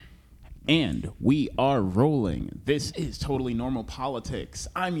And we are rolling. This is Totally Normal Politics.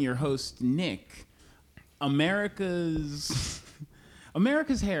 I'm your host, Nick. America's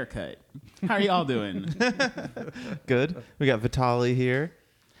haircut. How are y'all doing? Good. We got Vitali here.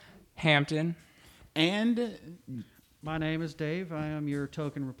 Hampton. And my name is Dave. I am your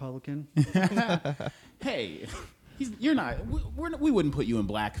token Republican. hey, you're not. We wouldn't put you in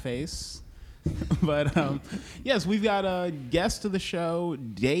blackface. But yes, we've got a guest of the show,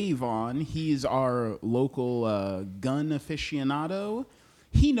 Dave, on. He's our local gun aficionado.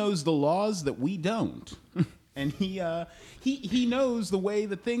 He knows the laws that we don't, and he knows the way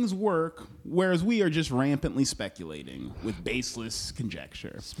that things work, whereas we are just rampantly speculating with baseless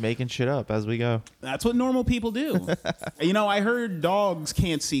conjecture. Just making shit up as we go. That's what normal people do. You know, I heard dogs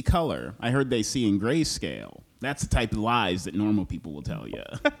can't see color. I heard they see in grayscale. That's the type of lies that normal people will tell you.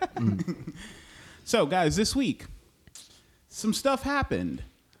 So, guys, this week, some stuff happened.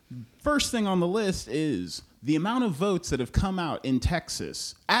 First thing on the list is the amount of votes that have come out in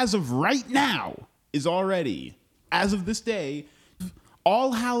Texas, as of right now, is already, as of this day,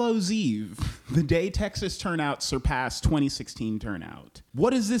 All Hallows Eve, the day Texas turnout surpassed 2016 turnout.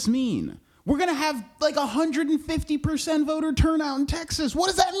 What does this mean? We're going to have like 150% voter turnout in Texas. What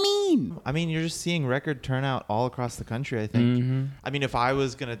does that mean? I mean, you're just seeing record turnout all across the country, I think. Mm-hmm. I mean, if I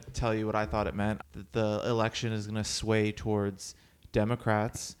was going to tell you what I thought it meant, that the election is going to sway towards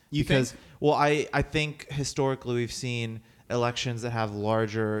Democrats. You think? Well, I think historically we've seen elections that have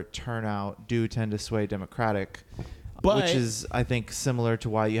larger turnout do tend to sway Democratic, which is, I think, similar to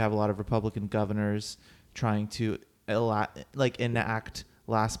why you have a lot of Republican governors trying to enact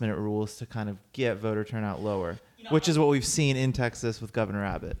last-minute rules to kind of get voter turnout lower, which is what we've seen in Texas with Governor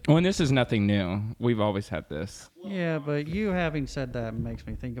Abbott. Well, and this is nothing new. We've always had this. Yeah, but you having said that makes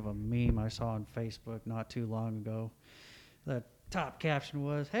me think of a meme I saw on Facebook not too long ago. The top caption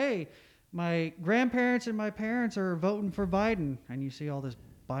was, "Hey, my grandparents and my parents are voting for Biden." And you see all this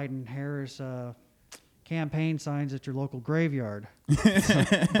Biden-Harris campaign signs at your local graveyard.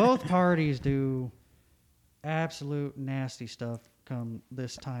 Both parties do absolute nasty stuff come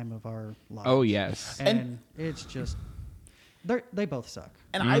this time of our lives. Oh, yes. And it's just, they both suck.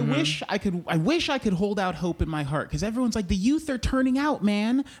 And I wish I could hold out hope in my heart, because everyone's like, the youth are turning out,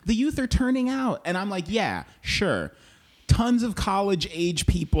 man. The youth are turning out. And I'm like, yeah, sure. Tons of college age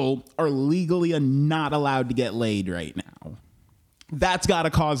people are legally not allowed to get laid right now. That's got to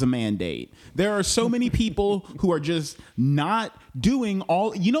cause a mandate. There are so many people who are just not doing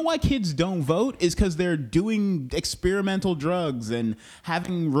all. You know why kids don't vote is because they're doing experimental drugs and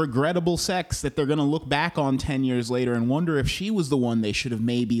having regrettable sex that they're going to look back on 10 years later and wonder if she was the one they should have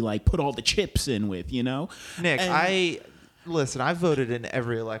maybe like put all the chips in with, you know? Nick, Listen, I've voted in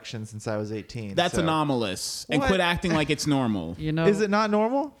every election since I was 18. That's anomalous. And quit acting like it's normal. You know, is it not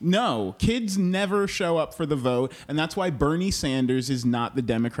normal? No, kids never show up for the vote, and that's why Bernie Sanders is not the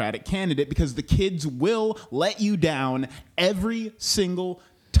Democratic candidate, because the kids will let you down every single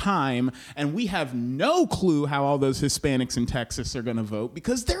time, and we have no clue how all those Hispanics in Texas are going to vote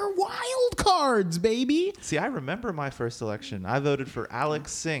because they're wild cards, baby. See, I remember my first election. I voted for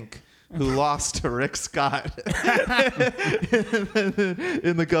Alex Sink, who lost to Rick Scott in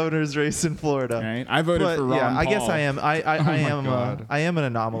the governor's race in Florida. Right. I voted for Ron Paul. I guess I am. God. I am an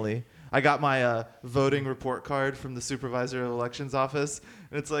anomaly. I got my voting report card from the supervisor of elections office,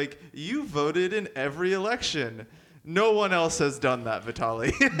 and it's like, you voted in every election. No one else has done that,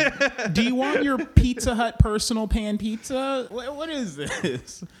 Vitali. Do you want your Pizza Hut personal pan pizza? What is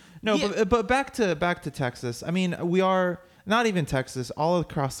this? No, yeah. but back to Texas. I mean, we are. Not even Texas, all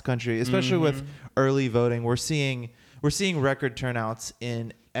across the country, especially with early voting, we're seeing record turnouts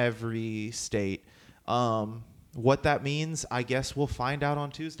in every state. What that means, I guess we'll find out on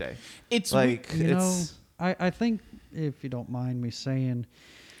Tuesday. It's like I think, if you don't mind me saying,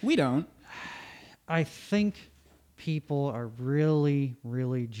 we don't. I think people are really,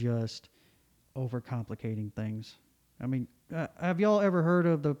 really just overcomplicating things. I mean, have y'all ever heard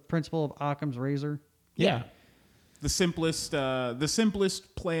of the principle of Occam's razor? Yeah. The simplest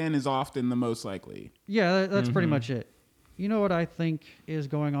plan is often the most likely. Yeah, that's pretty much it. You know what I think is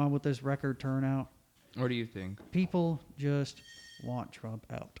going on with this record turnout? What do you think? People just want Trump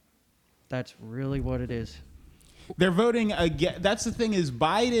out. That's really what it is. They're voting again. That's the thing, is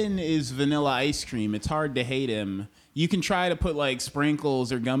Biden is vanilla ice cream. It's hard to hate him. You can try to put like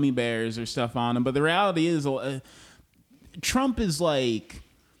sprinkles or gummy bears or stuff on him, but the reality is Trump is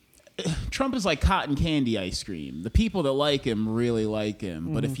Trump is like cotton candy ice cream. The people that like him really like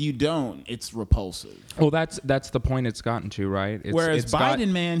him, but if you don't, it's repulsive. Well, that's the point it's gotten to, right? Whereas Biden,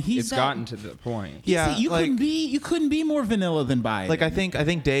 man, it's gotten to the point. Yeah, you couldn't be more vanilla than Biden. Like I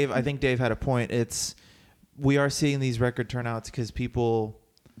think Dave had a point. We are seeing these record turnouts because people.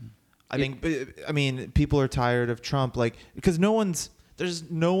 I mean, people are tired of Trump, like because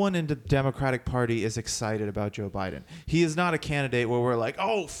there's no one in the Democratic Party is excited about Joe Biden. He is not a candidate where we're like,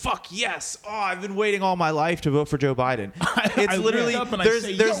 oh fuck yes, oh I've been waiting all my life to vote for Joe Biden. It's literally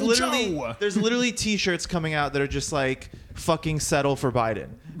there's literally T-shirts coming out that are just like fucking settle for Biden.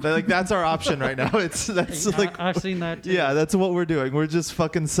 Like that's our option right now. I've seen that too. Yeah, that's what we're doing. We're just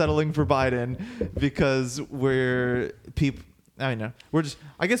fucking settling for Biden because we're people. I mean,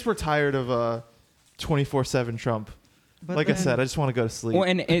 I guess we're tired of 24/7 Trump. But like I said, I just want to go to sleep. Well,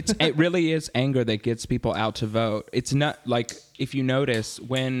 and it really is anger that gets people out to vote. It's not like if you notice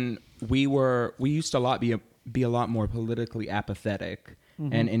when we used to be a lot more politically apathetic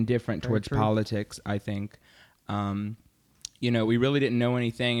and indifferent towards politics. I think, we really didn't know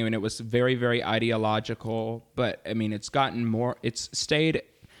anything. I mean, it was very, very ideological. But I mean, it's gotten more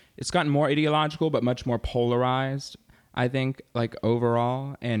ideological, but much more polarized. I think, like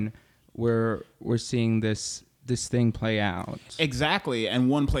overall, and we're seeing this thing play out. Exactly, and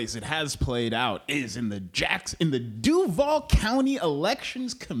one place it has played out is in the Duval County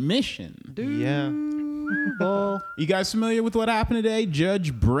Elections Commission. Duval. You guys familiar with what happened today?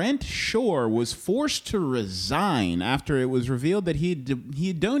 Judge Brent Shore was forced to resign after it was revealed that he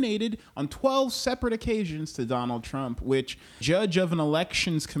had donated on 12 separate occasions to Donald Trump, which judge of an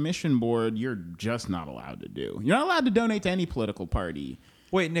elections commission board, you're just not allowed to do. You're not allowed to donate to any political party.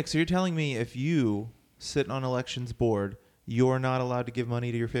 Wait, Nick, so you're telling me if you sit on elections board, you're not allowed to give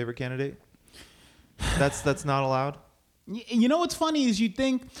money to your favorite candidate? That's not allowed? You know what's funny is you'd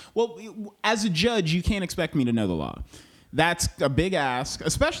think, well, as a judge, you can't expect me to know the law. That's a big ask,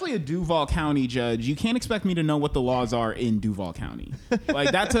 especially a Duval County judge. You can't expect me to know what the laws are in Duval County.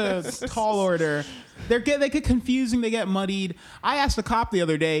 Like, that's a tall order. They get confusing. They get muddied. I asked a cop the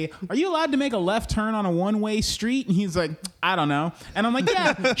other day, are you allowed to make a left turn on a one-way street? And he's like, I don't know. And I'm like,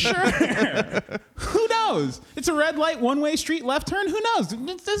 yeah, sure. Who knows? It's a red light, one-way street, left turn. Who knows?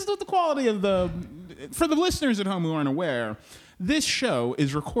 This is the quality of for the listeners at home who aren't aware, this show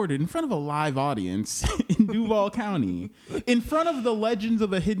is recorded in front of a live audience in Duval County, in front of the Legends of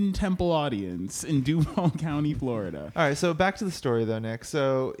the Hidden Temple audience in Duval County, Florida. All right, so back to the story, though, Nick.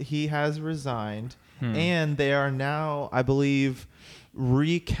 So he has resigned, and they are now, I believe,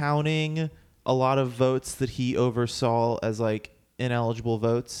 recounting a lot of votes that he oversaw as, like, ineligible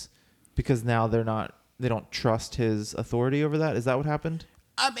votes because now they don't trust his authority over that. Is that what happened?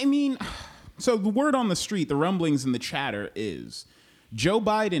 I mean... So the word on the street, the rumblings in the chatter is Joe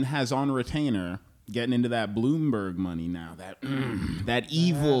Biden has on retainer, getting into that Bloomberg money now, that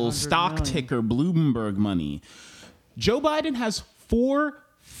evil stock ticker Bloomberg money. Joe Biden has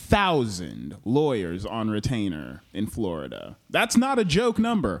 4,000 lawyers on retainer in Florida. That's not a joke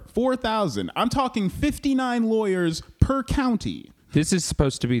number. 4,000. I'm talking 59 lawyers per county. This is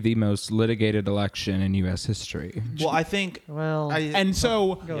supposed to be the most litigated election in U.S. history. Well, I think...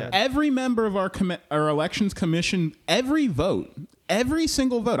 every member of our elections commission, every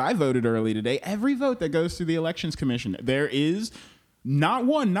single vote, I voted early today, every vote that goes through the elections commission, there is not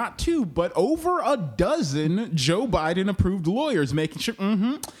one, not two, but over a dozen Joe Biden approved lawyers making sure,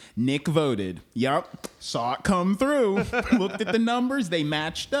 Nick voted. Yep, saw it come through, looked at the numbers, they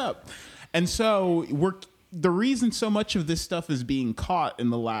matched up. And so the reason so much of this stuff is being caught in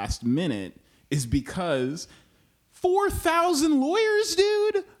the last minute is because 4,000 lawyers,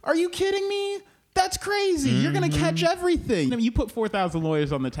 dude? Are you kidding me? That's crazy. You're going to catch everything. I mean, you put 4,000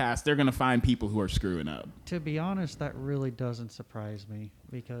 lawyers on the task, they're going to find people who are screwing up. To be honest, that really doesn't surprise me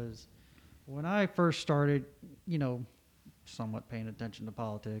because when I first started, somewhat paying attention to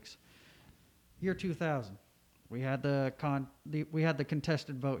politics, year 2000. We had the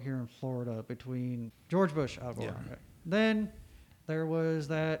contested vote here in Florida between George Bush, Al Gore. Yeah. Then there was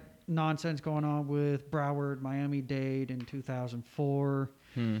that nonsense going on with Broward, Miami-Dade in 2004.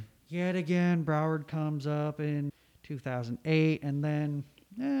 Yet again, Broward comes up in 2008, and then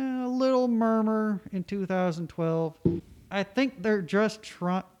a little murmur in 2012. I think they're just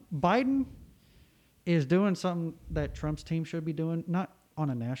Biden is doing something that Trump's team should be doing, not on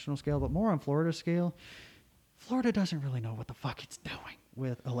a national scale, but more on Florida scale. Florida doesn't really know what the fuck it's doing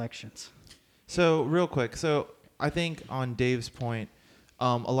with elections. So real quick, I think on Dave's point,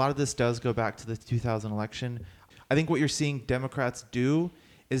 a lot of this does go back to the 2000 election. I think what you're seeing Democrats do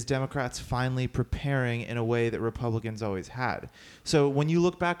is Democrats finally preparing in a way that Republicans always had. So when you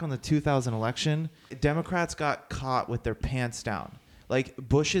look back on the 2000 election, Democrats got caught with their pants down. Like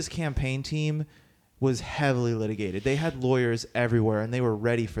Bush's campaign team was heavily litigated. They had lawyers everywhere and they were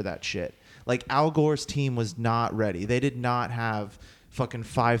ready for that shit. Like Al Gore's team was not ready. They did not have fucking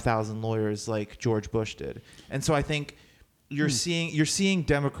 5,000 lawyers like George Bush did. And so I think you're seeing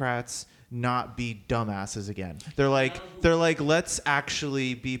Democrats not be dumbasses again. They're like, let's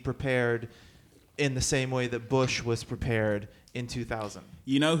actually be prepared in the same way that Bush was prepared in 2000.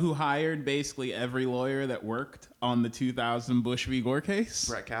 You know who hired basically every lawyer that worked on the 2000 Bush v. Gore case?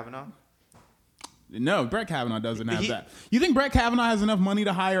 Brett Kavanaugh? No, Brett Kavanaugh doesn't have that. You think Brett Kavanaugh has enough money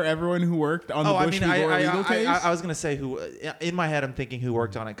to hire everyone who worked on the Bush v. Gore legal case? I was going to say who. In my head, I'm thinking who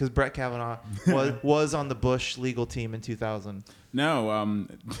worked on it because Brett Kavanaugh was on the Bush legal team in 2000. No,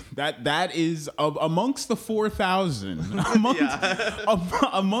 that is amongst the 4,000.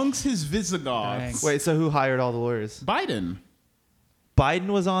 Amongst his Visigoths. Wait, so who hired all the lawyers? Biden. Biden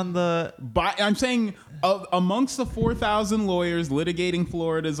was on the... I'm saying amongst the 4,000 lawyers litigating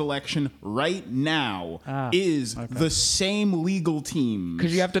Florida's election right now is the same legal team.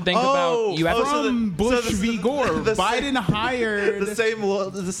 Because you have to think about... Bush v. Gore. Biden hired...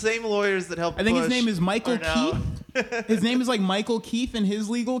 the same lawyers that helped I think Bush his name is Michael Keith. His name is like Michael Keith and his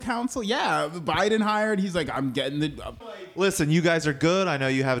legal counsel. Yeah, Biden hired. He's like, I'm getting the... Listen, you guys are good. I know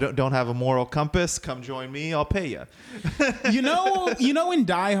you don't have a moral compass. Come join me. I'll pay you. You know in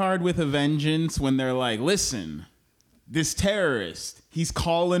Die Hard with a Vengeance when they're like, listen, this terrorist, he's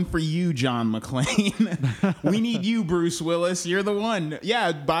calling for you, John McClane. We need you, Bruce Willis. You're the one.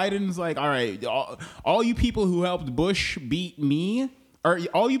 Yeah, Biden's like, all right, all you people who helped Bush beat me, or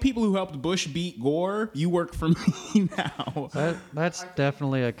all you people who helped Bush beat Gore, you work for me now. That's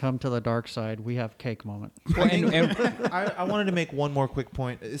definitely a come to the dark side. We have cake moment. Well, I wanted to make one more quick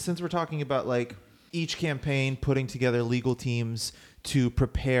point. Since we're talking about like each campaign putting together legal teams to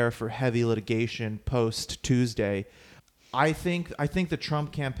prepare for heavy litigation post Tuesday, I think the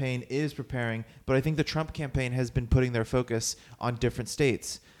Trump campaign is preparing, but I think the Trump campaign has been putting their focus on different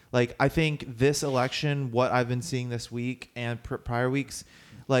states. Like, I think this election, what I've been seeing this week and prior weeks,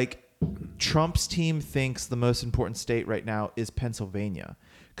 like Trump's team thinks the most important state right now is Pennsylvania,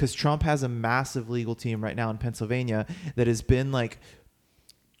 because Trump has a massive legal team right now in Pennsylvania that has been like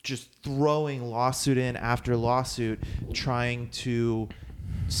just throwing lawsuit in after lawsuit, trying to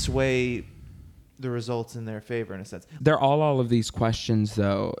sway the results in their favor in a sense. There are all of these questions,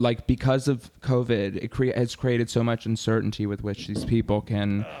 though. Like, because of COVID, it has created so much uncertainty with which these people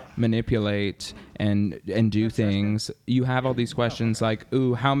can manipulate and do things. You have all these questions like,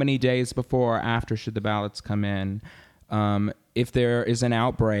 ooh, how many days before or after should the ballots come in? If there is an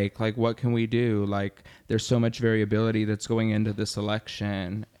outbreak, like, what can we do? Like, there's so much variability that's going into this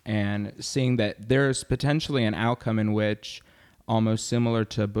election, and seeing that there's potentially an outcome in which, almost similar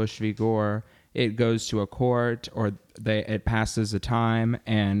to Bush v. Gore, it goes to a court or it passes a time,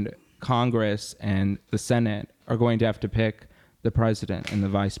 and Congress and the Senate are going to have to pick the president and the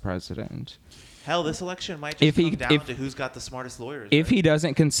vice president. Hell, this election might just come down to who's got the smartest lawyers. If he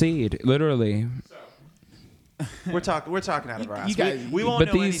doesn't concede, literally. We're talking out of our ass. We won't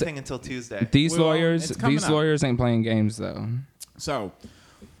know anything until Tuesday. These lawyers ain't playing games, though. So,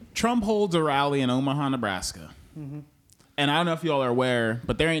 Trump holds a rally in Omaha, Nebraska. Mm-hmm. And I don't know if y'all are aware,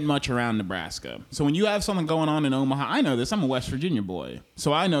 but there ain't much around Nebraska. So when you have something going on in Omaha, I know this. I'm a West Virginia boy.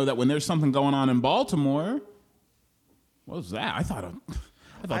 So I know that when there's something going on in Baltimore, what was that? I thought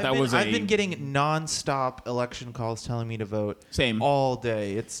I've been getting nonstop election calls telling me to vote. Same. All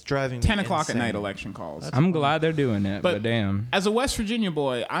day. It's driving me 10 o'clock insane. at night election calls. I'm glad they're doing it, but damn. As a West Virginia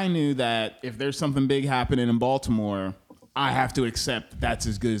boy, I knew that if there's something big happening in Baltimore, I have to accept that's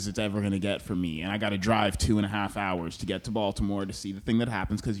as good as it's ever going to get for me. And I got to drive 2.5 hours to get to Baltimore to see the thing that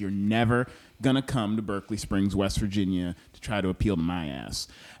happens, because you're never going to come to Berkeley Springs, West Virginia to try to appeal to my ass.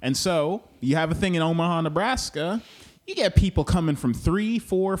 And so you have a thing in Omaha, Nebraska. You get people coming from 3,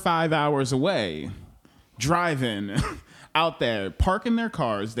 4, 5 hours away, driving out there, parking their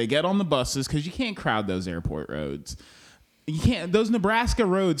cars. They get on the buses because you can't crowd those airport roads. You can't. Those Nebraska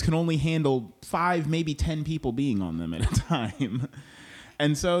roads can only handle 5, maybe 10 people being on them at a time.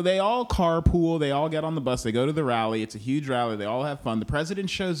 And so they all carpool. They all get on the bus. They go to the rally. It's a huge rally. They all have fun. The president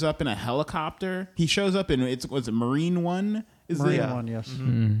shows up in a helicopter. He shows up in, was it Marine One? Marine One, yes.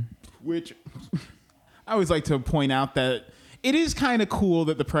 Mm-hmm. Which I always like to point out that it is kind of cool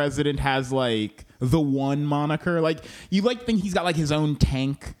that the president has like the One moniker. Like, you like think he's got like his own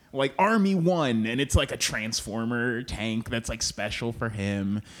tank like Army 1, and it's like a Transformer tank that's like special for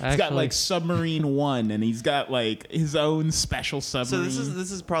him. He's got like Submarine 1, and he's got like his own special submarine. So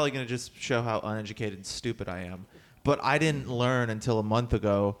this is probably going to just show how uneducated and stupid I am. But I didn't learn until a month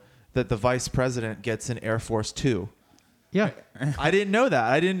ago that the vice president gets an Air Force 2. Yeah. I didn't know that.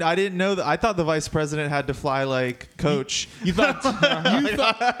 I didn't know that. I thought the vice president had to fly like Coach. You thought?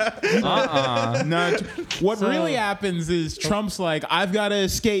 No. What really happens is Trump's like, I've got to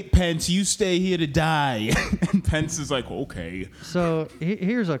escape, Pence. You stay here to die. And Pence is like, okay. So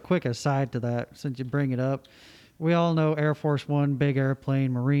here's a quick aside to that, since you bring it up. We all know Air Force One, big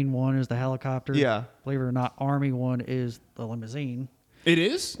airplane. Marine One is the helicopter. Yeah. Believe it or not, Army One is the limousine. It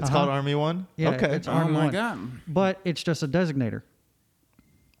is? It's called Army 1? Yeah, Okay. it's Oh Army my 1. God. But it's just a designator.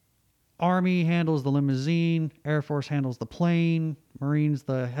 Army handles the limousine, Air Force handles the plane, Marines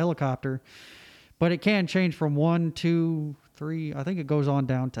the helicopter. But it can change from 1, 2, 3. I think it goes on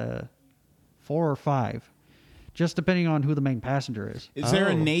down to 4 or 5, just depending on who the main passenger is. Is there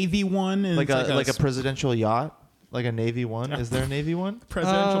a Navy one? And Like it's a presidential yacht? Like a Navy 1? Is there a Navy 1?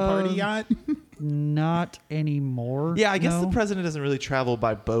 presidential party yacht? Not anymore. Yeah, I guess no. the president doesn't really travel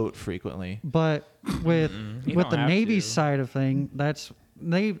by boat frequently. But with You with don't the have Navy to. side of thing,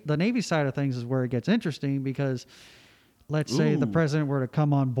 the Navy side of things is where it gets interesting because let's say the Ooh. president were to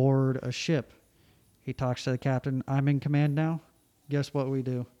come on board a ship. He talks to the captain, I'm in command now. Guess what we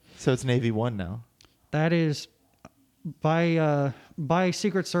do? So it's Navy 1 now. That is by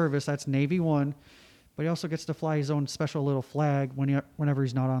Secret Service, that's Navy 1, but he also gets to fly his own special little flag whenever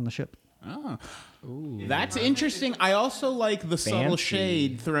he's not on the ship. Oh. That's interesting. I also like the subtle Fancy.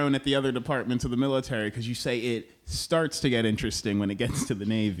 shade thrown at the other departments of the military because you say it starts to get interesting when it gets to the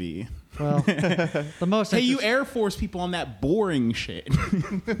Navy. Well, the most Hey, you interest- Air Force people on that boring shit.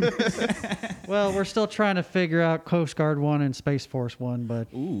 Well, we're still trying to figure out Coast Guard 1 and Space Force 1, but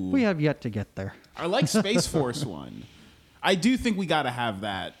Ooh. we have yet to get there. I like Space Force 1. I do think we got to have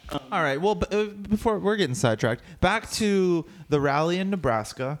that. All right. Well, before we're getting sidetracked, back to the rally in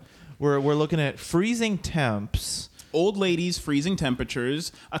Nebraska. We're looking at freezing temps. Old ladies, freezing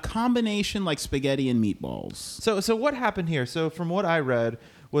temperatures, a combination like spaghetti and meatballs. So what happened here? So from what I read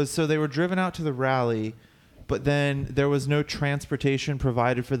was they were driven out to the rally, but then there was no transportation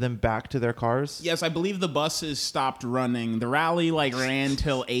provided for them back to their cars. Yes, I believe the buses stopped running. The rally ran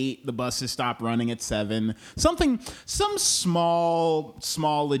till 8. The buses stopped running at 7. Some small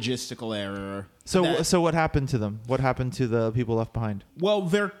logistical error. So what happened to them? What happened to the people left behind? Well,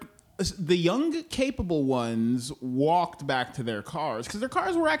 the young, capable ones walked back to their cars because their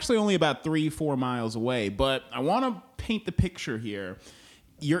cars were actually only about 3-4 miles away. But I want to paint the picture here.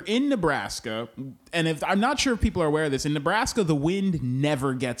 You're in Nebraska, and I'm not sure if people are aware of this. In Nebraska, the wind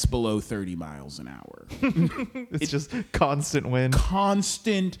never gets below 30 miles an hour. It's just constant wind.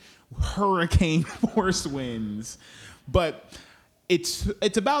 Constant hurricane force winds. But it's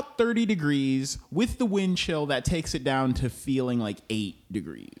about 30 degrees with the wind chill that takes it down to feeling like 8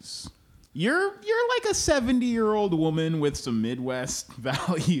 degrees. You're like a 70-year-old woman with some Midwest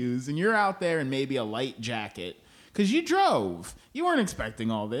values, and you're out there in maybe a light jacket because you drove. You weren't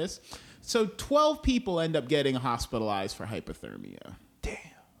expecting all this. So 12 people end up getting hospitalized for hypothermia. Damn.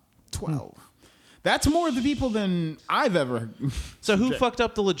 12. That's more of the people than I've ever. So who fucked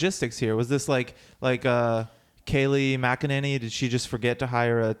up the logistics here? Was this like Kayleigh McEnany? Did she just forget to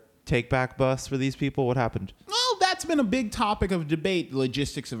hire a take-back bus for these people? What happened? Well, that's been a big topic of debate, the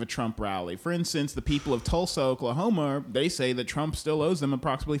logistics of a Trump rally. For instance, the people of Tulsa, Oklahoma, they say that Trump still owes them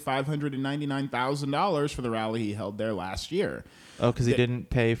approximately $599,000 for the rally he held there last year. Oh, because he didn't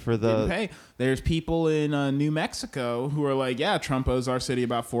pay for the... Didn't pay. There's people in New Mexico who are like, yeah, Trump owes our city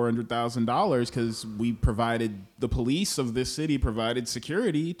about $400,000 because we provided, the police of this city provided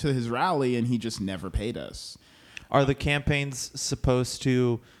security to his rally and he just never paid us. Are the campaigns supposed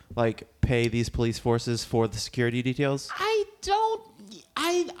to pay these police forces for the security details? I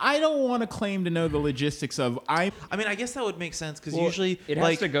don't want to claim to know the logistics of. I mean, I guess that would make sense because Well, usually it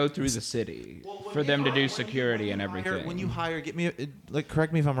has to go through the city for them to do security and everything. When you hire,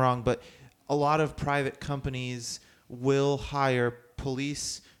 correct me if I'm wrong, but a lot of private companies will hire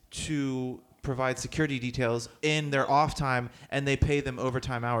police to provide security details in their off time, and they pay them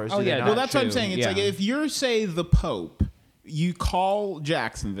overtime hours. Oh, do they yeah, not? Well, that's what I'm true. saying. It's Yeah. like if you're, say, the Pope, you call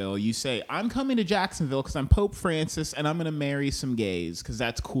Jacksonville, you say, I'm coming to Jacksonville because I'm Pope Francis and I'm going to marry some gays because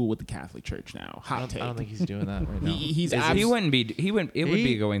that's cool with the Catholic Church now. Hot take. I don't think he's doing that right now. He's He wouldn't be. It would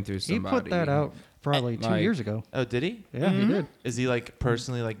be going through He somebody. put that out probably 2 years ago. Oh, did he? Yeah, he did. Is he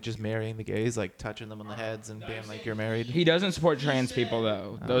personally just marrying the gays, touching them on the heads and being like, you're married? He doesn't support trans people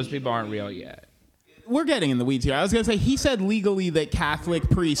though. Those people aren't real yet. we're getting in the weeds here. I was going to say, he said legally that Catholic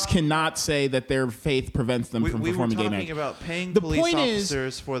priests cannot say that their faith prevents them from performing gay marriage. We were talking about paying The police point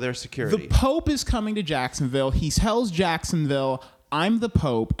officers for their security. The Pope is coming to Jacksonville. He tells Jacksonville, I'm the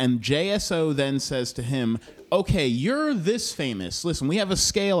Pope, and JSO then says to him, okay, you're this famous. Listen, we have a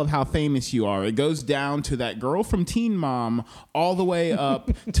scale of how famous you are. It goes down to that girl from Teen Mom all the way up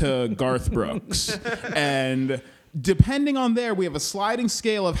to Garth Brooks. And depending on there, we have a sliding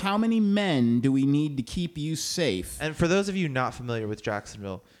scale of how many men do we need to keep you safe. And for those of you not familiar with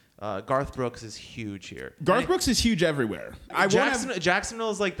Jacksonville, Garth Brooks is huge here. Garth Brooks is huge everywhere. Jacksonville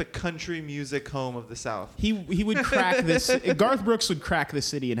is like the country music home of the South. He would crack this. Garth Brooks would crack the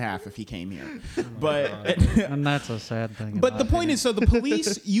city in half if he came here. But And that's a sad thing. But the point is, so the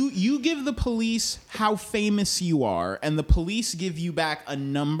police, you give the police how famous you are, and the police give you back a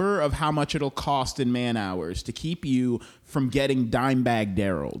number of how much it'll cost in man hours to keep you from getting Dimebag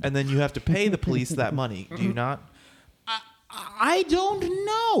Darrelled. And then you have to pay the police that money. Do you not? I don't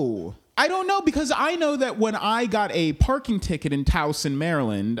know. I don't know, because I know that when I got a parking ticket in Towson,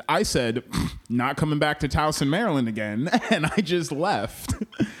 Maryland, I said, not coming back to Towson, Maryland again, and I just left.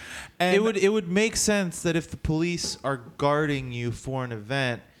 And It would make sense that if the police are guarding you for an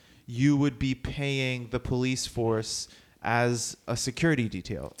event, you would be paying the police force as a security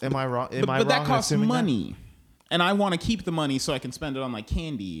detail. Am I wrong? But that costs money. That? And I want to keep the money so I can spend it on like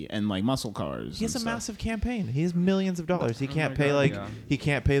candy and like muscle cars. He has a and stuff. massive campaign. He has millions of dollars. He can't pay he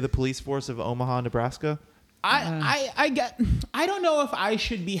can't pay the police force of Omaha, Nebraska. I don't know if I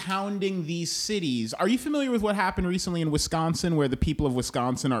should be hounding these cities. Are you familiar with what happened recently in Wisconsin, where the people of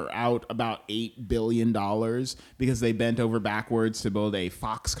Wisconsin are out about $8 billion because they bent over backwards to build a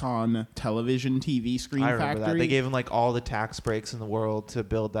Foxconn television TV screen I remember factory? that. They gave him like all the tax breaks in the world to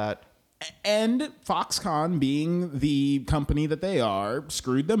build that. And Foxconn, being the company that they are,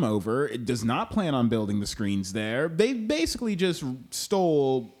 screwed them over. It does not plan on building the screens there. They basically just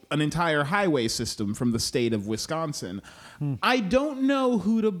stole an entire highway system from the state of Wisconsin. I don't know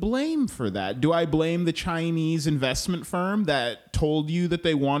who to blame for that. Do I blame the Chinese investment firm that told you that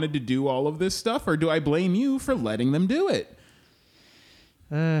they wanted to do all of this stuff, or do I blame you for letting them do it?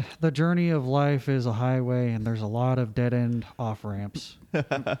 The journey of life is a highway, and there's a lot of dead-end off-ramps.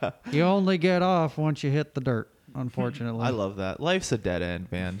 You only get off once you hit the dirt, unfortunately. I love that. Life's a dead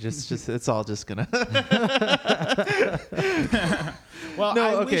end, man. Just it's all just gonna.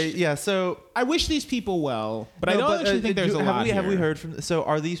 Well, So I wish these people well, but I don't actually think there's a lot Have we here. heard from? So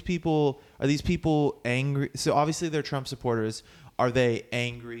are these people angry? So obviously they're Trump supporters. Are they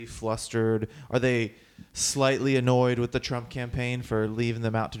angry, flustered? Are they slightly annoyed with the Trump campaign for leaving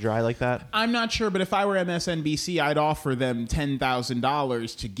them out to dry like that? I'm not sure, but if I were MSNBC, I'd offer them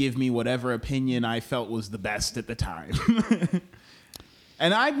 $10,000 to give me whatever opinion I felt was the best at the time.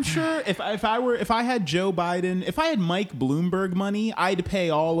 And I'm sure if I had Joe Biden, if I had Mike Bloomberg money, I'd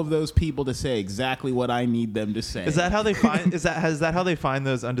pay all of those people to say exactly what I need them to say. Is that how they find? is that how they find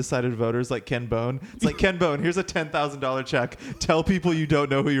those undecided voters like Ken Bone? It's like, Ken Bone, here's a $10,000 check. Tell people you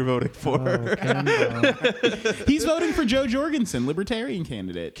don't know who you're voting for. Oh, Ken Bone. He's voting for Joe Jorgensen, Libertarian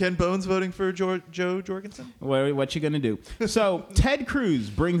candidate. Ken Bone's voting for Joe Jorgensen. What you gonna do? So Ted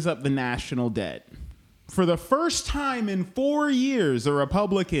Cruz brings up the national debt. For the first time in 4 years, a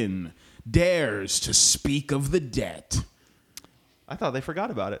Republican dares to speak of the debt. I thought they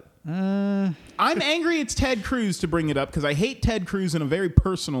forgot about it. I'm angry it's Ted Cruz to bring it up because I hate Ted Cruz in a very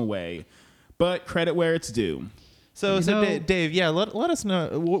personal way, but credit where it's due. So Dave, yeah, let us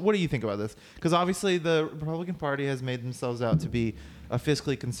know. What do you think about this? Because obviously the Republican Party has made themselves out to be a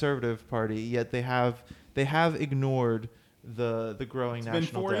fiscally conservative party, yet they have ignored the growing been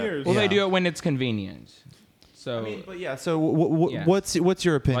national 4 debt. years. Well, they do it when it's convenient. So I mean, but yeah. So Yeah. what's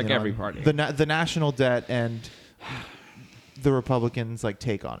your opinion? Like every on party. the national debt and the Republicans'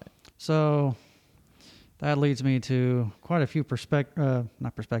 take on it? So that leads me to quite a few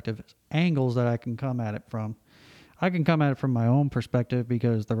angles that I can come at it from. I can come at it from my own perspective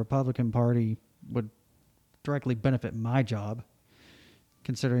because the Republican Party would directly benefit my job,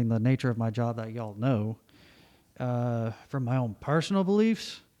 considering the nature of my job that y'all know. From my own personal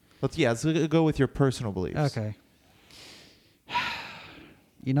beliefs. Let's go with your personal beliefs. Okay.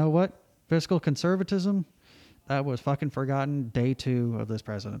 You know what? Fiscal conservatism, that was fucking forgotten day 2 of this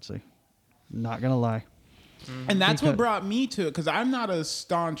presidency. Not gonna lie. And that's what brought me to it, because I'm not a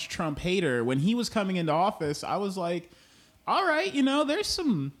staunch Trump hater. When he was coming into office, I was like, all right, there's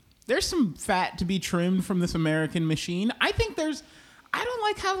some fat to be trimmed from this American machine. I don't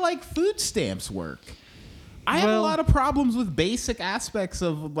like how food stamps work. I have a lot of problems with basic aspects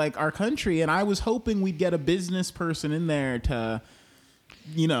of our country, and I was hoping we'd get a business person in there to,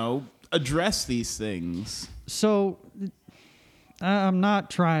 address these things. So I'm not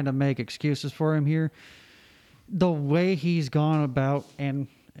trying to make excuses for him here. The way he's gone about, and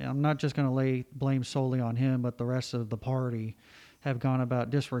I'm not just going to lay blame solely on him, but the rest of the party have gone about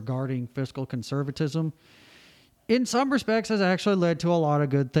disregarding fiscal conservatism, in some respects has actually led to a lot of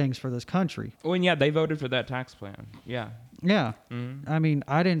good things for this country. Oh, and yeah, they voted for that tax plan. Yeah. Yeah. Mm-hmm. I mean,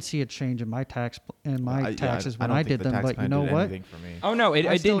 I didn't see a change in my taxes when I did them, but you know what? Oh no,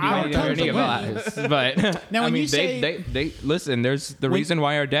 it still didn't count do any of towards us. But Now, I when mean, you say- they listen. There's the reason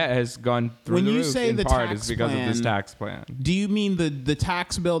why our debt has gone through When the you roof say in the part tax is because of this plan- tax plan. Do you mean the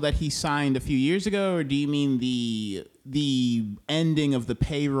tax bill that he signed a few years ago, or do you mean the ending of the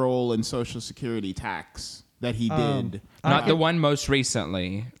payroll and Social Security tax that he did? Not the one most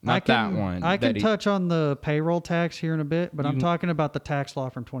recently. Not that one. I can that he- touch on the payroll tax here in a bit, but I'm talking about the tax law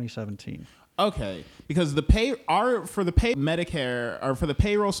from 2017. Okay, because for the Medicare or for the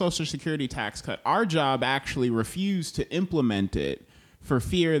payroll Social Security tax cut, our job actually refused to implement it for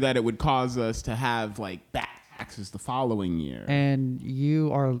fear that it would cause us to have like back taxes the following year. And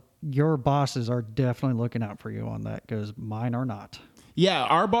your bosses are definitely looking out for you on that because mine are not. Yeah,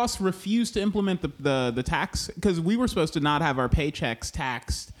 our boss refused to implement the tax because we were supposed to not have our paychecks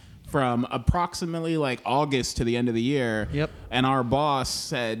taxed from approximately like August to the end of the year. Yep. And our boss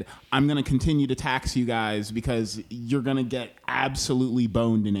said, I'm going to continue to tax you guys because you're going to get absolutely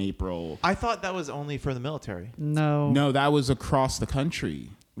boned in April. I thought that was only for the military. No, that was across the country.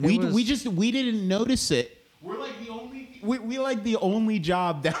 We didn't notice it. We're like the only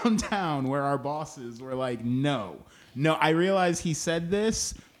job downtown where our bosses were like, no, I realize he said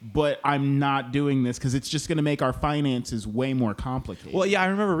this, but I'm not doing this because it's just going to make our finances way more complicated. Well, yeah, I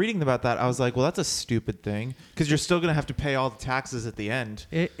remember reading about that. I was like, well, that's a stupid thing because you're still going to have to pay all the taxes at the end.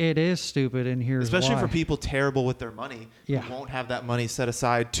 It is stupid, and here's Especially why. for people terrible with their money Yeah. who won't have that money set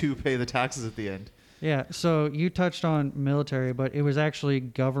aside to pay the taxes at the end. Yeah, so you touched on military, but it was actually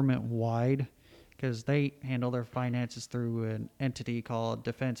government-wide because they handle their finances through an entity called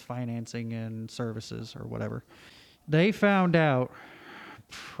Defense Financing and Services or whatever. They found out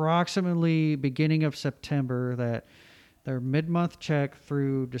approximately beginning of September that their mid-month check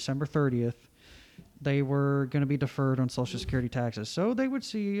through December 30th, they were going to be deferred on Social Security taxes. So they would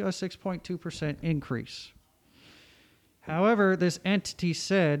see a 6.2% increase. However, this entity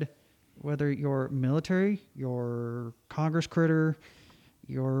said whether you're military, you're Congress critter,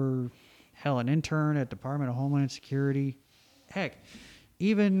 you're an intern at Department of Homeland Security, heck,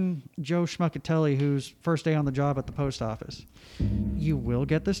 even Joe Schmuckatelli, who's first day on the job at the post office, you will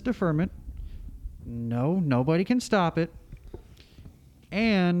get this deferment. No, nobody can stop it.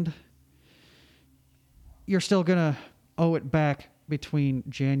 And you're still going to owe it back between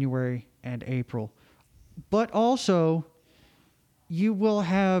January and April. But also, you will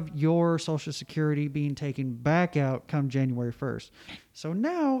have your Social Security being taken back out come January 1st. So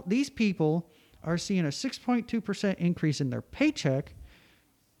now these people are seeing a 6.2% increase in their paycheck,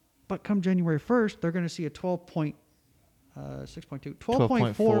 but come January 1st, they're going to see a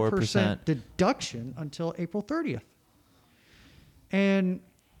 12.4% deduction until April 30th. And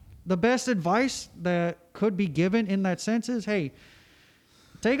the best advice that could be given in that sense is, hey,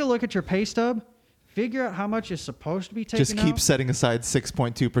 take a look at your pay stub. Figure out how much is supposed to be taken out. Just keep setting aside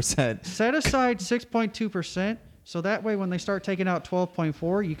 6.2%. Set aside 6.2%, so that way when they start taking out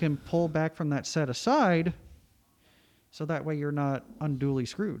 12.4, you can pull back from that set aside, so that way you're not unduly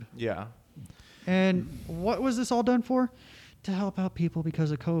screwed. Yeah. And what was this all done for? To help out people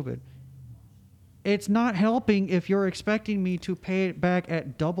because of COVID. It's not helping if you're expecting me to pay it back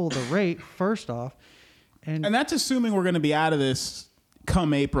at double the rate, first off. And that's assuming we're going to be out of this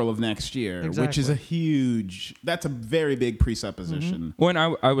come April of next year, which is that's a very big presupposition. When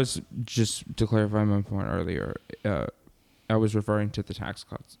I was, just to clarify my point earlier, I was referring to the Tax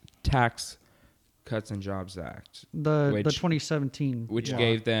Cuts and Jobs Act, the 2017, which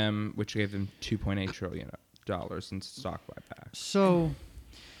gave them $2.8 trillion in stock buyback. So,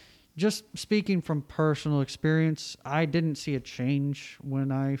 just speaking from personal experience, I didn't see a change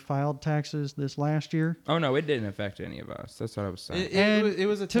when I filed taxes this last year. Oh no, it didn't affect any of us. That's what I was saying. It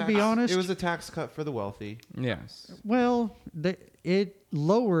was a to be honest, it was a tax cut for the wealthy. Yes. Well, it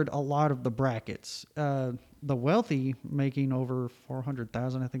lowered a lot of the brackets. The wealthy making over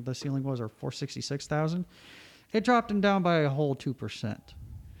 $400,000, I think the ceiling was, or $466,000, it dropped them down by a whole 2%.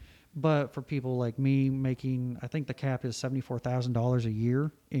 But for people like me making, I think the cap is $74,000 a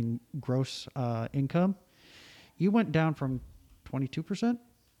year in gross income, you went down from 22%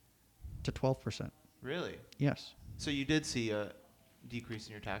 to 12%. Really? Yes. So you did see a decrease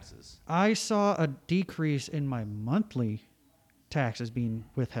in your taxes. I saw a decrease in my monthly taxes being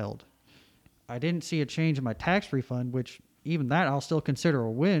withheld. I didn't see a change in my tax refund, which even that I'll still consider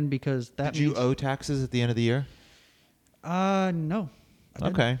a win because that Did you owe taxes at the end of the year? No. I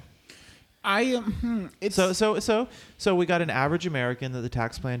didn't. Okay. It's So we got an average American that the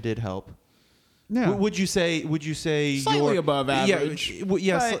tax plan did help. Yeah. Would you say slightly your, above average.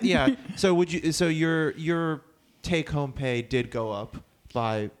 Yes, but- yeah. So your take home pay did go up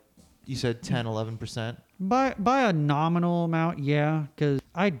by, you said 10, 11%? By a nominal amount, yeah, because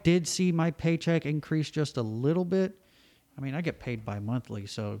I did see my paycheck increase just a little bit. I mean, I get paid bi-monthly,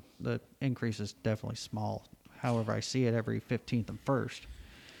 so the increase is definitely small. However, I see it every 15th and 1st.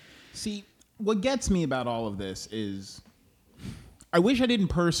 See, what gets me about all of this is I wish I didn't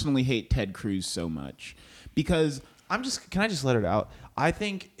personally hate Ted Cruz so much because Can I just let it out? I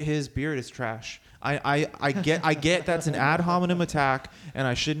think his beard is trash. I get that's an ad hominem attack, and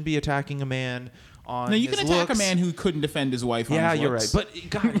I shouldn't be attacking a man on no, you his can attack looks. a man who couldn't defend his wife. Yeah, on his you're looks. right. But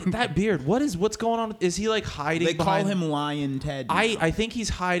God, that beard, what's going on? Is he like hiding? They call behind, him Lion Ted. now. I think he's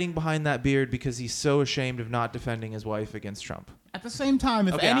hiding behind that beard because he's so ashamed of not defending his wife against Trump. At the same time,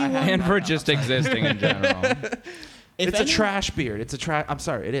 if Okay, I anyone, have- And for just existing in general. It's a trash beard. It's a trash. I'm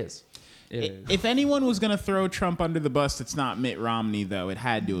sorry, it is. It is. if anyone was going to throw Trump under the bus, it's not Mitt Romney though. It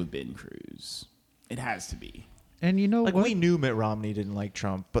had to have been Cruz. It has to be. And you know Like what? we knew Mitt Romney didn't like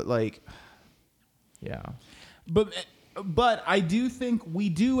Trump, but like, yeah. But I do think we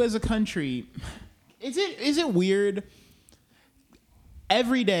do as a country. Is it weird?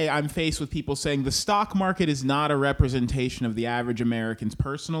 Every day I'm faced with people saying the stock market is not a representation of the average American's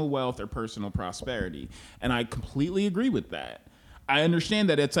personal wealth or personal prosperity. And I completely agree with that. I understand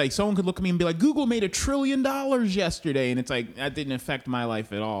that it's like someone could look at me and be like, Google made $1 trillion yesterday. And it's like, that didn't affect my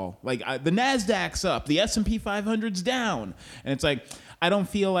life at all. Like the NASDAQ's up, the S&P 500's down. And it's like, I don't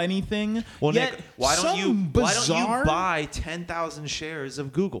feel anything. Well, Yet, Nick, why don't you bizarre, buy 10,000 shares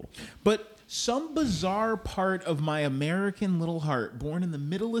of Google? But some bizarre part of my American little heart, born in the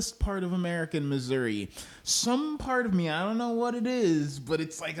middlest part of American Missouri, some part of me, I don't know what it is, but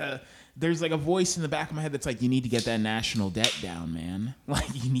it's like there's like a voice in the back of my head that's like, you need to get that national debt down, man. Like,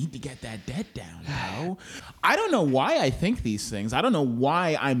 you need to get that debt down, bro. I don't know why I think these things. I don't know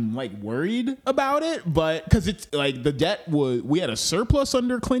why I'm like worried about it, but because it's like the debt we had a surplus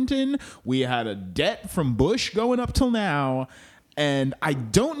under Clinton. We had a debt from Bush going up till now. And I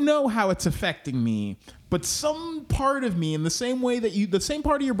don't know how it's affecting me, but some part of me, in the same way that the same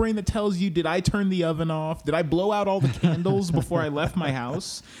part of your brain that tells you, did I turn the oven off? Did I blow out all the candles before I left my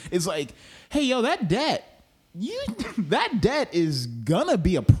house? Is like, hey, yo, that debt is gonna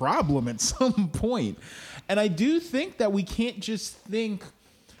be a problem at some point. And I do think that we can't just think,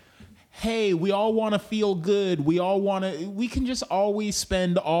 hey, we all want to feel good. We can just always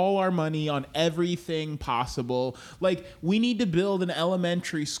spend all our money on everything possible. Like, we need to build an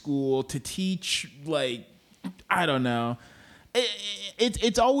elementary school to teach, like, I don't know.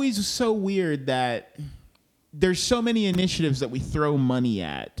 It's always so weird that there's so many initiatives that we throw money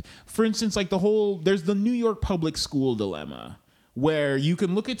at. For instance, like there's the New York public school dilemma, where you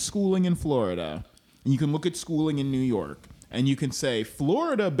can look at schooling in Florida and you can look at schooling in New York. And you can say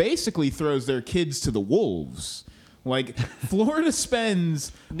Florida basically throws their kids to the wolves. Like, Florida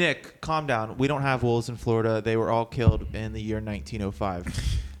spends... Nick, calm down. We don't have wolves in Florida. They were all killed in the year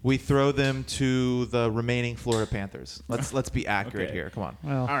 1905. We throw them to the remaining Florida Panthers. Let's be accurate Okay. here. Come on.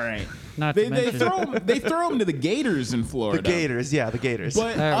 Well, All right. not They to mention, throw them to the Gators in Florida. The Gators. Yeah, the Gators.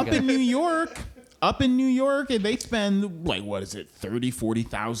 But There we up go. in New York, they spend, like, what is it, $30,000,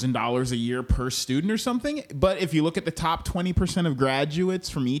 $40,000 a year per student or something? But if you look at the top 20% of graduates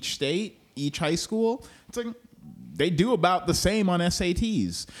from each state, each high school, it's like they do about the same on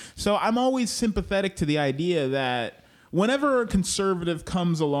SATs. So I'm always sympathetic to the idea that whenever a conservative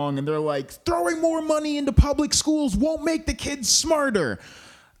comes along and they're like, throwing more money into public schools won't make the kids smarter.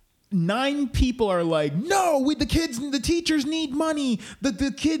 9 people are like, no, the teachers need money.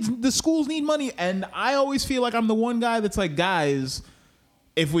 The schools need money. And I always feel like I'm the one guy that's like, guys,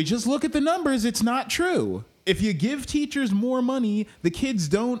 if we just look at the numbers, it's not true. If you give teachers more money, the kids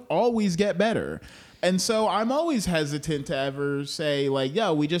don't always get better. And so I'm always hesitant to ever say, like,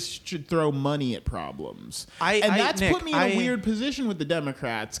 yo, we just should throw money at problems. That's Nick, put me in a weird position with the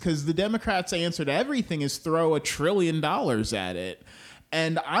Democrats, because the Democrats' answer to everything is throw $1 trillion at it.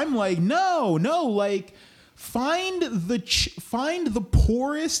 And I'm like, no, like, find the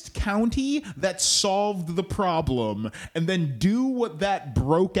poorest county that solved the problem, and then do what that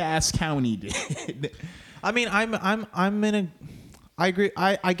broke ass county did. I mean, I agree.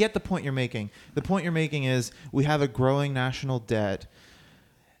 I get the point you're making. The point you're making is we have a growing national debt,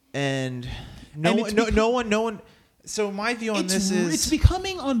 and no one. So my view on this is it's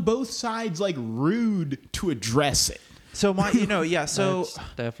becoming on both sides like rude to address it. so my so That's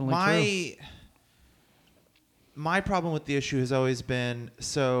definitely true. My problem with the issue has always been,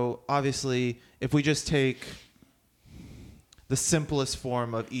 so obviously if we just take the simplest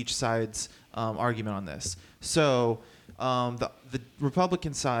form of each side's argument on this. So the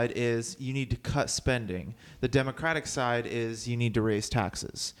Republican side is you need to cut spending. The Democratic side is you need to raise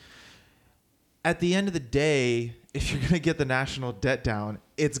taxes. At the end of the day, if you're going to get the national debt down,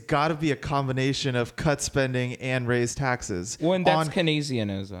 it's got to be a combination of cut spending and raise taxes. When that's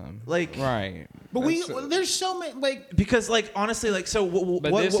Keynesianism. Like, right. But there's so many like because like honestly like so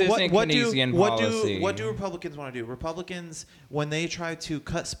But this isn't Keynesian policy. what do Republicans want to do? Republicans, when they try to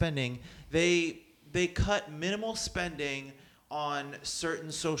cut spending, they cut minimal spending on certain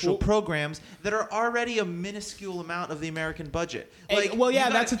social programs that are already a minuscule amount of the American budget. Like,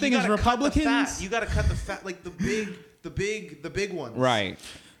 that's the thing is Republicans. You got to cut the fat, like the big ones. Right.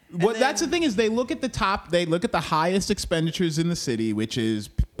 That's the thing is they look at the top. They look at the highest expenditures in the city, which is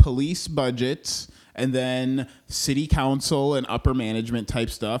police budgets, and then city council and upper management type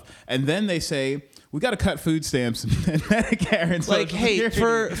stuff, and then they say, we got to cut food stamps and Medicare and like, hey,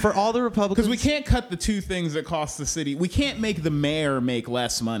 for all the Republicans, because we can't cut the two things that cost the city. We can't make the mayor make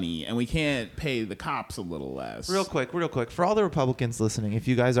less money, and we can't pay the cops a little less. Real quick, for all the Republicans listening, if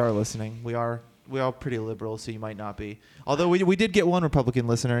you guys are listening, we are pretty liberal, so you might not be. Although we did get one Republican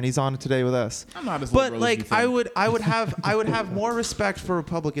listener, and he's on today with us. I'm not as but liberal as you like think. I would have more respect for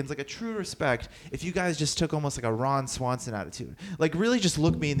Republicans, like a true respect, if you guys just took almost like a Ron Swanson attitude. Like really just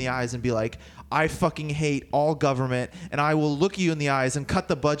look me in the eyes and be like, I fucking hate all government, and I will look you in the eyes and cut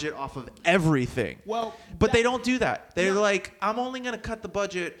the budget off of everything. But they don't do that. They're like, I'm only gonna cut the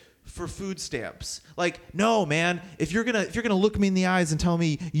budget for food stamps. Like, no, man, if you're gonna look me in the eyes and tell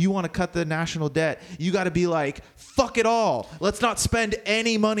me you want to cut the national debt, you got to be like, fuck it all. Let's not spend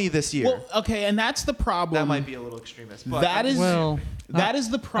any money this year. Well, okay, and that's the problem. That might be a little extremist, but that is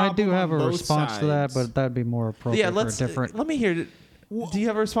the problem. I do have a on both response to that, sides. but that'd be more appropriate for a different. Let me hear it. Do you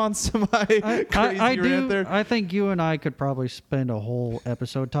have a response to my crazy I do. rant there? I think you and I could probably spend a whole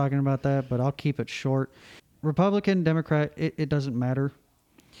episode talking about that, but I'll keep it short. Republican, Democrat, it doesn't matter.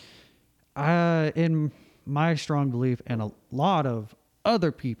 In my strong belief, and a lot of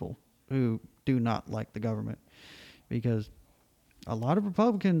other people who do not like the government, because a lot of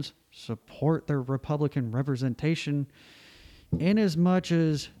Republicans support their Republican representation in as much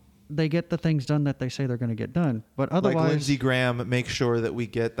as they get the things done that they say they're going to get done. But otherwise, like Lindsey Graham makes sure that we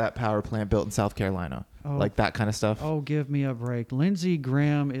get that power plant built in South Carolina, like that kind of stuff. Oh, give me a break. Lindsey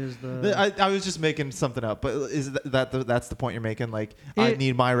Graham is the. I was just making something up, but is that's the point you're making? Like, I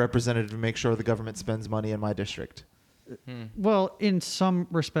need my representative to make sure the government spends money in my district. Well, in some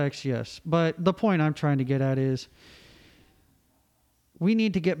respects, yes. But the point I'm trying to get at is we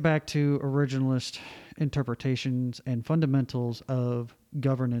need to get back to originalist interpretations and fundamentals of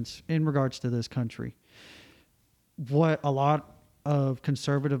governance in regards to this country. What a lot of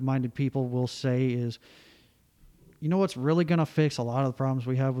conservative-minded people will say is, you know what's really going to fix a lot of the problems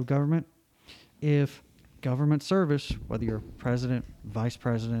we have with government? If government service, whether you're president, vice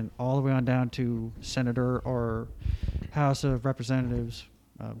president, all the way on down to senator or House of Representatives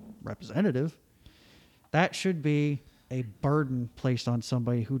representative, that should be a burden placed on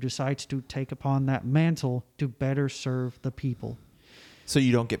somebody who decides to take upon that mantle to better serve the people. So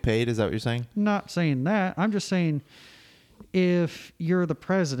you don't get paid? Is that what you're saying? Not saying that. I'm just saying if you're the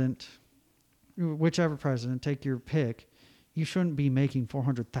president, whichever president, take your pick, you shouldn't be making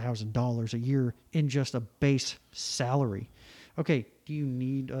 $400,000 a year in just a base salary. Okay, do you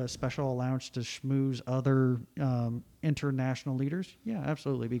need a special allowance to schmooze other international leaders? Yeah,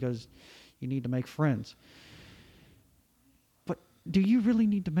 absolutely, because you need to make friends. But do you really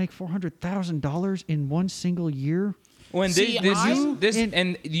need to make $400,000 in one single year? I think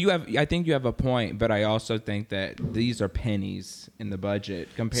you have a point, but I also think that these are pennies in the budget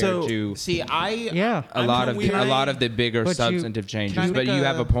compared to a lot of the bigger substantive changes. But you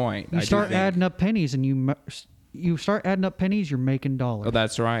have a point. You start adding up pennies, and you start adding up pennies, you're making dollars. Oh,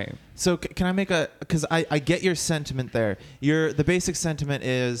 that's right. So can I make because I get your sentiment there. The basic sentiment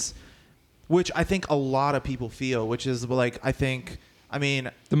is, which I think a lot of people feel, which is like, I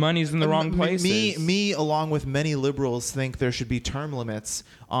mean, the money's in the wrong places. Me, along with many liberals, think there should be term limits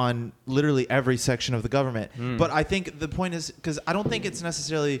on literally every section of the government. But I think the point is, because I don't think it's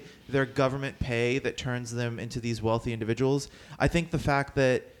necessarily their government pay that turns them into these wealthy individuals. I think the fact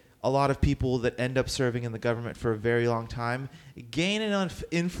that a lot of people that end up serving in the government for a very long time gain enough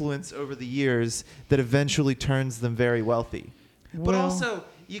influence over the years that eventually turns them very wealthy. But also,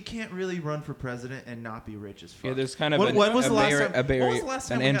 you can't really run for president and not be rich as fuck. Yeah, there's kind of when was the last time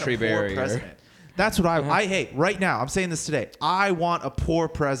an we had entry a poor barrier. president? That's what I hate right now. I'm saying this today. I want a poor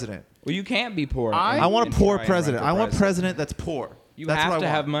president. Well, you can't be poor. I want a and poor try and run president. for I want a president that's poor. You that's have what to I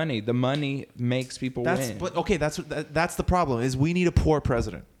have want. money. The money makes people win. But okay, that's the problem. Is we need a poor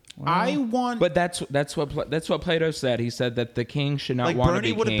president. I want. But that's what Plato said. He said that the king should not Like want to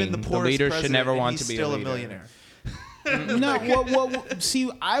Bernie be would have king. been the The poorest leader president, should never and want he's to be still a a leader. millionaire. No, see,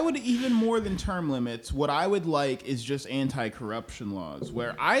 I would even more than term limits. What I would like is just anti-corruption laws,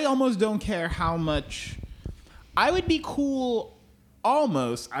 where I almost don't care how much. I would be cool.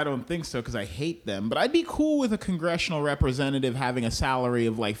 Almost, I don't think so because I hate them. But I'd be cool with a congressional representative having a salary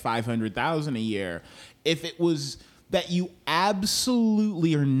of like $500,000 a year, if it was that you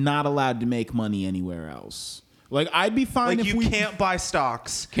absolutely are not allowed to make money anywhere else. Like I'd be fine Like if you we can't buy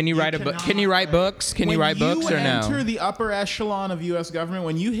stocks. Can you write a book? cannot- Can you write books? Can you write books or When you enter no? the upper echelon of U.S. government,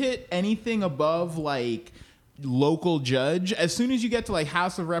 when you hit anything above like local judge, as soon as you get to like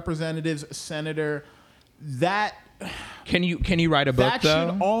House of Representatives, senator, that Can you write a book that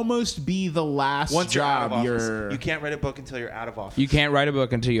though? should almost be the last Once you're out of job office, you can't write a book until you're out of office. You can't write a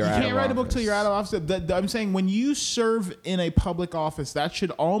book until you're You out of can't write a book office. till you're out of office. I'm saying when you serve in a public office, that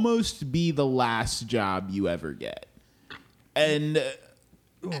should almost be the last job you ever get. And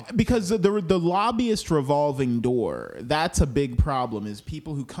because the lobbyist revolving door, that's a big problem, is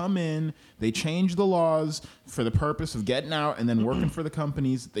people who come in, they change the laws for the purpose of getting out and then working for the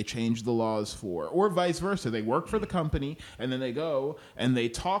companies that they change the laws for, or vice versa. They work for the company and then they go and they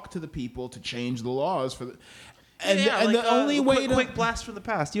talk to the people to change the laws for the. And, the only way to quick blast from the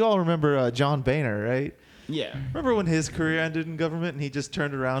past. You all remember John Boehner, right? yeah. Remember when his career ended in government and he just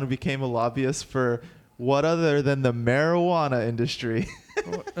turned around and became a lobbyist for what other than the marijuana industry?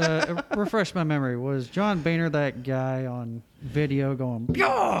 Refresh my memory. Was John Boehner that guy on video going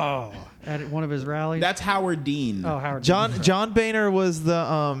 "Yah!" at one of his rallies? That's Howard Dean. oh, Howard. John Dean. John Boehner was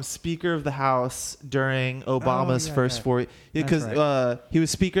the Speaker of the House during Obama's yeah, first yeah. 4 because That's he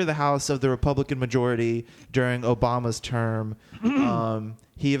was Speaker of the House of the Republican majority during Obama's term.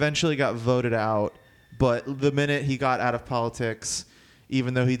 He eventually got voted out, but the minute he got out of politics,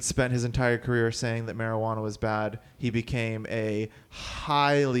 even though he'd spent his entire career saying that marijuana was bad, he became a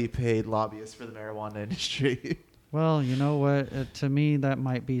highly paid lobbyist for the marijuana industry. Well, you know what? To me, that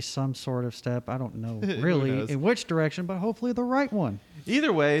might be some sort of step. I don't know Who really knows? in which direction, but hopefully the right one.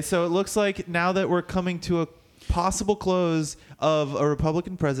 Either way, so it looks like now that we're coming to a possible close of a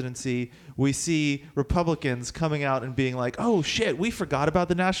Republican presidency, we see Republicans coming out and being like, oh shit, we forgot about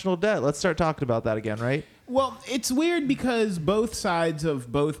the national debt. Let's start talking about that again, right? Well, it's weird because both sides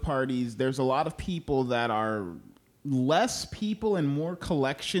of both parties, there's a lot of people that are less people and more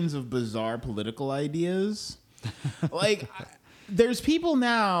collections of bizarre political ideas. Like, there's people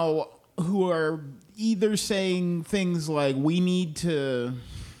now who are either saying things like, we need to...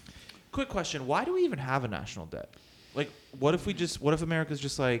 Quick question: why do we even have a national debt? Like, what if America's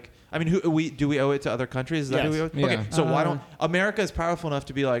just like? I mean, do we owe it to other countries? Is that who we owe it? Yeah. Okay, so why don't America is powerful enough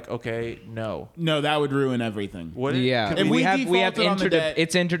to be like, okay, no. No, that would ruin everything. What? Yeah, If we have defaulted on the debt-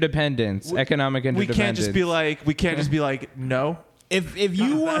 it's interdependence, economic We interdependence. can't just be like no. If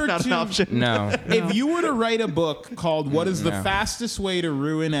you were Not an to... option. No. If you were to write a book called "What is the No. fastest way to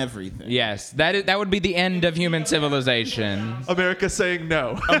ruin everything?" Yes, that would be the end of human civilization. America saying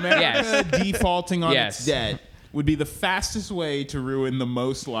no. America Yes. defaulting on Yes. its debt would be the fastest way to ruin the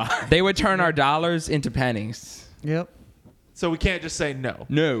most lives. They would turn our dollars into pennies. Yep. So we can't just say no.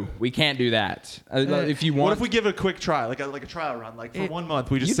 No, we can't do that. If you want, What if we give it a quick try, like a trial run, like for 1 month,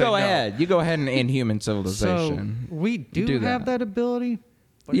 we just you say go no. ahead. You go ahead and end human So civilization. we do, Do have that. that ability.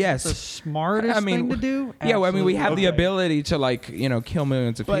 But Yes. is it the smartest thing to do? Yeah, well, I mean, we have the Okay. ability to kill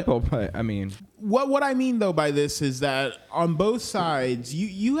millions of But- people, but I mean, What I mean though by this is that on both sides,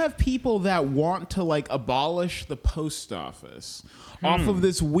 you have people that want to abolish the post office off of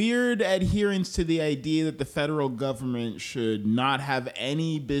this weird adherence to the idea that the federal government should not have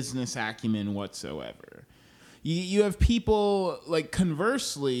any business acumen whatsoever. You have people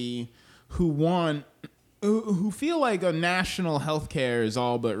conversely who feel like a national health care is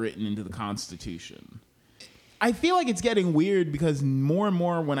all but written into the Constitution. I feel like it's getting weird because more and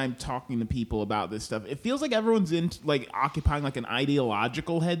more when I'm talking to people about this stuff, it feels like everyone's occupying an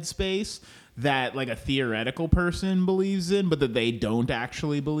ideological headspace that a theoretical person believes in, but that they don't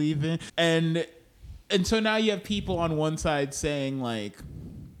actually believe in. And so now you have people on one side saying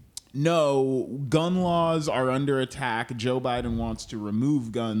no, gun laws are under attack. Joe Biden wants to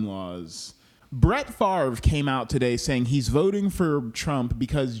remove gun laws. Brett Favre came out today saying he's voting for Trump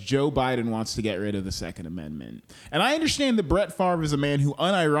because Joe Biden wants to get rid of the Second Amendment. And I understand that Brett Favre is a man who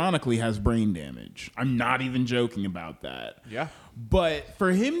unironically has brain damage. I'm not even joking about that. Yeah. But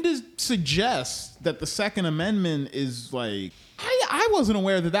for him to suggest that the Second Amendment is like, I wasn't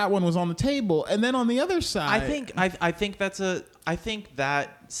aware that one was on the table. And then on the other side, I think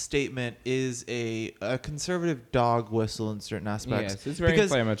that statement is a conservative dog whistle in certain aspects. Yes, it's very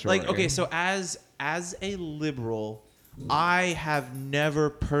inflammatory. Like, okay, so as a liberal, I have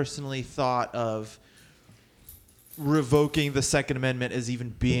never personally thought of revoking the Second Amendment as even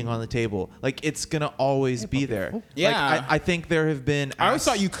being on the table. Like, it's gonna always be there. Yeah. Like, I think there have been. I always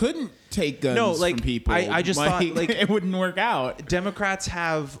thought you couldn't take guns from people. I just thought like it wouldn't work out. Democrats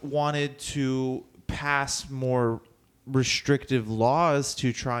have wanted to pass more restrictive laws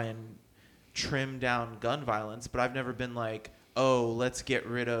to try and trim down gun violence, but I've never been like, oh, let's get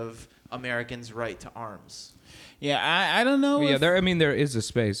rid of Americans' right to arms. Yeah, I don't know. Yeah, there is a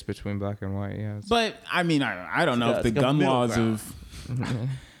space between black and white. Yeah, but I mean, I don't know if the gun laws of.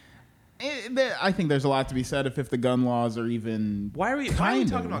 I think there's a lot to be said if the gun laws are even. Why are we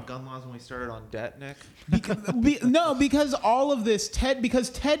talking about gun laws when we started on debt, Nick? Because all of this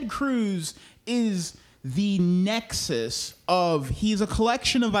Ted Cruz is the nexus of he's a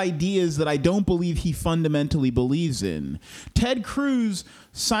collection of ideas that I don't believe he fundamentally believes in. Ted Cruz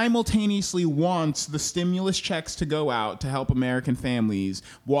simultaneously wants the stimulus checks to go out to help American families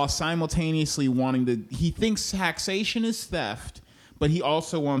while simultaneously he thinks taxation is theft, but he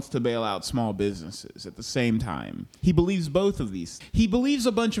also wants to bail out small businesses at the same time. He believes both of these. He believes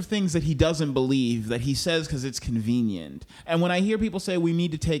a bunch of things that he doesn't believe that he says because it's convenient. And when I hear people say we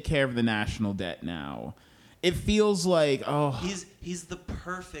need to take care of the national debt now, it feels like, oh. He's the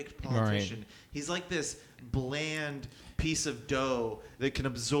perfect politician. Right. He's like this bland piece of dough that can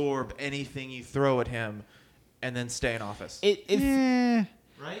absorb anything you throw at him and then stay in office. Right?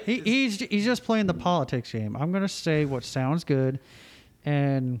 He's just playing the politics game. I'm going to say what sounds good.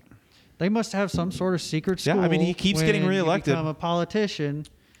 And they must have some sort of secret school. Yeah, I mean, he keeps getting reelected. You become a politician,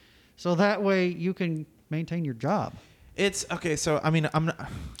 so that way you can maintain your job. It's okay. So I mean, I'm not.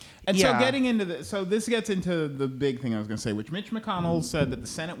 And so getting into this gets into the big thing I was going to say, which Mitch McConnell said that the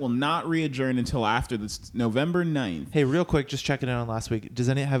Senate will not re-adjourn until after this November 9th. Hey, real quick, just checking in on last week.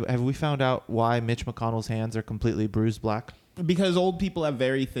 Have we found out why Mitch McConnell's hands are completely bruised black? Because old people have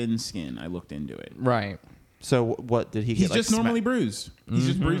very thin skin. I looked into it. Right. So what did he get? He's just normally bruised. He's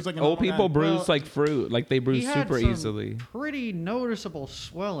just bruised like an old people guy. bruise like fruit. Like they bruise super easily. Pretty noticeable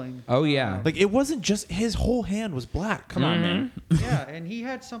swelling. Oh yeah. Like it wasn't just his whole hand was black. Come on, man. Yeah, and he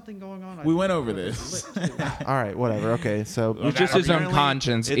had something going on. We went over this. All right, whatever. Okay, so it's just his own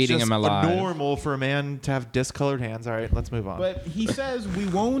conscience eating him alive. It's normal for a man to have discolored hands. All right, let's move on. But he says we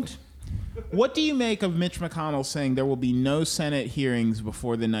won't. What do you make of Mitch McConnell saying there will be no Senate hearings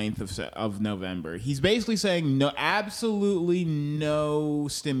before the 9th of November? He's basically saying no, absolutely no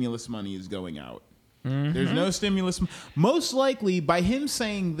stimulus money is going out. Mm-hmm. There's no stimulus. Most likely, by him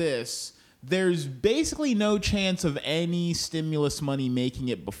saying this, there's basically no chance of any stimulus money making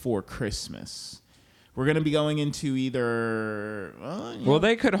it before Christmas. We're going to be going into either...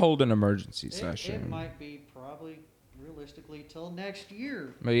 they could hold an emergency session. It might be probably... realistically till next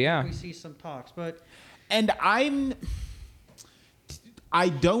year. But yeah, we see some talks, and I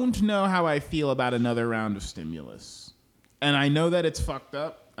don't know how I feel about another round of stimulus, and I know that it's fucked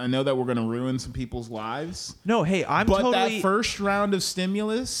up. I know that we're going to ruin some people's lives. No, hey, but that first round of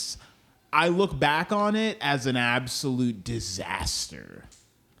stimulus, I look back on it as an absolute disaster.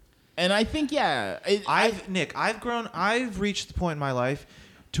 And I think, I've reached the point in my life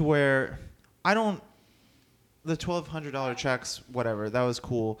to where I don't. The $1,200 checks, whatever, that was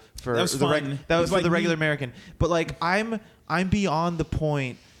cool for that was fun. That was for the regular American. But like, I'm beyond the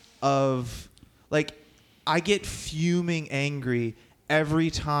point of like, I get fuming angry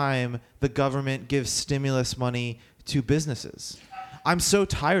every time the government gives stimulus money to businesses. I'm so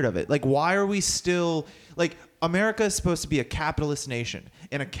tired of it. Like, why are we still like? America is supposed to be a capitalist nation.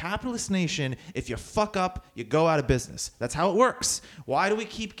 In a capitalist nation, if you fuck up, you go out of business. That's how it works. Why do we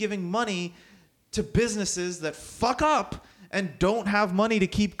keep giving money to businesses that fuck up and don't have money to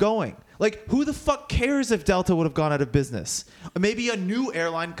keep going? Like, who the fuck cares if Delta would have gone out of business? Maybe a new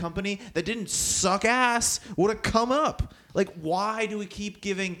airline company that didn't suck ass would have come up. Like, why do we keep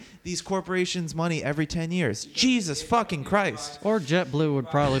giving these corporations money every 10 years? Jesus fucking Christ. Or JetBlue would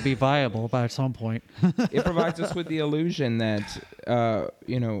probably be viable by some point. It provides us with the illusion that,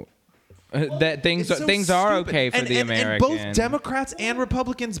 that things It's so things are stupid. okay for and, the and, American. And both Democrats and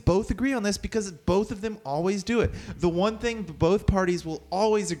Republicans both agree on this because both of them always do it. The one thing both parties will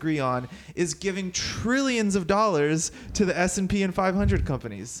always agree on is giving trillions of dollars to the S&P and 500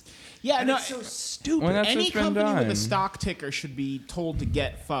 companies. Yeah, And no, it's so stupid. Well, that's any what's been company with done. a stock ticker should be told to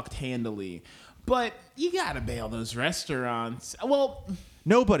get fucked handily. But you gotta bail those restaurants. Well,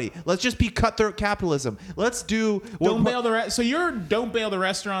 Nobody. Let's just be cutthroat capitalism. Let's do don't bail don't bail the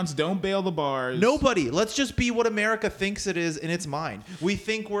restaurants, don't bail the bars. Nobody. Let's just be what America thinks it is in its mind. We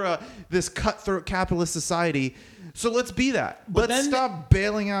think we're this cutthroat capitalist society, so let's be that. But Let's then- stop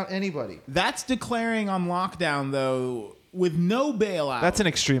bailing out anybody. That's declaring on lockdown though with no bailout. That's an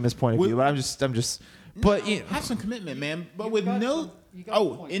extremist point of view, but I'm just. But you know, have some commitment, man. But You've with got no some- you got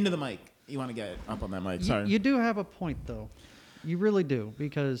a point. into the mic. You want to get up on that mic? Sorry. You do have a point, though. You really do,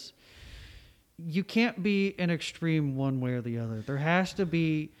 because you can't be an extreme one way or the other. There has to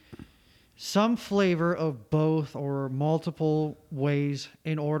be some flavor of both or multiple ways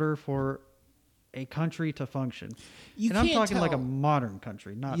in order for a country to function. You and I'm can't talking like a tell. modern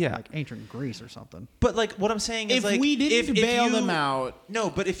country, not Yeah. like ancient Greece or something. but like what I'm saying is If like we didn't bail them out- No,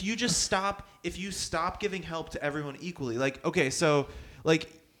 but if you just stop giving help to everyone equally, like okay, so like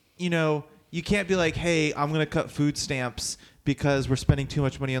you can't be like, hey, I'm gonna cut food stamps because we're spending too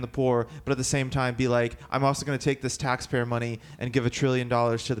much money on the poor, but at the same time be like, I'm also going to take this taxpayer money and give $1 trillion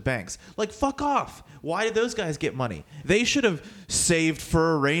to the banks. Like, fuck off. Why did those guys get money? They should have saved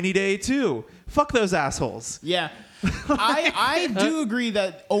for a rainy day too. Fuck those assholes. Yeah. I do agree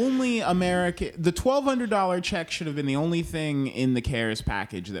that only the $1,200 check should have been the only thing in the CARES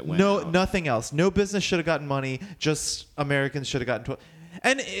package that went No, out. nothing else. No business should have gotten money. Just Americans should have gotten.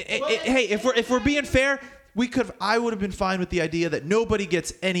 Hey, if we're being fair, I would have been fine with the idea that nobody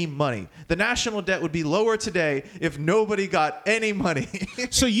gets any money. The national debt would be lower today if nobody got any money.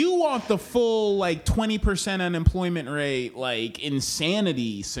 So you want the full 20% unemployment rate,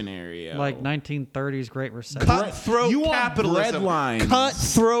 insanity scenario? Like 1930s Great Recession. Cutthroat You want capitalism. breadlines.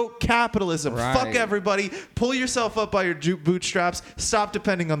 Cutthroat capitalism. Right. Fuck everybody. Pull yourself up by your bootstraps. Stop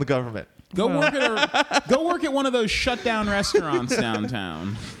depending on the government. Go work at one of those shut down restaurants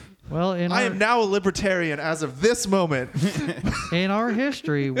downtown. Well, I am now a libertarian as of this moment. in our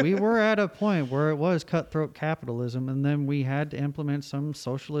history, we were at a point where it was cutthroat capitalism, and then we had to implement some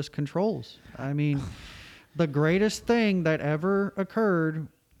socialist controls. I mean, the greatest thing that ever occurred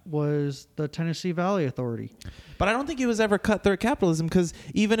was the Tennessee Valley Authority. But I don't think it was ever cutthroat capitalism because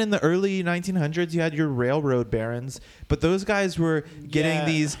even in the early 1900s, you had your railroad barons, but those guys were getting Yeah.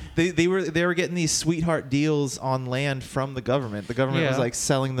 these. They were getting these sweetheart deals on land from the government. The government was Yeah.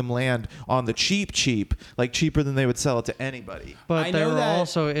 selling them land on the cheap, cheaper than they would sell it to anybody. But I they know were that-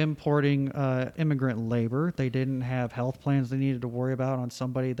 also importing immigrant labor. They didn't have health plans they needed to worry about on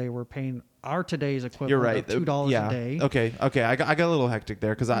somebody they were paying our today's equivalent You're right. of $2 yeah. a day. Okay. I got a little hectic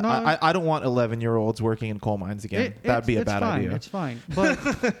there because No. I don't want 11-year-olds working in coal mines again. That'd be a bad fine. idea. It's fine. But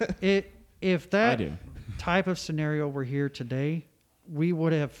if I that do. type of scenario were here today, we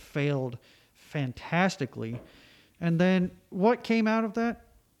would have failed fantastically. And then what came out of that?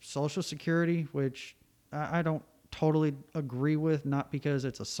 Social Security, which I don't totally agree with, not because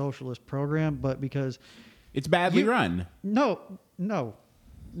it's a socialist program, but because It's badly run. no.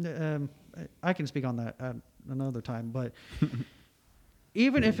 I can speak on that at another time, but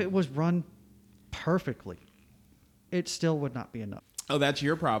even if it was run perfectly, it still would not be enough. Oh, that's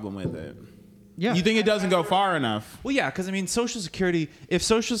your problem with it. Yeah. You think it doesn't go far enough? Well, yeah, because Social Security. If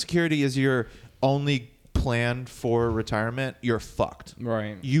Social Security is your only plan for retirement, you're fucked.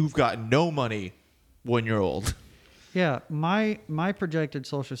 Right. You've got no money when you're old. Yeah, my projected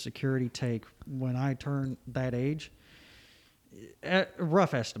Social Security take when I turn that age, a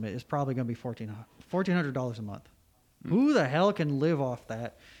rough estimate, is probably going to be $1,400 a month. Who the hell can live off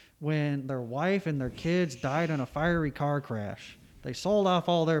that when their wife and their kids died in a fiery car crash? They sold off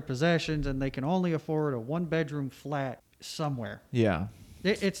all their possessions and they can only afford a one-bedroom flat somewhere. Yeah.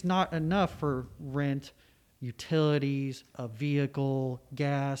 It's not enough for rent, utilities, a vehicle,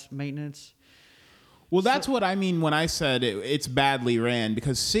 gas, maintenance. Well, that's what I mean when I said it's badly ran,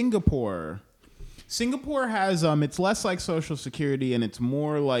 because Singapore has it's less like Social Security and it's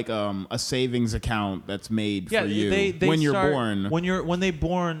more like a savings account that's made for you when you're born. When you're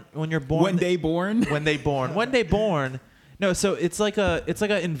born. No, so it's like an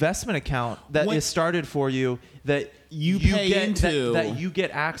investment account that is started for you that you pay get into that you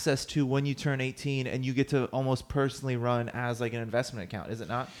get access to when you turn 18, and you get to almost personally run as like an investment account. Is it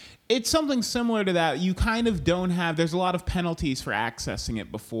not? It's something similar to that. You kind of don't have, there's a lot of penalties for accessing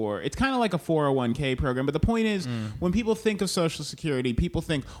it before. It's kind of like a 401k program. But the point is, when people think of Social Security, people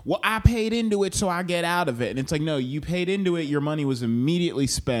think, well, I paid into it, so I get out of it. And it's like, no, you paid into it. Your money was immediately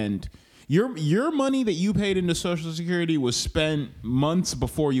spent. Your money that you paid into Social Security was spent months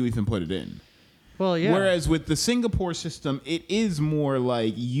before you even put it in. Well, yeah. Whereas with the Singapore system, it is more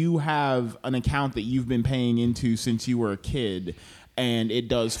like you have an account that you've been paying into since you were a kid, and it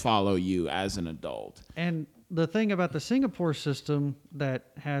does follow you as an adult. And the thing about the Singapore system that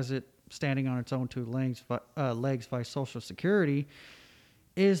has it standing on its own two legs by Social Security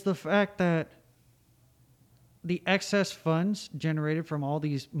is the fact that the excess funds generated from all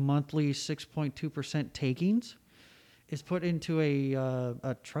these monthly 6.2% takings is put into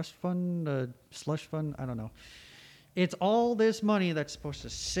a trust fund, a slush fund, I don't know. It's all this money that's supposed to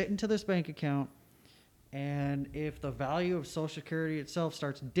sit into this bank account, and if the value of Social Security itself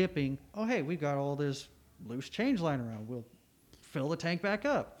starts dipping, oh, hey, we've got all this loose change lying around. We'll fill the tank back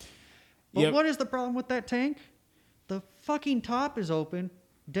up. But what is the problem with that tank? The fucking top is open.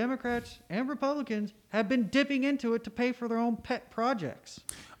 Democrats and Republicans have been dipping into it to pay for their own pet projects.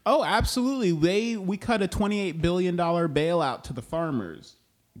 Oh, absolutely. We cut a $28 billion bailout to the farmers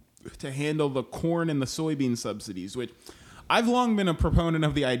to handle the corn and the soybean subsidies, which I've long been a proponent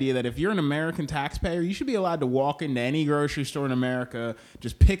of the idea that if you're an American taxpayer, you should be allowed to walk into any grocery store in America,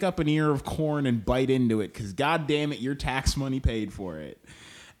 just pick up an ear of corn and bite into it, because God damn it, your tax money paid for it.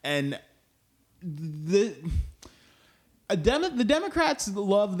 And the Democrats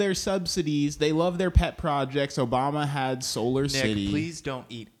love their subsidies. They love their pet projects. Obama had Solar City. Please don't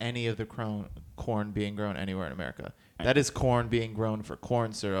eat any of the corn being grown anywhere in America. That is corn being grown for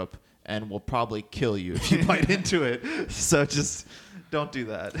corn syrup and will probably kill you if you bite into it. So just don't do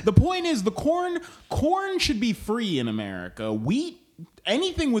that. The point is, the corn should be free in America. Wheat,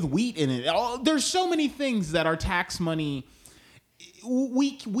 anything with wheat in it. There's so many things that our tax money.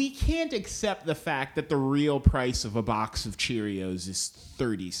 We can't accept the fact that the real price of a box of Cheerios is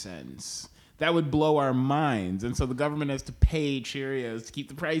 30 cents. That would blow our minds. And so the government has to pay Cheerios to keep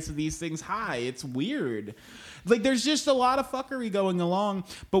the price of these things high. It's weird. Like, there's just a lot of fuckery going along,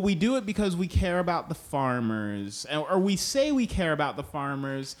 but we do it because we care about the farmers. Or we say we care about the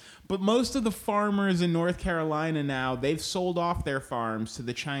farmers, but most of the farmers in North Carolina now, they've sold off their farms to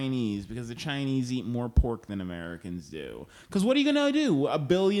the Chinese because the Chinese eat more pork than Americans do. Because what are you going to do? 1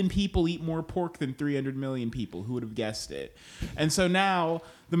 billion people eat more pork than 300 million people. Who would have guessed it? And so now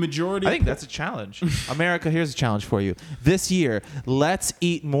the majority... I think that's a challenge. America, here's a challenge for you. This year, let's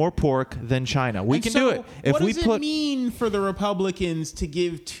eat more pork than China. We can do it. If what does it mean for the Republicans to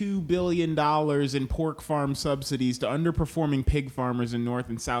give $2 billion in pork farm subsidies to underperforming pig farmers in North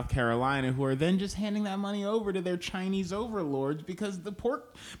and South Carolina, who are then just handing that money over to their Chinese overlords because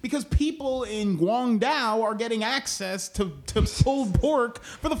people in Guangdao are getting access to pulled pork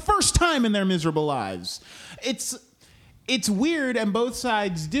for the first time in their miserable lives? It's weird, and both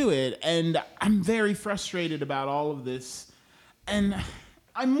sides do it, and I'm very frustrated about all of this. And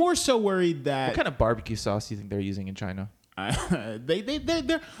I'm more so worried that... What kind of barbecue sauce do you think they're using in China?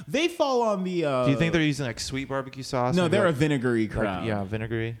 They fall on the... do you think they're using like sweet barbecue sauce? No, they're a vinegary crowd. Yeah,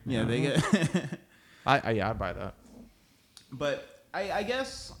 vinegary. Yeah, they get... I'd buy that. But I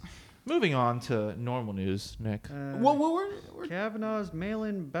guess... Moving on to normal news, Nick. We're Kavanaugh's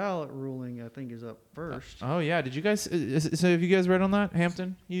mail-in ballot ruling, I think, is up first. Oh yeah, did you guys? So have you guys read on that,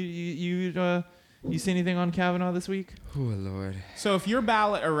 Hampton? You see anything on Kavanaugh this week? Oh Lord. So if your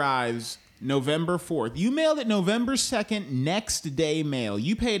ballot arrives November 4th, you mailed it November 2nd, next day mail.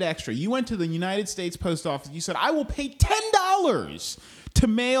 You paid extra. You went to the United States Post Office. You said, I will pay $10 to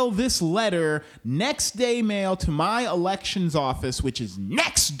mail this letter next day mail to my elections office, which is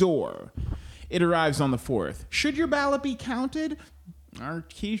next door. It arrives on the 4th. Should your ballot be counted? Our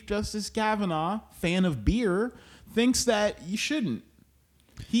Chief Justice Kavanaugh, fan of beer, thinks that you shouldn't.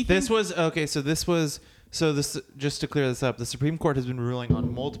 Just to clear this up, the Supreme Court has been ruling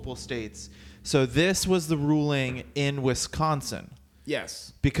on multiple states. So this was the ruling in Wisconsin.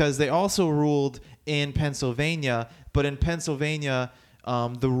 Yes. Because they also ruled in Pennsylvania, but in Pennsylvania,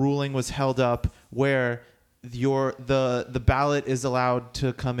 the ruling was held up where the ballot is allowed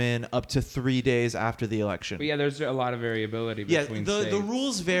to come in up to 3 days after the election. But yeah, there's a lot of variability between states. The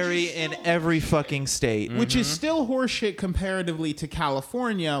rules vary in every fucking state. Which is still horseshit comparatively to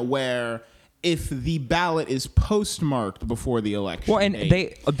California, where if the ballot is postmarked before the election. Well, and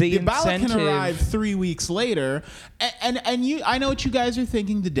date. the ballot can incentive- arrive 3 weeks later, and you. I know what you guys are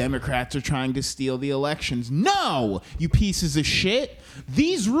thinking. The Democrats are trying to steal the elections. No, you pieces of shit.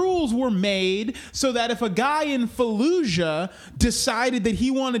 These rules were made so that if a guy in Fallujah decided that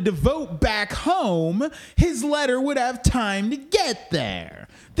he wanted to vote back home, his letter would have time to get there.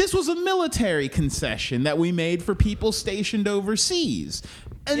 This was a military concession that we made for people stationed overseas.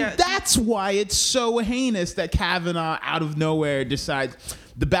 And that's why it's so heinous that Kavanaugh, out of nowhere, decides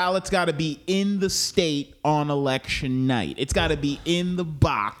the ballot's got to be in the state on election night. It's got to be in the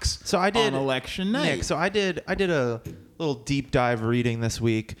box on election night. Nick, so I did a little deep dive reading this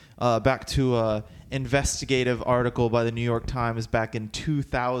week back to a investigative article by the New York Times back in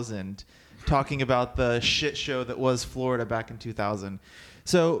 2000 talking about the shit show that was Florida back in 2000.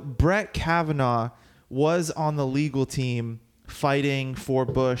 So Brett Kavanaugh was on the legal team fighting for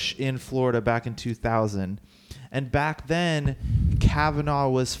Bush in Florida back in 2000. And back then, Kavanaugh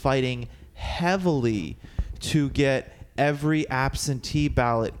was fighting heavily to get every absentee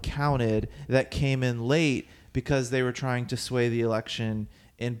ballot counted that came in late because they were trying to sway the election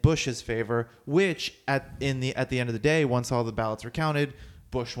in Bush's favor, which at the end of the day, once all the ballots were counted,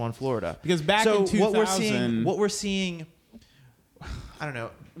 Bush won Florida. Because back in 2000, what we're seeing, I don't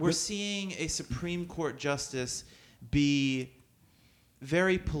know, we're seeing a Supreme Court justice be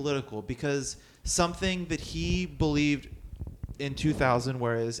very political because something that he believed in 2000,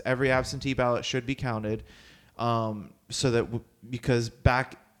 whereas every absentee ballot should be counted, because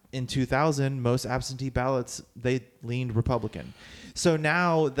back in 2000, most absentee ballots, they leaned Republican. So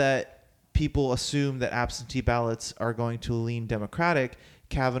now that people assume that absentee ballots are going to lean Democratic,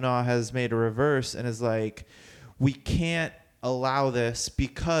 Kavanaugh has made a reverse and is like, we can't allow this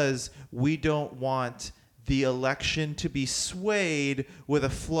because we don't want the election to be swayed with a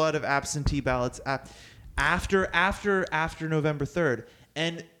flood of absentee ballots after November 3rd.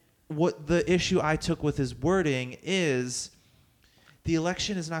 And what the issue I took with his wording is the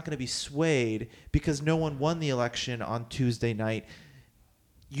election is not going to be swayed because no one won the election on Tuesday night.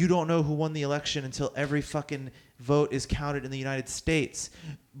 You don't know who won the election until every fucking vote is counted in the United States.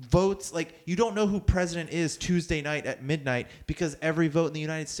 Votes, like, you don't know who president is Tuesday night at midnight because every vote in the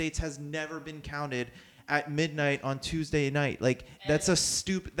United States has never been counted at midnight on Tuesday night. Like, that's a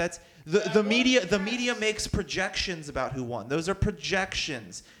stupid, that's the media makes projections about who won. Those are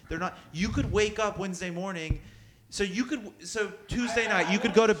projections. They're not, you could wake up Wednesday morning. So Tuesday night, you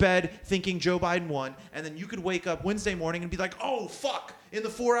could go to bed thinking Joe Biden won, and then you could wake up Wednesday morning and be like, oh, fuck, in the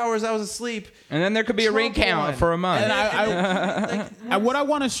 4 hours I was asleep. And then there could be a recount for a month. And what I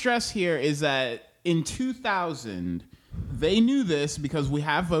want to stress here is that in 2000, they knew this because we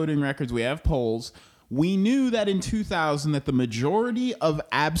have voting records, we have polls. We knew that in 2000 that the majority of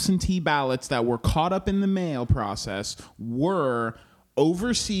absentee ballots that were caught up in the mail process were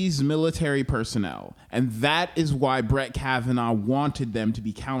overseas military personnel. And that is why Brett Kavanaugh wanted them to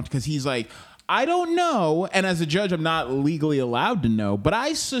be counted, because he's like, I don't know, and as a judge, I'm not legally allowed to know, but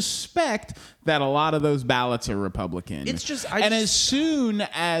I suspect that a lot of those ballots are Republican. As soon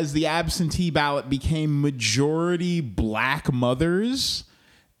as the absentee ballot became majority black mothers,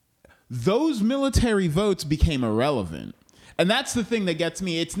 those military votes became irrelevant. And that's the thing that gets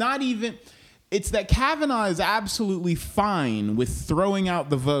me. It's that Kavanaugh is absolutely fine with throwing out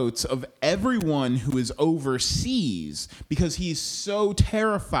the votes of everyone who is overseas because he's so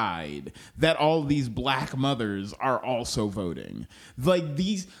terrified that all these black mothers are also voting. Like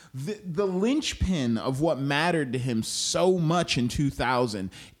the linchpin of what mattered to him so much in 2000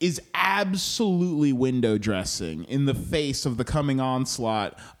 is absolutely window dressing in the face of the coming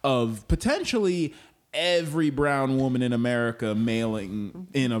onslaught of potentially every brown woman in America mailing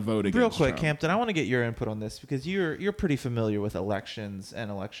in a vote against Real quick, Trump. Campton, I want to get your input on this because you're pretty familiar with elections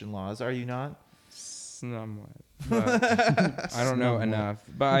and election laws, are you not? Somewhat. But I don't know enough.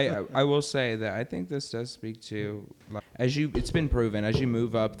 But I will say that I think this does speak to, like, it's been proven, as you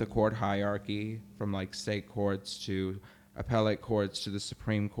move up the court hierarchy from like state courts to appellate courts to the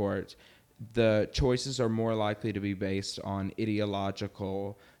Supreme Court, the choices are more likely to be based on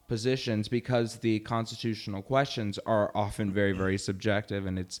ideological positions because the constitutional questions are often very, very subjective,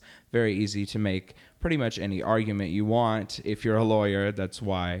 and it's very easy to make pretty much any argument you want if you're a lawyer. That's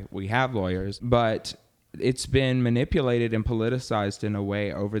why we have lawyers. But it's been manipulated and politicized in a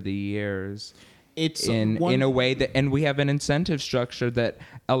way over the years. It's in a way that, and we have an incentive structure that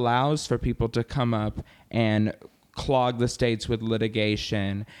allows for people to come up and clog the states with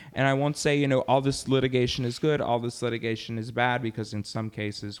litigation. And I won't say, all this litigation is good, all this litigation is bad, because in some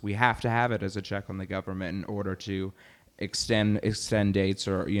cases we have to have it as a check on the government in order to extend dates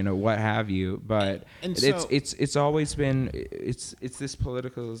or what have you, but And so- it's always been it's this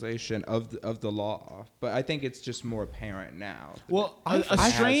politicalization of the law, but I think it's just more apparent now. Well,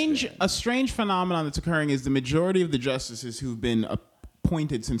 a strange phenomenon that's occurring is the majority of the justices who've been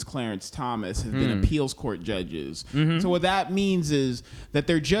appointed since Clarence Thomas have been appeals court judges. So what that means is that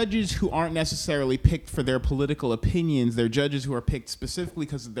they're judges who aren't necessarily picked for their political opinions. They're judges who are picked specifically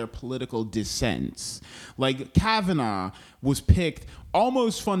because of their political dissents. Like Kavanaugh was picked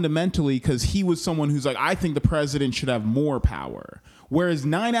almost fundamentally because he was someone who's like, I think the president should have more power. Whereas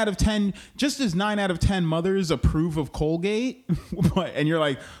 9 out of 10, just as 9 out of 10 mothers approve of Colgate, and you're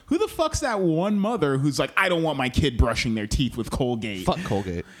like, who the fuck's that one mother who's like, I don't want my kid brushing their teeth with Colgate? Fuck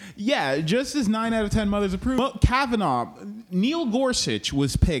Colgate. Yeah, just as 9 out of 10 mothers approve. Well, Kavanaugh, Neil Gorsuch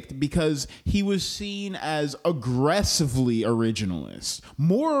was picked because he was seen as aggressively originalist,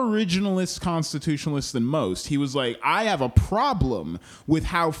 more originalist constitutionalist than most. He was like, I have a problem with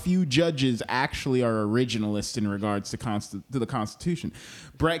how few judges actually are originalists in regards to the Constitution.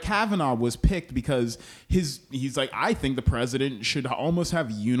 Brett Kavanaugh was picked because he's like, I think the president should almost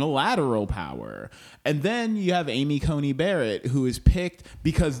have unilateral power. And then you have Amy Coney Barrett, who is picked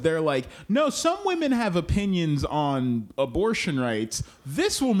because they're like, no, some women have opinions on abortion rights.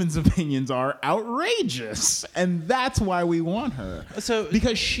 This woman's opinions are outrageous. And that's why we want her.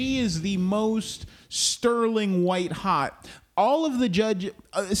 Because she is the most sterling white hot. All of the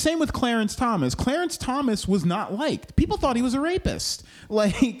same with Clarence Thomas. Clarence Thomas was not liked. People thought he was a rapist.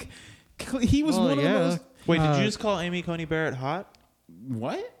 Like, he was one of the most... Wait, did you just call Amy Coney Barrett hot?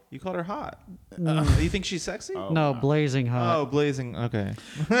 What? You called her hot. You think she's sexy? No, blazing hot. Oh, blazing. Okay.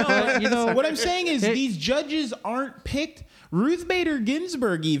 No, what I'm saying is these judges aren't picked. Ruth Bader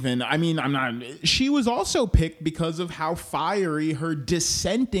Ginsburg, even, she was also picked because of how fiery her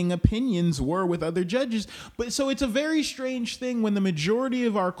dissenting opinions were with other judges. But so it's a very strange thing when the majority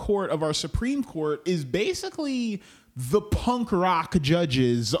of our Supreme Court is basically the punk rock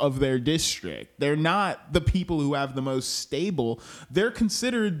judges of their district. They're not the people who have the most stable. They're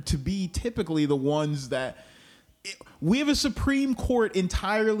considered to be typically the ones that... We have a Supreme Court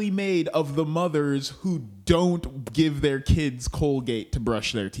entirely made of the mothers who don't give their kids Colgate to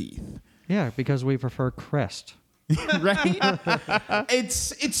brush their teeth. Yeah, because we prefer Crest. Right?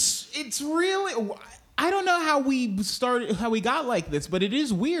 It's really... I don't know how we got like this, but it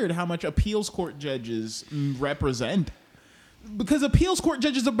is weird how much appeals court judges represent. Because appeals court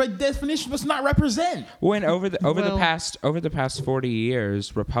judges, by definition, must not represent. When over the past 40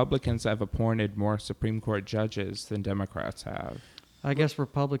 years, Republicans have appointed more Supreme Court judges than Democrats have. I guess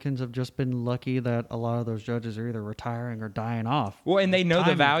Republicans have just been lucky that a lot of those judges are either retiring or dying off. Well, and they know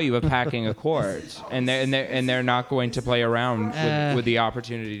the value of packing a court, and they're not going to play around with the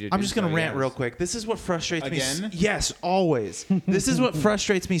opportunity to. I'm just going to rant real quick. This is what frustrates me. Again? Yes, always. This is what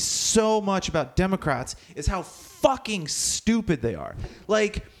frustrates me so much about Democrats is how fucking stupid they are.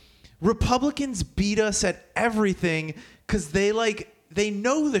 Like, Republicans beat us at everything because they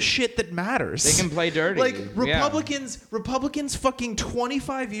know the shit that matters. They can play dirty. Like, Republicans fucking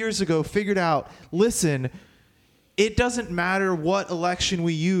 25 years ago figured out, listen, it doesn't matter what election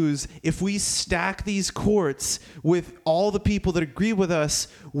we use. If we stack these courts with all the people that agree with us,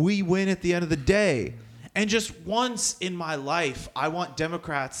 we win at the end of the day. And just once in my life, I want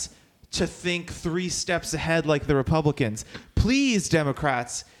Democrats to think 3 steps ahead like the Republicans. Please,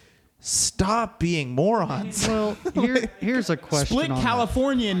 Democrats, stop being morons. Well, here's a question. Split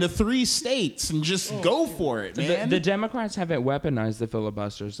California into 3 states and just go for it, man. The Democrats haven't weaponized the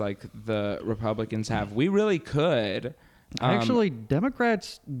filibusters like the Republicans have. We really could. Actually,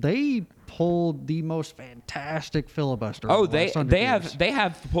 Democrats, they pulled the most fantastic filibuster. Oh, over the last 100 they years.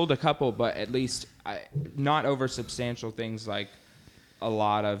 have pulled a couple, but at least not over substantial things like a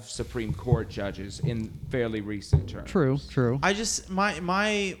lot of Supreme Court judges in fairly recent terms. True. I just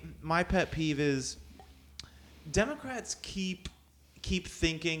my pet peeve is Democrats keep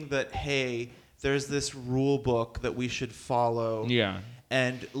thinking that, hey, there's this rule book that we should follow. Yeah.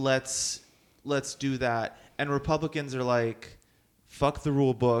 And let's do that. And Republicans are like, fuck the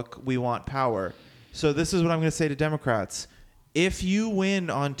rule book, we want power. So this is what I'm going to say to Democrats. If you win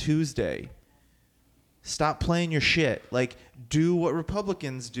on Tuesday, stop playing your shit. Like, do what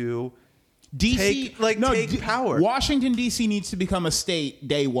Republicans do. DC, take power. Washington, D.C. needs to become a state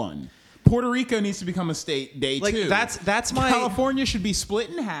day one. Puerto Rico needs to become a state day Like, two. that's my California should be split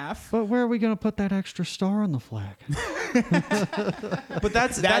in half. But where are we going to put that extra star on the flag? But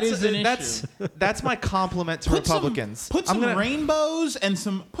that's my compliment to Republicans. Put some rainbows and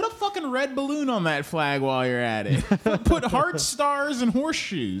put a fucking red balloon on that flag while you're at it. Put heart stars and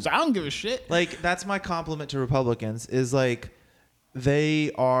horseshoes. I don't give a shit. Like, that's my compliment to Republicans is like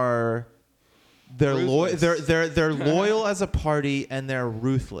they're loyal. They're loyal as a party, and they're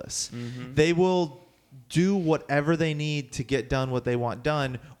ruthless. Mm-hmm. They will do whatever they need to get done what they want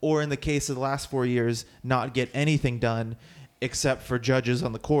done, or in the case of the last 4 years, not get anything done except for judges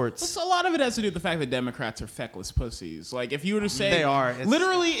on the courts. A lot of it has to do with the fact that Democrats are feckless pussies. Like, if you were to say... They are.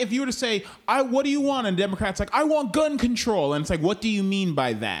 Literally, if you were to say, what do you want? And Democrats like, I want gun control. And it's like, what do you mean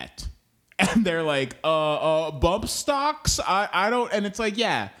by that? And they're like, bump stocks? I don't... And it's like,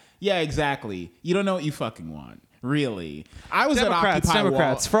 yeah, exactly. You don't know what you fucking want. Really. I was at Occupy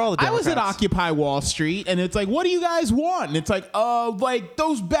Wall Street, and it's like, what do you guys want? And it's like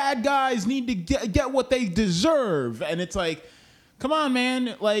those bad guys need to get what they deserve. And it's like, come on,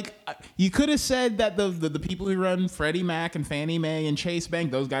 man. Like, you could have said that the people who run Freddie Mac and Fannie Mae and Chase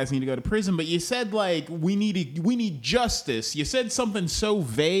Bank, those guys need to go to prison. But you said, like, we need justice. You said something so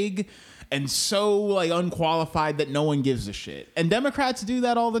vague and so, like, unqualified that no one gives a shit. And Democrats do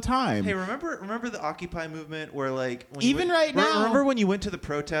that all the time. Hey, remember the Occupy movement where, like... now... Remember when you went to the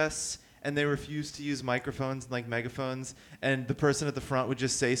protests and they refused to use microphones and, like, megaphones, and the person at the front would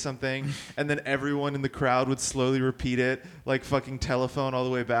just say something, and then everyone in the crowd would slowly repeat it, like fucking telephone all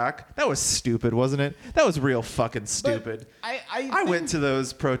the way back? That was stupid, wasn't it? That was real fucking stupid. I went to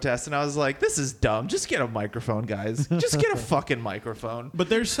those protests, and I was like, this is dumb. Just get a microphone, guys. Just get a fucking microphone. But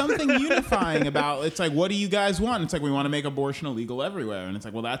there's something unifying about, it's like, what do you guys want? It's like, we want to make abortion illegal everywhere. And it's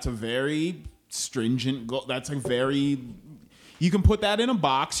like, well, that's a very stringent goal. That's a very... You can put that in a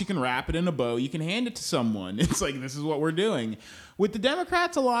box. You can wrap it in a bow. You can hand it to someone. It's like, this is what we're doing. With the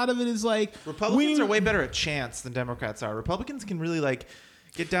Democrats, a lot of it is like... Republicans are way better at chants than Democrats are. Republicans can really, like,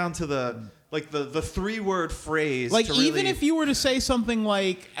 get down to the 3-word phrase. Like, even if you were to say something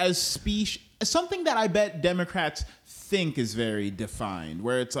like something that I bet Democrats think is very defined,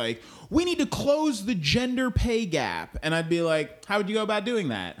 where it's like, we need to close the gender pay gap. And I'd be like, how would you go about doing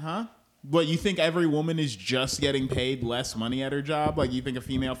that, huh? What, you think every woman is just getting paid less money at her job? Like, you think a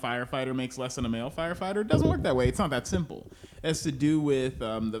female firefighter makes less than a male firefighter? It doesn't work that way. It's not that simple. It has to do with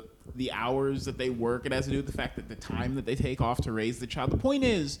the hours that they work. It has to do with the fact that the time that they take off to raise the child. The point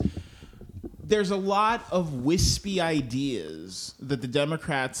is, there's a lot of wispy ideas that the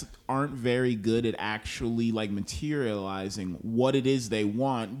Democrats aren't very good at actually, like, materializing what it is they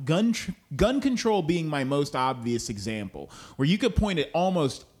want. Gun control being my most obvious example, where you could point at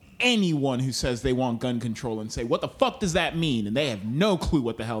almost anyone who says they want gun control and say, what the fuck does that mean? And they have no clue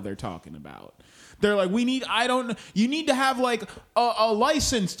what the hell they're talking about. They're like, you need to have, like, a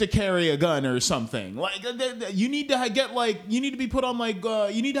license to carry a gun or something. Like, you need to be put on, like,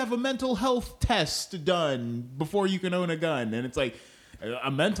 you need to have a mental health test done before you can own a gun. And it's like,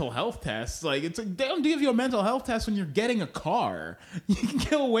 a mental health test? Like, it's like, they don't give you a mental health test when you're getting a car. You can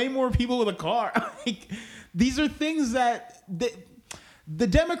kill way more people with a car. Like, these are things that... The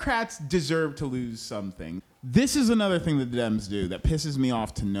Democrats deserve to lose something. This is another thing that the Dems do that pisses me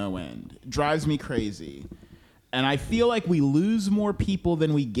off to no end. It drives me crazy. And I feel like we lose more people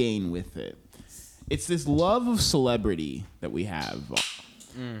than we gain with it. It's this love of celebrity that we have.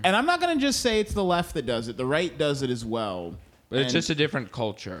 And I'm not going to just say it's the left that does it. The right does it as well. But it's just a different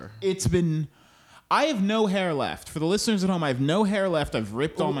culture. I have no hair left. For the listeners at home, I have no hair left. I've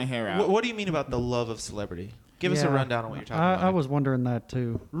ripped all my hair out. What do you mean about the love of celebrity? Give us a rundown on what you're talking about. I was wondering that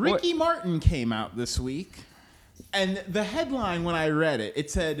too. Ricky Martin came out this week, and the headline when I read it, it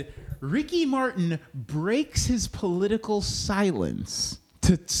said, Ricky Martin breaks his political silence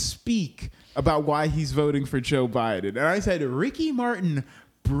to speak about why he's voting for Joe Biden. And I said, Ricky Martin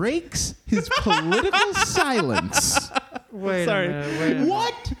breaks his political silence. Wait a minute.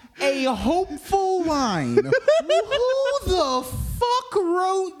 What a hopeful line. Who the fuck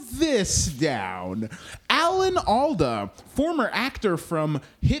wrote this down? Alan Alda, former actor from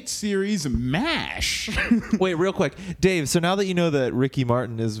hit series MASH. Wait, real quick. Dave, so now that you know that Ricky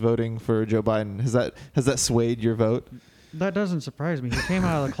Martin is voting for Joe Biden, has that swayed your vote? That doesn't surprise me. He came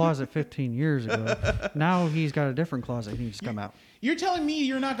out of the closet 15 years ago. Now he's got a different closet he needs to come out. You're telling me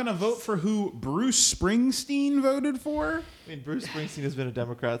you're not going to vote for who Bruce Springsteen voted for? I mean, Bruce Springsteen has been a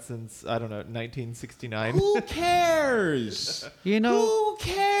Democrat since, I don't know, 1969. Who cares? Who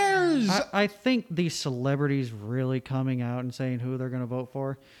cares? I think these celebrities really coming out and saying who they're going to vote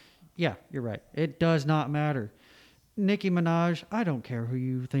for. Yeah, you're right. It does not matter. Nicki Minaj, I don't care who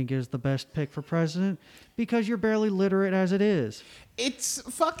you think is the best pick for president because you're barely literate as it is. It's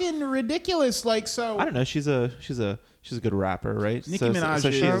fucking ridiculous. Like, so I don't know. She's a good rapper, right? Nicki Minaj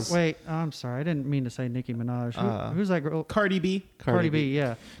is- Or, wait, I'm sorry. I didn't mean to say Nicki Minaj. Who's that girl? Cardi B. Cardi B,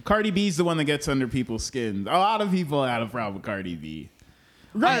 yeah. Cardi B's the one that gets under people's skin. A lot of people had a problem with Cardi B.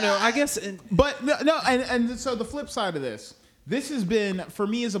 I don't know. I guess. But no, and so the flip side of this has been, for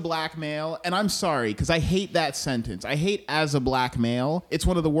me as a black male, and I'm sorry, because I hate that sentence. I hate as a black male. It's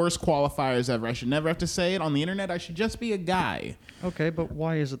one of the worst qualifiers ever. I should never have to say it on the internet. I should just be a guy. Okay, but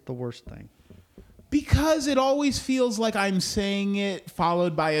why is it the worst thing? Because it always feels like I'm saying it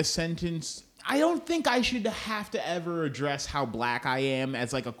followed by a sentence. I don't think I should have to ever address how black I am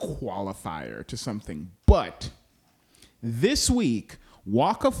as like a qualifier to something. But this week,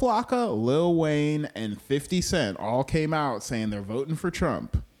 Waka Flocka, Lil Wayne, and 50 Cent all came out saying they're voting for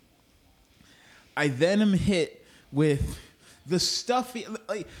Trump. I then am hit with the stuffiest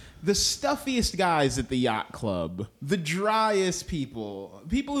guys at the yacht club, the driest people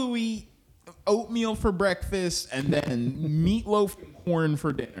who eat oatmeal for breakfast and then meatloaf and corn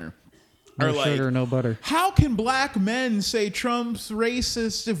for dinner. No sugar, no butter. How can black men say Trump's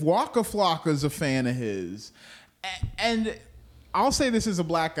racist if Waka Flocka's a fan of his? And I'll say this as a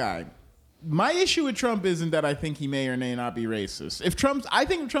black guy. My issue with Trump isn't that I think he may or may not be racist. I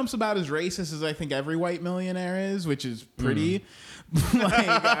think Trump's about as racist as I think every white millionaire is, which is pretty.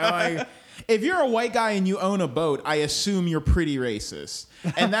 If you're a white guy and you own a boat, I assume you're pretty racist.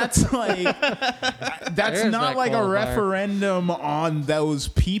 And that's like, that's not like a referendum on those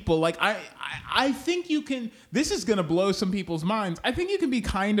people. Like, I think you can, this is going to blow some people's minds. I think you can be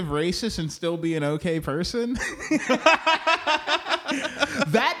kind of racist and still be an okay person.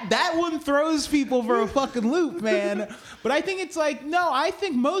 That one throws people for a fucking loop, man. But I think it's like, no, I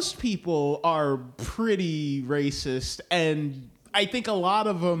think most people are pretty racist, and I think a lot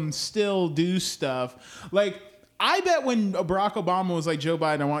of them still do stuff. Like, I bet when Barack Obama was like, Joe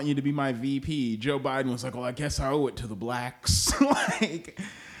Biden, I want you to be my VP, Joe Biden was like, well, I guess I owe it to the blacks.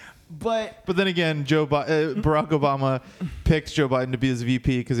 But then again, Barack Obama picked Joe Biden to be his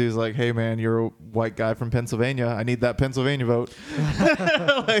VP because he was like, "Hey man, you're a white guy from Pennsylvania. I need that Pennsylvania vote."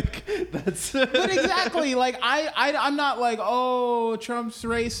 Like that's. But exactly, like I'm not like, oh, Trump's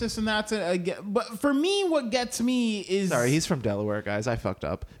racist and that's it. But for me, what gets me is, sorry, he's from Delaware, guys. I fucked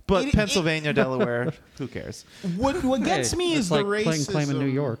up. But Pennsylvania, Delaware, who cares? What gets me is the like racism. claiming New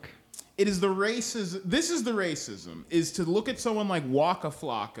York. It is the racism. This is the racism, is to look at someone like Waka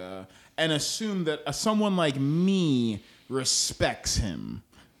Flocka and assume that someone like me respects him.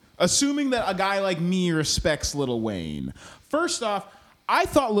 Assuming that a guy like me respects Lil Wayne. First off, I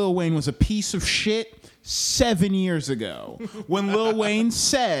thought Lil Wayne was a piece of shit 7 years ago when Lil Wayne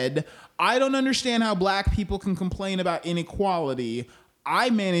said, I don't understand how black people can complain about inequality. I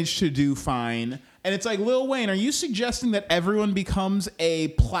managed to do fine. And it's like, Lil Wayne, are you suggesting that everyone becomes a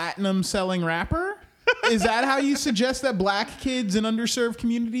platinum selling rapper? Is that how you suggest that black kids in underserved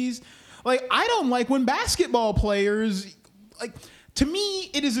communities? Like, I don't like when basketball players, like, to me,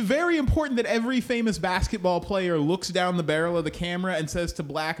 it is very important that every famous basketball player looks down the barrel of the camera and says to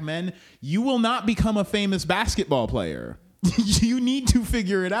black men, you will not become a famous basketball player. You need to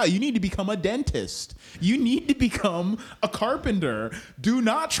figure it out. You need to become a dentist. You need to become a carpenter. Do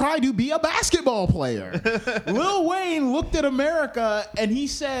not try to be a basketball player. Lil Wayne looked at America and he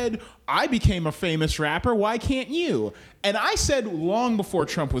said, I became a famous rapper. Why can't you? And I said long before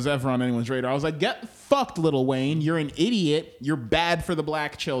Trump was ever on anyone's radar, I was like, get fucked, Lil Wayne. You're an idiot. You're bad for the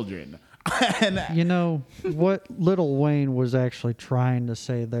black children. And you know, what Lil Wayne was actually trying to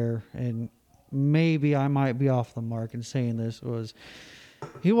say there, and maybe I might be off the mark in saying this, was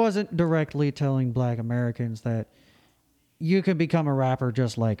he wasn't directly telling black Americans that you can become a rapper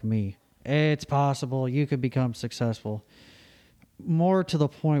just like me. It's possible. You could become successful. More to the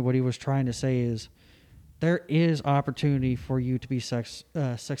point, what he was trying to say is there is opportunity for you to be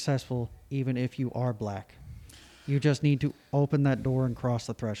successful even if you are black. You just need to open that door and cross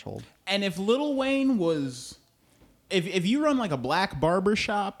the threshold. And if Lil Wayne was, if you run like a black barber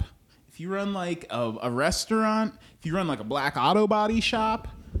shop, if you run like a restaurant, if you run like a black auto body shop,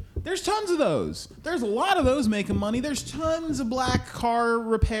 there's tons of those. There's a lot of those making money. There's tons of black car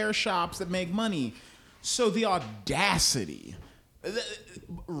repair shops that make money. So the audacity.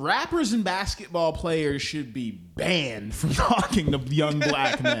 Rappers and basketball players should be banned from talking to young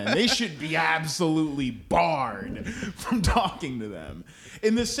black men. They should be absolutely barred from talking to them.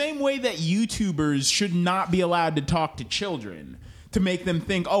 In the same way that YouTubers should not be allowed to talk to children to make them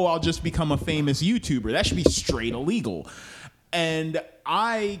think, oh, I'll just become a famous YouTuber. That should be straight illegal. And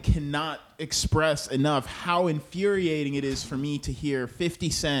I cannot express enough how infuriating it is for me to hear 50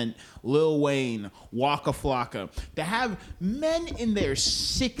 Cent, Lil Wayne, Waka Flocka, to have men in their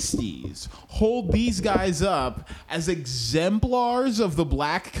 60s hold these guys up as exemplars of the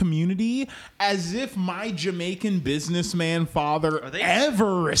black community, as if my Jamaican businessman father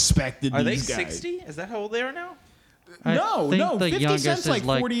ever respected Are these they guys. 60? Is that how old they are now? No, think no, the 50 youngest Cent's is like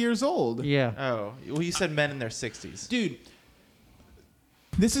like 40 years old. Yeah. Oh, well, you said men in their 60s. Dude,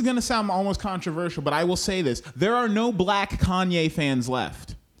 this is going to sound almost controversial, but I will say this. There are no black Kanye fans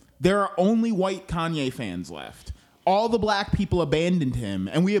left. There are only white Kanye fans left. All the black people abandoned him,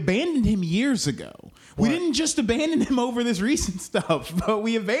 and we abandoned him years ago. We didn't just abandon him over this recent stuff, but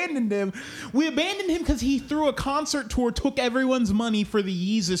we abandoned him. We abandoned him because he threw a concert tour, took everyone's money for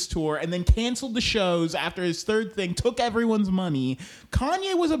the Yeezus tour, and then canceled the shows after his third thing, took everyone's money.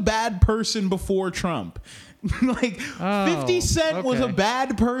 Kanye was a bad person before Trump. Like, 50 Cent was a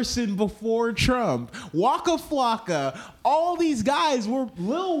bad person before Trump. Waka Flocka, all these guys were.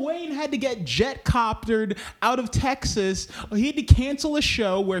 Lil Wayne had to get jet coptered out of Texas. He had to cancel a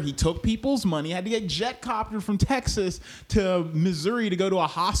show where he took people's money. He had to get jet coptered from Texas to Missouri to go to a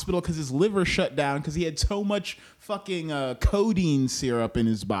hospital because his liver shut down because he had so much fucking codeine syrup in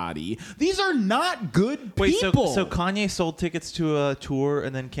his body. These are not good people. So Kanye sold tickets to a tour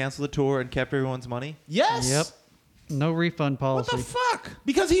and then canceled the tour and kept everyone's money? Yes. Yep. No refund policy. What the fuck?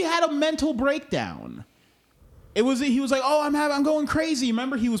 Because he had a mental breakdown. He was like, oh, I'm going crazy.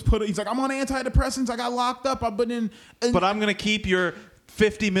 Remember, he's like, I'm on antidepressants. I got locked up. I've been in. But I'm gonna keep your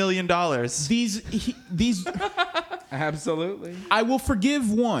 $50 million. These. Absolutely. I will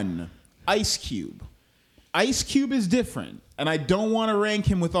forgive one. Ice Cube. Ice Cube is different, and I don't want to rank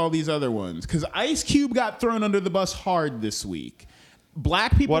him with all these other ones because Ice Cube got thrown under the bus hard this week.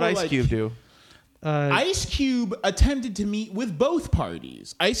 Black people. What are Ice like, Cube do? Ice Cube attempted to meet with both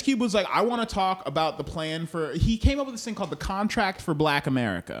parties. Ice Cube was like, I want to talk about the plan for... He came up with this thing called the Contract for Black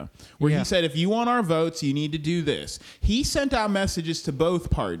America, where he said, if you want our votes, you need to do this. He sent out messages to both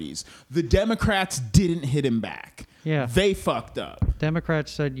parties. The Democrats didn't hit him back. Yeah. They fucked up.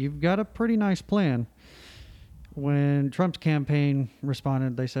 Democrats said, you've got a pretty nice plan. When Trump's campaign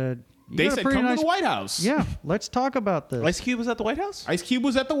responded, they said... They said, come to the White House. Yeah, let's talk about this. Ice Cube was at the White House? Ice Cube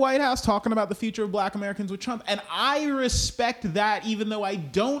was at the White House talking about the future of black Americans with Trump. And I respect that, even though I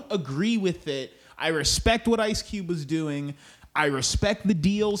don't agree with it. I respect what Ice Cube was doing. I respect the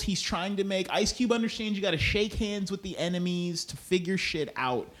deals he's trying to make. Ice Cube understands you got to shake hands with the enemies to figure shit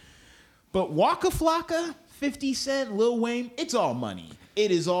out. But Waka Flocka, 50 Cent, Lil Wayne, it's all money. It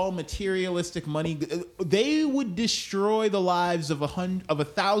is all materialistic money. They would destroy the lives of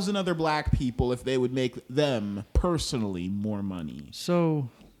 1,000 other black people if they would make them personally more money. So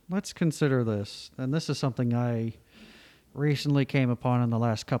let's consider this. And this is something I recently came upon in the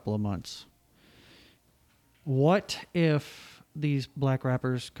last couple of months. What if these black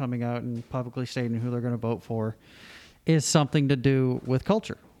rappers coming out and publicly stating who they're going to vote for is something to do with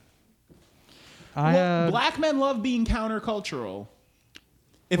culture? Black men love being countercultural.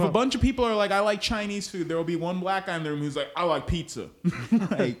 If a bunch of people are like, I like Chinese food, there will be one black guy in the room who's like, I like pizza.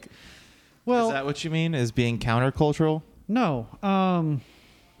 Like, well, is that what you mean? Is being countercultural? No.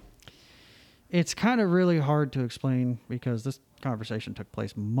 It's kind of really hard to explain because this conversation took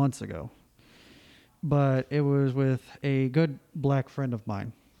place months ago. But it was with a good black friend of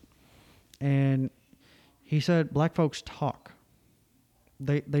mine. And he said black folks talk.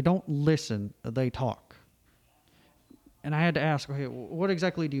 They don't listen, they talk. And I had to ask, okay, what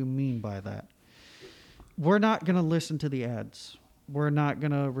exactly do you mean by that? We're not going to listen to the ads. We're not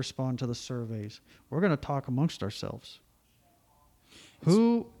going to respond to the surveys. We're going to talk amongst ourselves.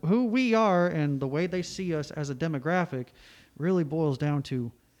 Who we are and the way they see us as a demographic really boils down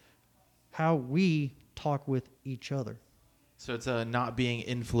to how we talk with each other. So it's not being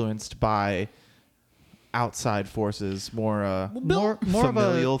influenced by outside forces, more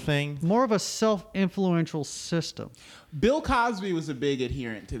familial thing. More of a self-influential system. Bill Cosby was a big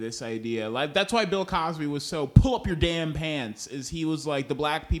adherent to this idea. Like, that's why Bill Cosby was so pull up your damn pants, is he was like the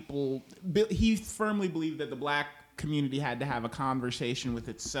black people. He firmly believed that the black community had to have a conversation with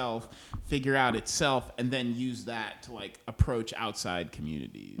itself, figure out itself, and then use that to like approach outside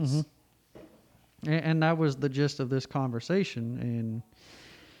communities. Mm-hmm. And that was the gist of this conversation. And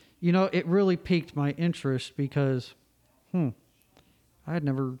you know, it really piqued my interest because, I had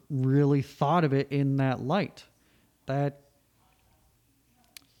never really thought of it in that light. That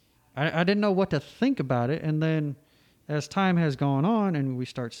I didn't know what to think about it. And then as time has gone on and we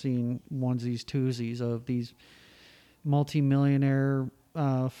start seeing onesies, twosies of these multimillionaire,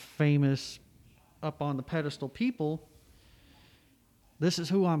 famous, up on the pedestal people, this is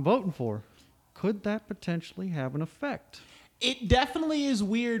who I'm voting for. Could that potentially have an effect? It definitely is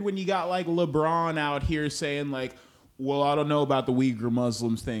weird when you got like LeBron out here saying like, well, I don't know about the Uyghur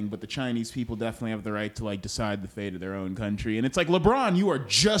Muslims thing, but the Chinese people definitely have the right to like decide the fate of their own country. And it's like, LeBron, you are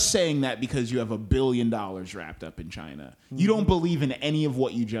just saying that because you have $1 billion wrapped up in China. You don't believe in any of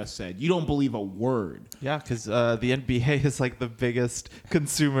what you just said. You don't believe a word. Yeah, because the NBA is like the biggest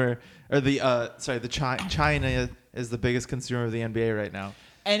consumer, or China is the biggest consumer of the NBA right now.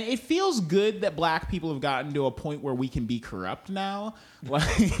 And it feels good that black people have gotten to a point where we can be corrupt now.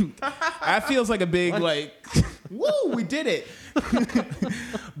 Like, that feels like a big, like, woo, we did it.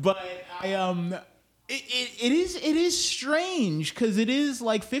 But it is strange because it is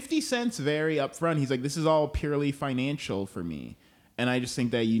like 50 Cent's very upfront. He's like, this is all purely financial for me. And I just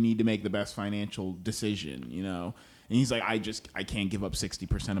think that you need to make the best financial decision, you know? And he's like, I can't give up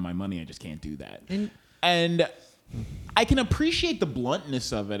 60% of my money. I just can't do that. And I can appreciate the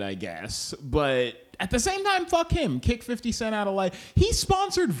bluntness of it, I guess, but at the same time, fuck him. Kick 50 Cent out of life. He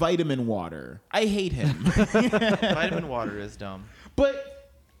sponsored Vitamin Water. I hate him. Vitamin Water is dumb. But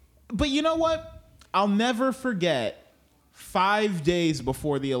you know what? I'll never forget 5 days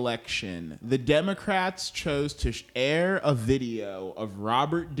before the election, the Democrats chose to air a video of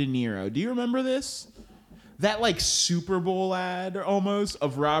Robert De Niro. Do you remember this? That like Super Bowl ad almost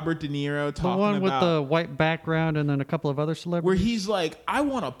of Robert De Niro talking about... The one with the white background and then a couple of other celebrities? Where he's like, I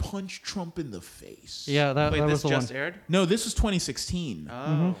want to punch Trump in the face. Yeah, that was the one. This just aired? No, this was 2016. Oh.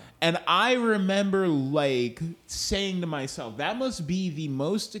 Mm-hmm. And I remember like saying to myself, that must be the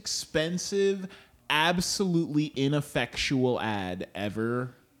most expensive, absolutely ineffectual ad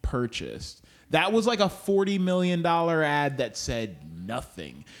ever purchased. That was like a $40 million ad that said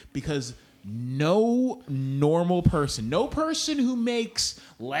nothing because... no normal person, no person who makes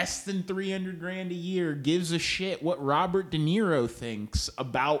less than 300 grand a year gives a shit what Robert De Niro thinks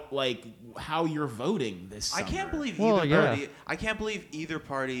about like how you're voting this summer. I can't believe I can't believe either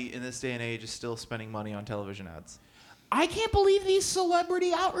party in this day and age is still spending money on television ads. I can't believe these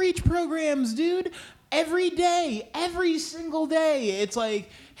celebrity outreach programs, dude. Every day, every single day, it's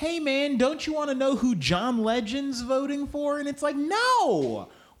like, hey man, don't you want to know who John Legend's voting for? And it's like, no.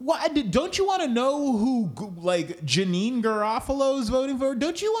 What? Don't you want to know who like Janine Garofalo's voting for?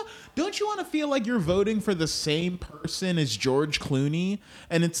 Don't you want to feel like you're voting for the same person as George Clooney?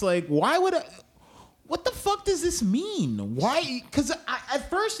 And it's like, why would I? What the fuck does this mean? Why? Because at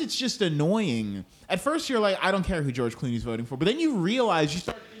first it's just annoying. At first you're like, I don't care who George Clooney's voting for, but then you realize, you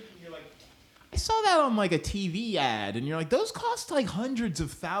start thinking, you're like, I saw that on like a TV ad, and you're like, those cost like hundreds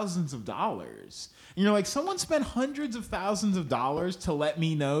of thousands of dollars. And you're like, someone spent hundreds of thousands of dollars to let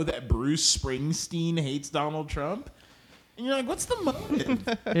me know that Bruce Springsteen hates Donald Trump? And you're like, what's the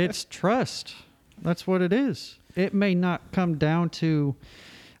motive? It's trust. That's what it is. It may not come down to,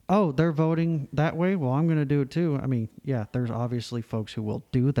 oh, they're voting that way. Well, I'm going to do it too. I mean, yeah, there's obviously folks who will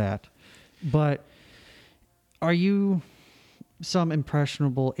do that. But are you some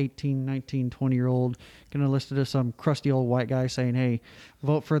impressionable 18, 19, 20-year-old going to listen to some crusty old white guy saying, hey,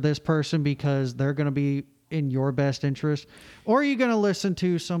 vote for this person because they're going to be in your best interest? Or are you going to listen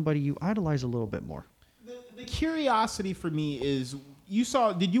to somebody you idolize a little bit more? The curiosity for me is,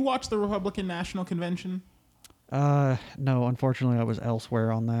 did you watch the Republican National Convention? No, unfortunately, I was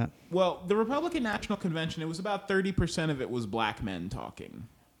elsewhere on that. Well, the Republican National Convention, it was about 30% of it was black men talking.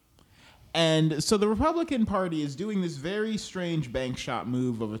 And so the Republican Party is doing this very strange bank shot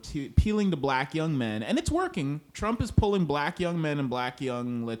move of appealing to black young men, and it's working. Trump is pulling black young men and black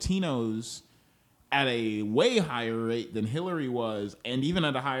young Latinos at a way higher rate than Hillary was, and even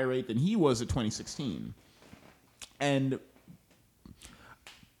at a higher rate than he was at 2016. And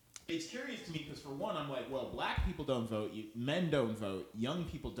it's curious to me because, for one, I'm like, well, black people don't vote, men don't vote, young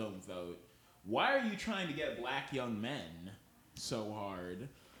people don't vote. Why are you trying to get black young men so hard?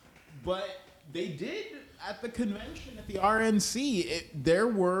 But they did at the convention at the RNC. There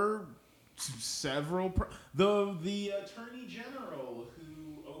were several. The attorney general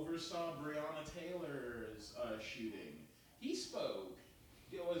who oversaw Breonna Taylor's shooting, he spoke.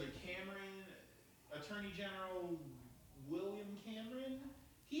 Was it Cameron? Attorney General William Cameron?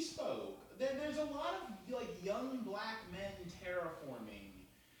 He spoke. There's a lot of like young black men terraforming.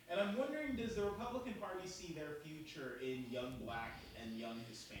 And I'm wondering, does the Republican Party see their future in young black and young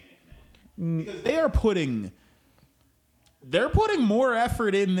Hispanic men? Because they're putting more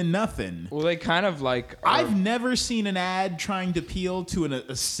effort in than nothing. Well, they kind of like... I've never seen an ad trying to appeal to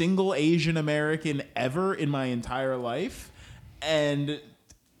a single Asian American ever in my entire life. And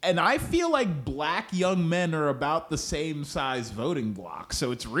I feel like black young men are about the same size voting block.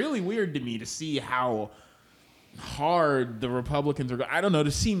 So it's really weird to me to see how hard the Republicans are. I don't know,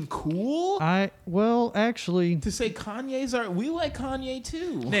 to seem cool. Actually, To say Kanye's are, we like Kanye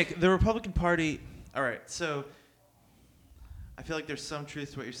too. Nick, the Republican Party. All right, so I feel like there's some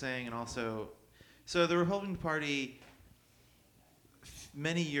truth to what you're saying, and also, so the Republican Party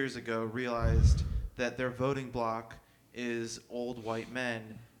many years ago realized that their voting bloc is old white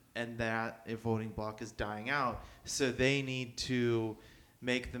men, and that a voting bloc is dying out. So they need to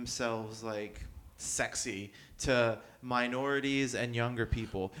make themselves like sexy to minorities and younger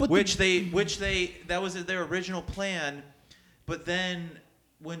people, But which they that was their original plan. But then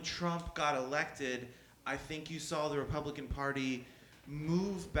when Trump got elected, I think you saw the Republican Party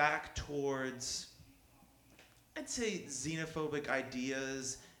move back towards, I'd say, xenophobic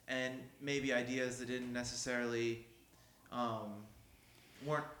ideas, and maybe ideas that didn't necessarily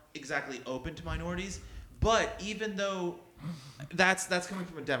weren't exactly open to minorities. But even though that's coming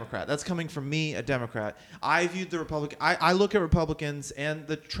from a Democrat, that's coming from me, a Democrat, I viewed the Republican. I look at Republicans and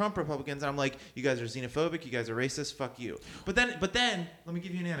the Trump Republicans, and I'm like, you guys are xenophobic, you guys are racist, fuck you. But then, let me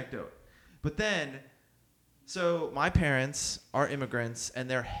give you an anecdote. But then, so my parents are immigrants, and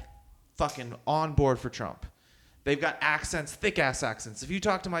they're fucking on board for Trump. They've got accents, thick-ass accents. If you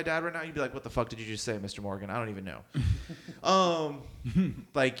talk to my dad right now, you'd be like, what the fuck did you just say, Mr. Morgan? I don't even know.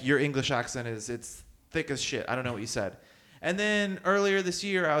 Like, your English accent it's thick as shit. I don't know what you said. And then earlier this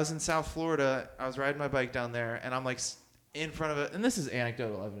year, I was in South Florida. I was riding my bike down there, and I'm like in front of it. And this is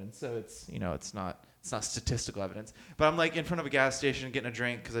anecdotal evidence, so it's not statistical evidence. But I'm like in front of a gas station getting a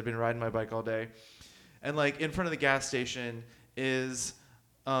drink because I've been riding my bike all day. And like in front of the gas station is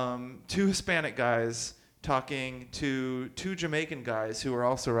 2 Hispanic guys talking to 2 Jamaican guys who were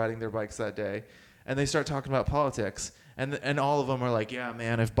also riding their bikes that day, and they start talking about politics, and all of them are like, yeah,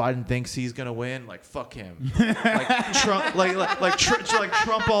 man, if Biden thinks he's gonna win, like, fuck him, like Trump, like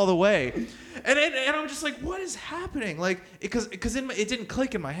Trump all the way, and I'm just like, what is happening? Like, because it didn't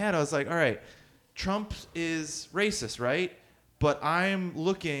click in my head. I was like, all right, Trump is racist, right? But I'm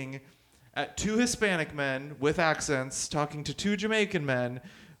looking at 2 Hispanic men with accents talking to 2 Jamaican men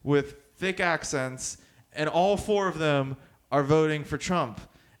with thick accents, and all 4 of them are voting for Trump.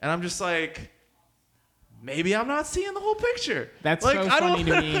 And I'm just like, maybe I'm not seeing the whole picture. That's like, so funny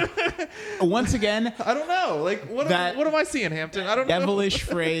to me. Once again, I don't know. Like, what am I seeing, Hampton? I don't know. Devilish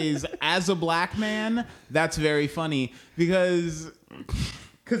phrase, as a black man, that's very funny because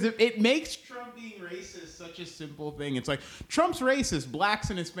it makes Trump being racist such a simple thing. It's like, Trump's racist, blacks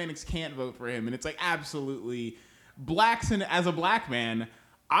and Hispanics can't vote for him. And it's like, absolutely, blacks, and as a black man,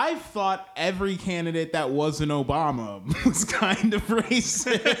 I've thought every candidate that wasn't Obama was kind of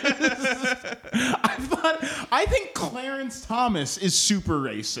racist. I think Clarence Thomas is super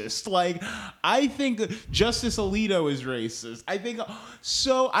racist. Like, I think Justice Alito is racist. I think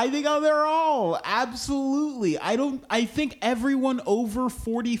they're all absolutely. I think everyone over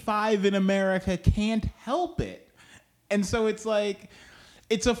 45 in America can't help it. And so it's like,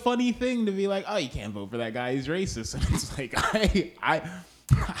 it's a funny thing to be like, oh, you can't vote for that guy, he's racist. And it's like,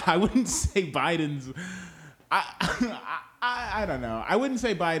 I wouldn't say Biden's. I don't know. I wouldn't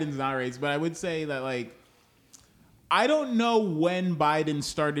say Biden's not racist, but I would say that, like, I don't know when Biden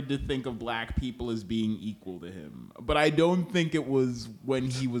started to think of black people as being equal to him, but I don't think it was when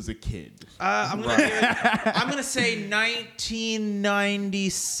he was a kid. I'm gonna say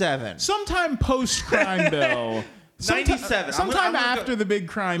 1997. Sometime post crime bill. 97. Sometime after the big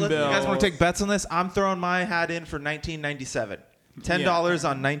crime bill. You guys want to take bets on this? I'm throwing my hat in for 1997. $10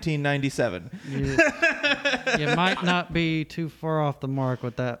 on 1997. You might not be too far off the mark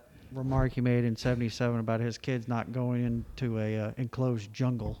with that remark he made in 77 about his kids not going into a enclosed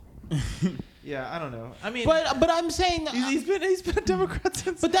jungle. Yeah, I don't know. I mean, but I'm saying he's been a Democrat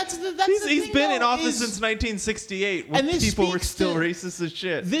since. But that's he's been in office since 1968 when people were still racist as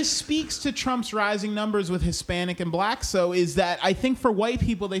shit. This speaks to Trump's rising numbers with Hispanic and black. So is that I think for white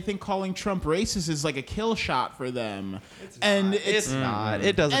people they think calling Trump racist is like a kill shot for them, it's not.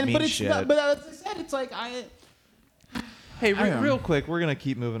 It doesn't mean shit. But as I said, it's like Hey, real quick, we're going to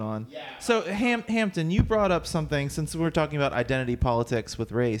keep moving on. Yeah. So, Hampton, you brought up something, since we're talking about identity politics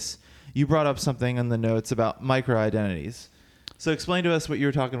with race, you brought up something in the notes about micro-identities. So explain to us what you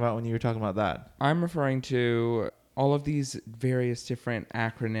were talking about when you were talking about that. I'm referring to all of these various different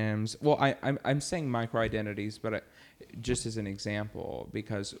acronyms. Well, I'm saying micro-identities, but just as an example,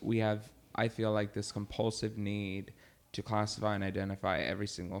 because we have, I feel like, this compulsive need to classify and identify every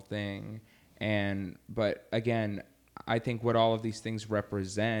single thing. But again, I think what all of these things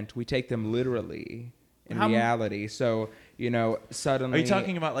represent, we take them literally in reality. So, suddenly. Are you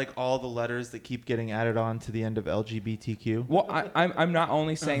talking about like all the letters that keep getting added on to the end of LGBTQ? Well, I'm not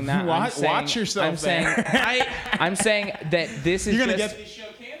only saying that. Watch yourself. I'm saying that this is. You're gonna just, get this show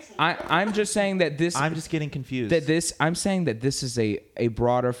canceled. I'm just saying that this. I'm just getting confused. I'm saying that this is a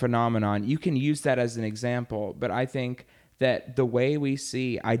broader phenomenon. You can use that as an example, but I think that the way we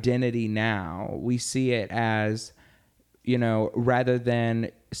see identity now, we see it as, rather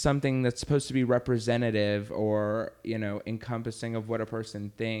than something that's supposed to be representative or, encompassing of what a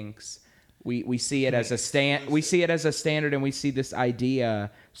person thinks. We see it as we see it as a standard, and we see this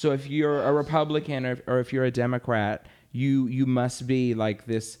idea. So if you're a Republican or if you're a Democrat, you must be like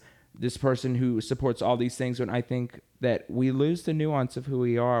this person who supports all these things. And I think that we lose the nuance of who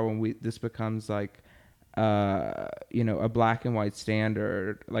we are when this becomes like a black and white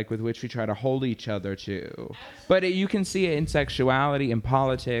standard, like with which we try to hold each other to. But you can see it in sexuality, in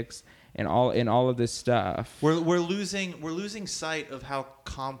politics, and all of this stuff. We're losing sight of how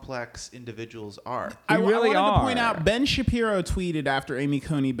complex individuals are. I wanted to point out, Ben Shapiro tweeted after Amy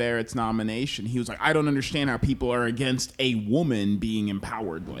Coney Barrett's nomination. He was like, I don't understand how people are against a woman being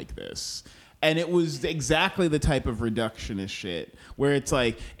empowered like this. And it was exactly the type of reductionist shit where it's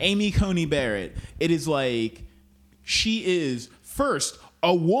like Amy Coney Barrett. It is like she is first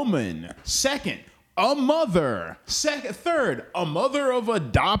a woman, second a mother, third a mother of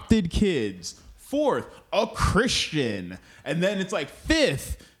adopted kids, fourth a Christian, and then it's like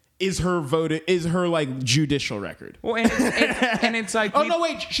fifth is her like judicial record. Well, and it's like oh no,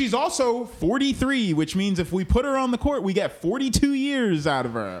 wait, she's also 43, which means if we put her on the court, we get 42 years out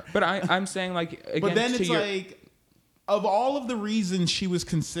of her. But I'm saying like, but then it's like, of all of the reasons she was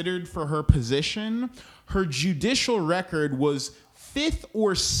considered for her position, her judicial record was 5th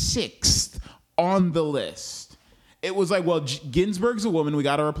or 6th on the list. It was like, well, Ginsburg's a woman. We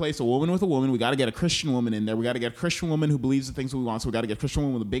got to replace a woman with a woman. We got to get a Christian woman in there. We got to get a Christian woman who believes the things we want. So we got to get a Christian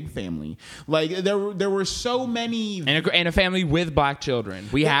woman with a big family. Like there were so many, and a family with black children.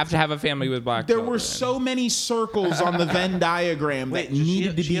 We have to have a family with black children. There were so many circles on the Venn diagram that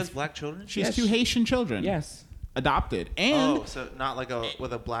needed to be. She has black children. She has 2 Haitian children. Yes. Adopted. And so not like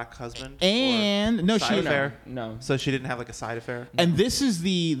with a black husband. And no, side affair. No. So she didn't have like a side affair. And this is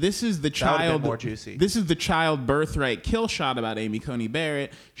the child. More juicy. This is the child birthright kill shot about Amy Coney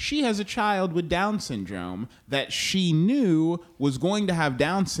Barrett. She has a child with Down syndrome that she knew was going to have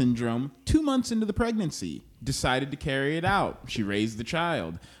Down syndrome 2 months into the pregnancy. Decided to carry it out. She raised the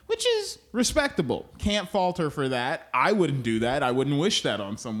child, which is respectable. Can't fault her for that. I wouldn't do that. I wouldn't wish that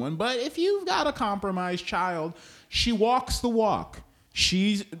on someone. But if you've got a compromised child, she walks the walk.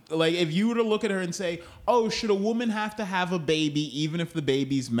 She's like, if you were to look at her and say, oh, should a woman have to have a baby even if the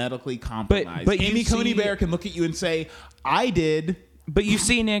baby's medically compromised? But Amy Coney Barrett can look at you and say, I did. But you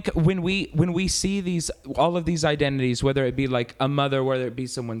see, Nick, when we see all of these identities, whether it be like a mother, whether it be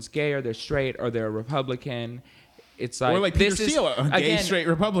someone's gay or they're straight or they're a Republican, it's like, or like Peter Steele, a gay straight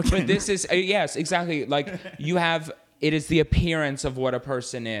Republican. But this is yes, exactly. Like you have. It is the appearance of what a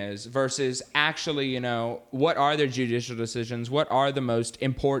person is versus actually, what are their judicial decisions? What are the most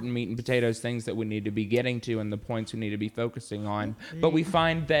important meat and potatoes things that we need to be getting to and the points we need to be focusing on? But we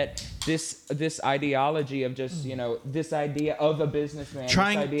find that this ideology of just, this idea of a businessman,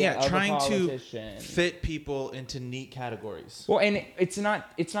 trying a to fit people into neat categories. Well, and it's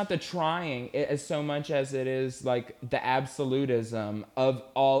not the trying as so much as it is like the absolutism of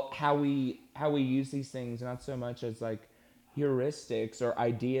all how we use these things, not so much as like heuristics or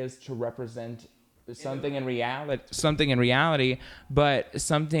ideas to represent something in reality, but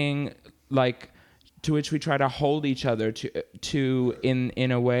something like to which we try to hold each other to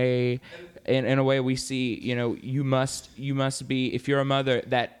in a way we see, you must be, if you're a mother,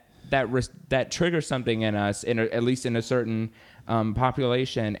 that triggers something in us, at least in a certain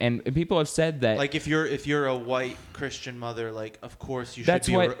population, and people have said that, like if you're a white Christian mother, like of course you should that's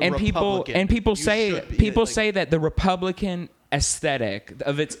be what a Republican. People You say that the Republican aesthetic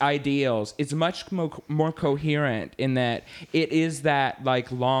of its ideals is much more coherent in that it is that like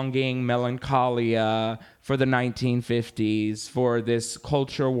longing melancholia for the 1950s, for this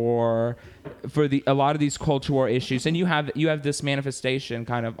culture war, for a lot of these culture war issues, and you have this manifestation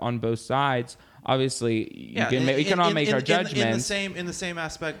kind of on both sides. Obviously, we can all make our judgments. In the same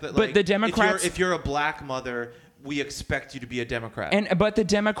aspect that, but the Democrats, if you're a black mother, we expect you to be a Democrat. But the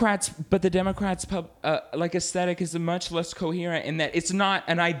Democrats' like aesthetic is much less coherent in that it's not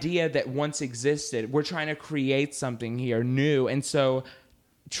an idea that once existed. We're trying to create something here new, and so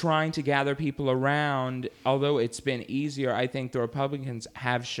trying to gather people around. Although it's been easier, I think the Republicans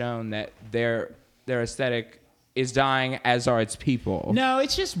have shown that their aesthetic is dying, as are its people. No,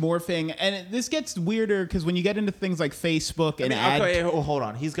 it's just morphing, and this gets weirder because when you get into things like Facebook and okay, hold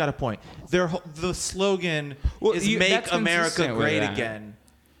on. He's got a point. The slogan is that's "Make America consistent with Great that. Again."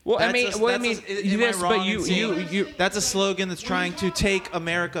 Well, Am yes, I wrong but in saying that's a slogan that's trying to take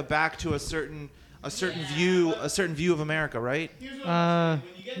America back to a certain view of America, right?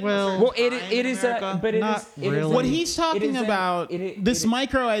 Well, it is but it Not is it is really. what he's talking is about, this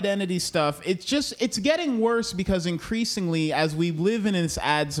micro identity stuff, it's getting worse because increasingly as we live in this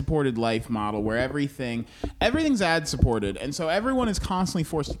ad supported life model where everything's ad supported, and so everyone is constantly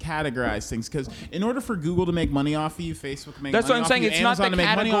forced to categorize things because in order for Google to make money off of you, Facebook to make That's money what I'm saying. off of you, It's not the Amazon to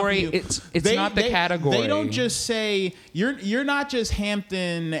make money off of category. you, It's not the category. They don't just say you're not just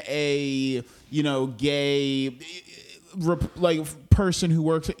Hampton, a gay person who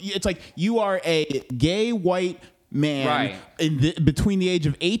works. It's like you are a gay white man between the age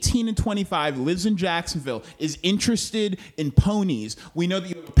of 18 and 25, lives in Jacksonville, is interested in ponies. We know that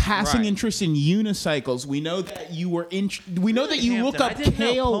you have a passing interest in unicycles. We know that you were we know that you look up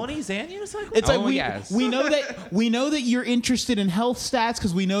kale. Ponies and unicycles. It's like we know that you're interested in health stats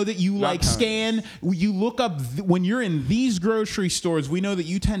because we know that you you look up when you're in these grocery stores. We know that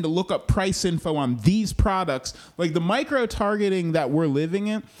you tend to look up price info on these products. Like the micro targeting that we're living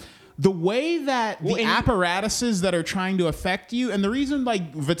in. The way that the apparatuses that are trying to affect you, and the reason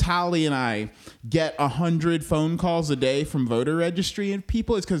like Vitaly and I get 100 phone calls a day from voter registry and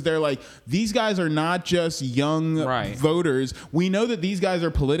people is because they're like, these guys are not just young voters. We know that these guys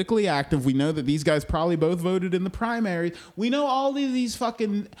are politically active. We know that these guys probably both voted in the primaries. We know all of these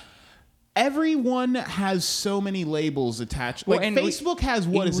fucking... Everyone has so many labels attached. Like Facebook has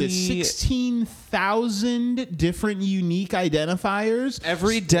 16,000 different unique identifiers.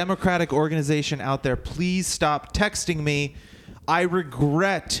 Every Democratic organization out there, please stop texting me. I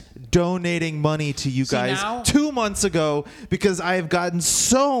regret donating money to you guys 2 months ago because I have gotten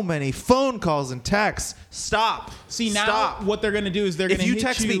so many phone calls and texts. Stop. What they're going to do is they're going to hit you. If you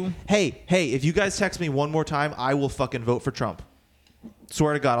text me, hey, if you guys text me one more time, I will fucking vote for Trump.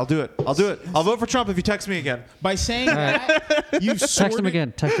 Swear to God, I'll do it. I'll vote for Trump if you text me again. By saying that, you've text him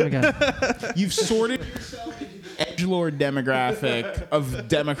again. You've sorted yourself into the edgelord demographic of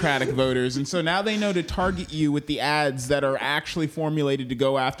Democratic voters, and so now they know to target you with the ads that are actually formulated to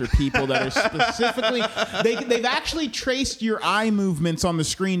go after people that are specifically. They've actually traced your eye movements on the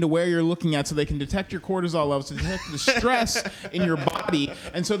screen to where you're looking at, so they can detect your cortisol levels, to detect the stress in your body,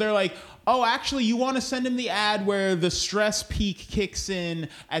 and so they're like, oh, actually, you want to send him the ad where the stress peak kicks in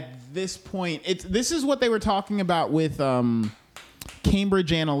at this point. This is what they were talking about with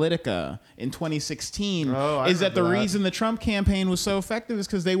Cambridge Analytica in 2016. Is that the reason the Trump campaign was so effective is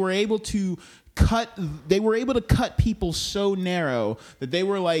because they were able to cut people so narrow that they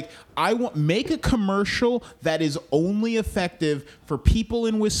were like, make a commercial that is only effective for people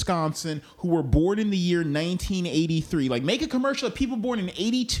in Wisconsin who were born in the year 1983. Like, make a commercial that people born in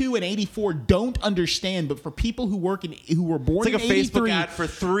 82 and 84 don't understand, but for people who were born in 83. It's like a Facebook ad for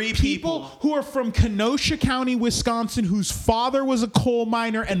three people who are from Kenosha County, Wisconsin, whose father was a coal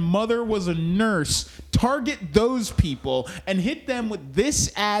miner and mother was a nurse. Target those people and hit them with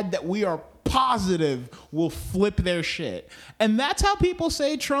this ad that we are positive will flip their shit. And that's how people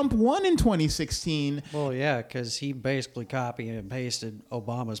say Trump won in 2016. Well, yeah, because he basically copied and pasted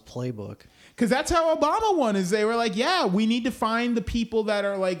Obama's playbook. Because that's how Obama won, is they were like, yeah, we need to find the people that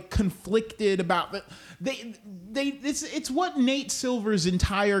are like conflicted about the... It's what Nate Silver's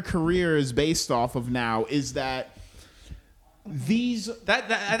entire career is based off of now, is that these...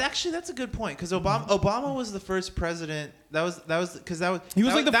 That's a good point, because Obama was the first president. That was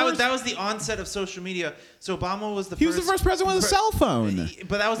the onset of social media. So Obama was he was the first president with a cell phone.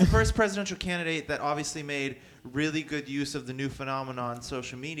 But that was the first presidential candidate that obviously made really good use of the new phenomenon,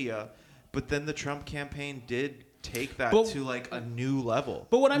 social media. But then the Trump campaign did take that to like a new level.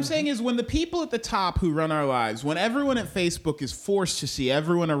 But what I'm saying is, when the people at the top who run our lives, when everyone at Facebook is forced to see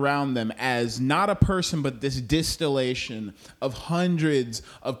everyone around them as not a person but this distillation of hundreds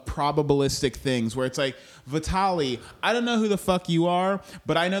of probabilistic things, where it's like, Vitaly, I don't know who the fuck you are,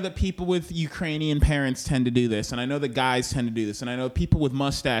 but I know that people with Ukrainian parents tend to do this, and I know that guys tend to do this, and I know people with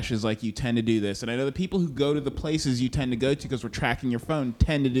mustaches like you tend to do this, and I know the people who go to the places you tend to go to because we're tracking your phone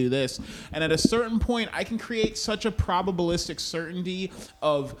tend to do this. And at a certain point, I can create such a probabilistic certainty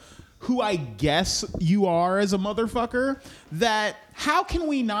of who I guess you are as a motherfucker, that how can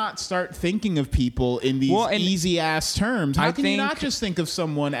we not start thinking of people in these easy ass terms? How can you not just think of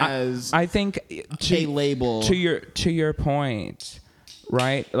someone as I think a label? To your point,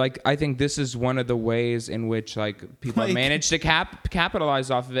 right? Like, I think this is one of the ways in which like people manage to capitalize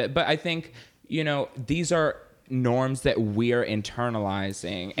off of it. But I think, these are norms that we're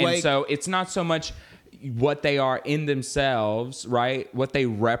internalizing. And Like- so it's not so much what they are in themselves, right? What they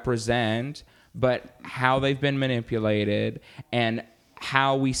represent, but how they've been manipulated and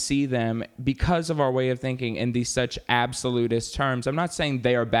how we see them because of our way of thinking in these such absolutist terms. I'm not saying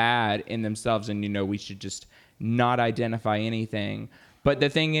they are bad in themselves and, we should just not identify anything. But the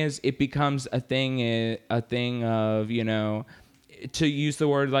thing is, it becomes a thing of, to use the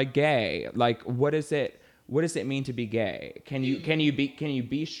word like gay. Like, what does it mean to be gay? Can you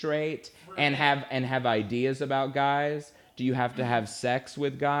be straight and have ideas about guys? Do you have to have sex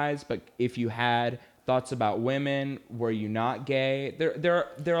with guys? But if you had thoughts about women, were you not gay? There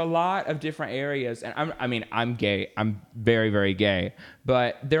are a lot of different areas, and I'm gay. I'm very, very gay.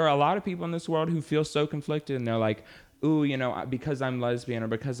 But there are a lot of people in this world who feel so conflicted, and they're like, ooh, because I'm lesbian or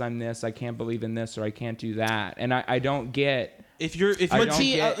because I'm this, I can't believe in this or I can't do that. And I don't get. Here's the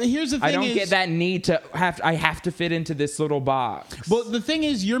thing. I don't get that need to I have to fit into this little box. Well, the thing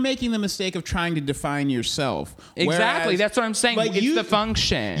is, you're making the mistake of trying to define yourself. Exactly. That's what I'm saying. It's the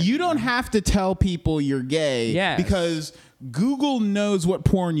function. You don't have to tell people you're gay. Yes. Because Google knows what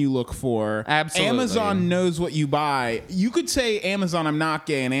porn you look for. Absolutely. Amazon knows what you buy. You could say, Amazon, I'm not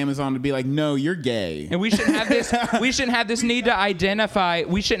gay, and Amazon would be like, no, you're gay. And we shouldn't have this. We shouldn't have this need to identify.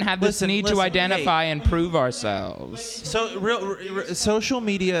 We shouldn't have this need to identify and prove ourselves. So, social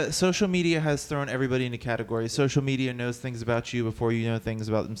media has thrown everybody into categories. Social media knows things about you before you know things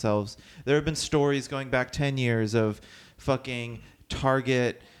about themselves. There have been stories going back 10 years of fucking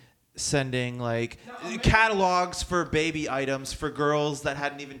Target sending catalogs for baby items for girls that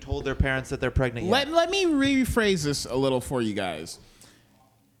hadn't even told their parents that they're pregnant yet. Let me rephrase this a little for you guys.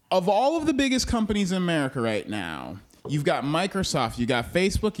 Of all of the biggest companies in America right now, you've got Microsoft, you got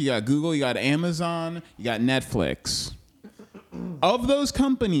Facebook, you got Google, you got Amazon, you got Netflix. Of those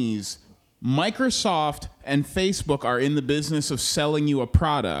companies, Microsoft and Facebook are in the business of selling you a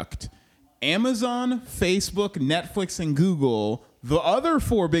product. Amazon, Facebook, Netflix, and Google, the other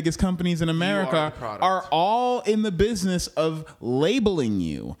 4 biggest companies in America, are all in the business of labeling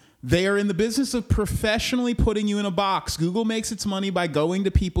you. They are in the business of professionally putting you in a box. Google makes its money by going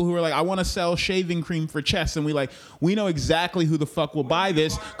to people who are like, I want to sell shaving cream for chest. And we know exactly who the fuck will buy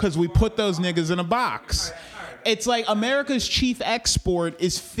this because we put those niggas in a box. It's like America's chief export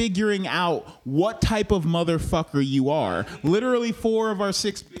is figuring out what type of motherfucker you are. Literally 4 of our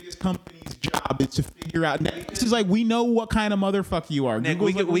 6 biggest companies' job is to figure out. This is like, we know what kind of motherfucker you are. Nick,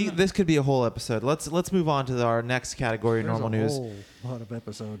 this could be a whole episode. Let's move on to our next category, normal news. There's a whole lot of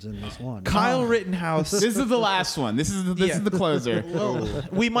episodes in this one. Kyle Rittenhouse. This is the last one. This is the closer.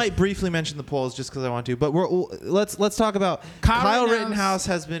 We might briefly mention the polls just because I want to, but let's talk about Kyle Rittenhouse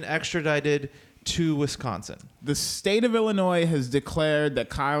has been extradited to Wisconsin. The state of Illinois has declared that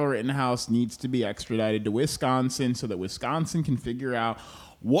Kyle Rittenhouse needs to be extradited to Wisconsin so that Wisconsin can figure out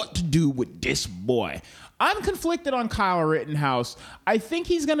what to do with this boy. I'm conflicted on Kyle Rittenhouse. I think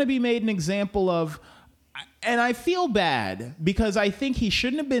he's going to be made an example of, and I feel bad because I think he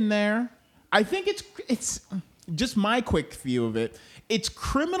shouldn't have been there. I think it's just my quick view of it. It's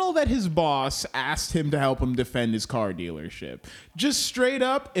criminal that his boss asked him to help him defend his car dealership. Just straight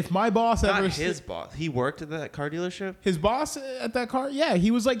up, if my boss Not his boss. He worked at that car dealership? His boss at that car? Yeah,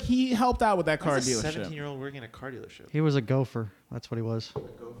 he helped out with that car dealership. A 17-year-old working at a car dealership. He was a gopher. That's what he was. A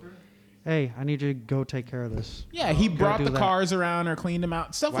gopher? Hey, I need you to go take care of this. Yeah, he brought the do that. cars around or cleaned them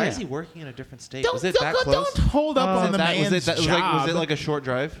out. Stuff Why like is that. he working in a different state? Don't, Was it that close? Don't hold up on the man's job. Was it like a short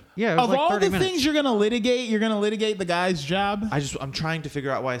drive? Yeah, it was Of like all 30 the minutes. things you're going to litigate the guy's job? I'm trying to figure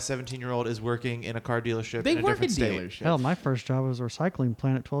out why a 17-year-old is working in a car dealership They in a work at different state. dealerships. Hell, my first job was a recycling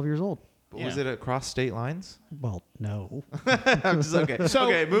plant at 12 years old. But was it across state lines? Well, no. I'm just okay. So,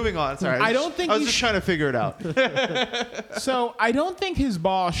 okay, moving on. Sorry. I don't think I was you just trying to figure it out. So I don't think his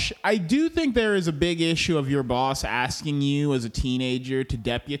boss. I do think there is a big issue of your boss asking you as a teenager to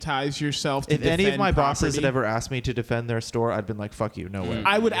deputize yourself. To If any of defend my bosses property. had ever asked me to defend their store, I'd been like, "Fuck you, no way."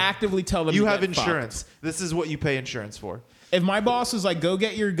 I would actively tell them You to have get insurance. fucked. This is what you pay insurance for. If my boss is like, go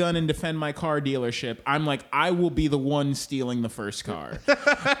get your gun and defend my car dealership, I'm like, I will be the one stealing the first car.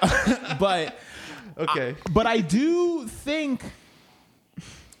 But Okay. but I do think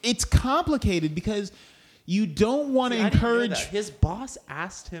it's complicated because you don't want to encourage. His boss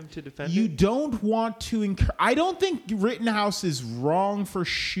asked him to defend You it? don't want to encourage. I don't think Rittenhouse is wrong for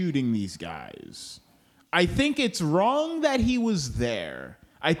shooting these guys. I think it's wrong that he was there.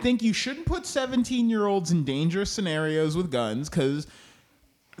 I think you shouldn't put 17-year-olds in dangerous scenarios with guns because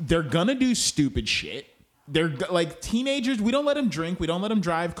they're gonna do stupid shit. They're like teenagers. We don't let them drink. We don't let them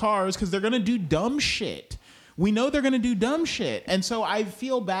drive cars because they're gonna do dumb shit. We know they're gonna do dumb shit, and so I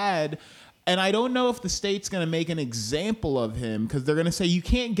feel bad. And I don't know if the state's going to make an example of him because they're going to say you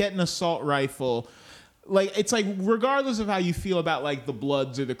can't get an assault rifle. Like, it's like, regardless of how you feel about, like, the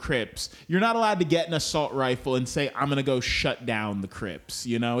Bloods or the Crips, you're not allowed to get an assault rifle and say, I'm going to go shut down the Crips,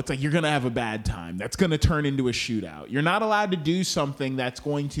 you know? It's like, you're going to have a bad time. That's going to turn into a shootout. You're not allowed to do something that's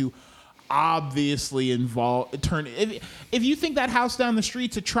going to obviously if you think that house down the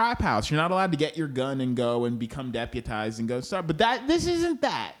street's a trap house, you're not allowed to get your gun and go and become deputized and go start. But this isn't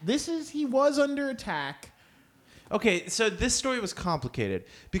that. He was under attack. Okay, so this story was complicated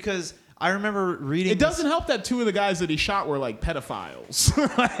because I remember reading. It doesn't help that 2 of the guys that he shot were like pedophiles.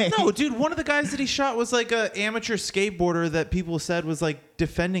 Like, no, dude, one of the guys that he shot was like an amateur skateboarder that people said was like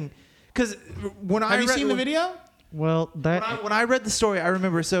defending. Because have you seen the video? Well, when I read the story, I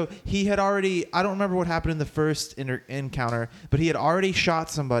remember. So he had already. I don't remember what happened in the first encounter, but he had already shot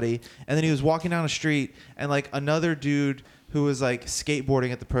somebody, and then he was walking down a street, and like another dude who was like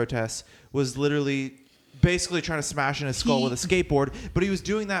skateboarding at the protests was literally basically trying to smash in his skull with a skateboard, but he was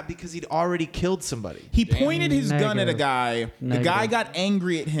doing that because he'd already killed somebody. He pointed his gun at a guy. The guy got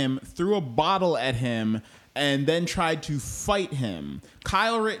angry at him, threw a bottle at him, and then tried to fight him.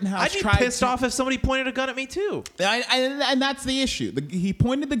 Kyle Rittenhouse I'd be pissed off if somebody pointed a gun at me too. And that's the issue. He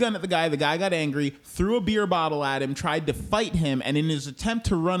pointed the gun at the guy. The guy got angry, threw a beer bottle at him, tried to fight him, and in his attempt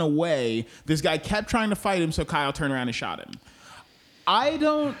to run away, this guy kept trying to fight him, so Kyle turned around and shot him.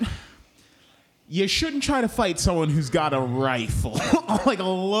 You shouldn't try to fight someone who's got a rifle, like a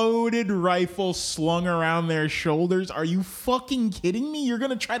loaded rifle slung around their shoulders. Are you fucking kidding me? You're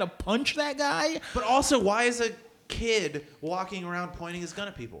going to try to punch that guy? But also, why is a kid walking around pointing his gun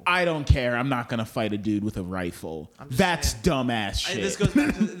at people? I don't care. I'm not going to fight a dude with a rifle. That's dumbass shit.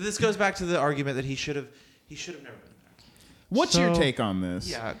 This goes back to the argument that he should have never been there. What's your take on this?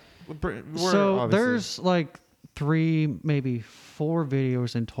 Yeah. So there's like 3, maybe 4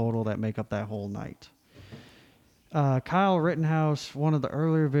 videos in total that make up that whole night. Kyle Rittenhouse, one of the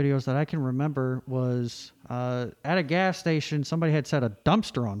earlier videos that I can remember was at a gas station, somebody had set a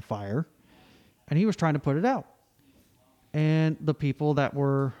dumpster on fire, and he was trying to put it out. And the people that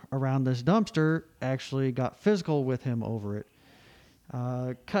were around this dumpster actually got physical with him over it.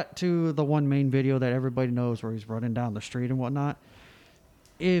 Cut to the one main video that everybody knows where he's running down the street and whatnot.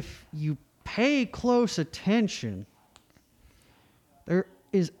 If you pay close attention, there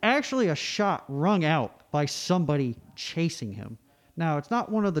is actually a shot rung out by somebody chasing him. Now, it's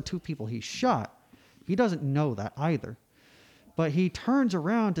not one of the 2 people he shot. He doesn't know that either. But he turns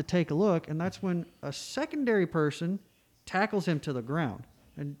around to take a look, and that's when a secondary person tackles him to the ground.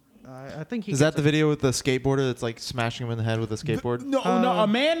 And I think he... Is that the video with the skateboarder that's like smashing him in the head with a skateboard? No. A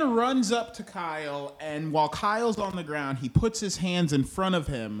man runs up to Kyle, and while Kyle's on the ground, he puts his hands in front of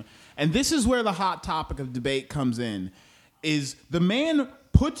him. And this is where the hot topic of debate comes in, is the man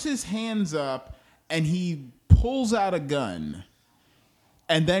puts his hands up, and he pulls out a gun.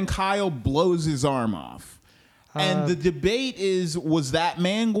 And then Kyle blows his arm off. And the debate is, was that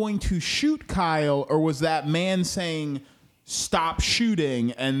man going to shoot Kyle, or was that man saying, stop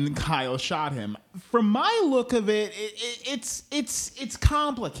shooting, and Kyle shot him? From my look of it, it's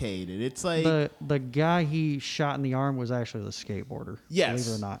complicated. It's like the guy he shot in the arm was actually the skateboarder. Yes.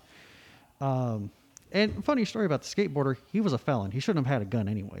 Believe it or not. And funny story about the skateboarder, he was a felon. He shouldn't have had a gun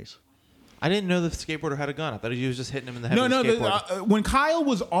anyways. I didn't know the skateboarder had a gun. I thought he was just hitting him in the head with a skateboard. When Kyle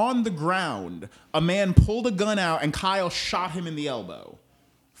was on the ground, a man pulled a gun out, and Kyle shot him in the elbow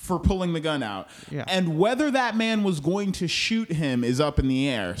for pulling the gun out. Yeah. And whether that man was going to shoot him is up in the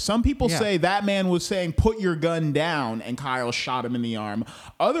air. Some people say that man was saying, put your gun down, and Kyle shot him in the arm.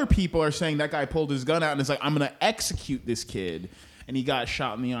 Other people are saying that guy pulled his gun out and is like, I'm going to execute this kid. And he got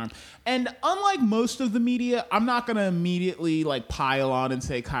shot in the arm. And unlike most of the media, I'm not going to immediately like pile on and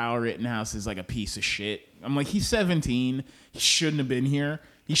say Kyle Rittenhouse is like a piece of shit. I'm like, he's 17. He shouldn't have been here.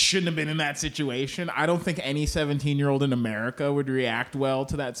 He shouldn't have been in that situation. I don't think any 17-year-old in America would react well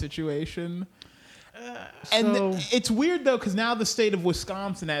to that situation. And it's weird, though, because now the state of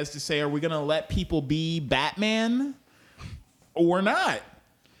Wisconsin has to say, are we going to let people be Batman or not?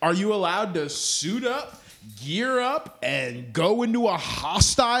 Are you allowed to suit up, gear up, and go into a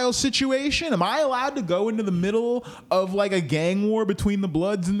hostile situation? Am I allowed to go into the middle of like a gang war between the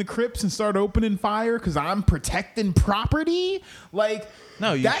Bloods and the Crips and start opening fire because I'm protecting property? Like,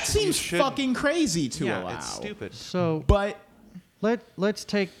 no, that seems fucking crazy to allow. It's stupid. So, but let's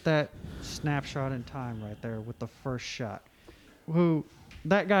take that snapshot in time right there with the first shot.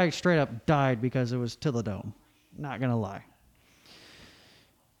 That guy straight up died because it was to the dome. Not gonna lie.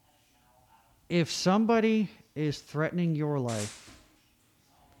 If somebody is threatening your life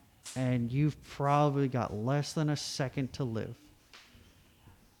and you've probably got less than a second to live,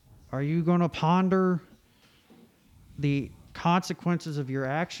 Are you going to ponder the consequences of your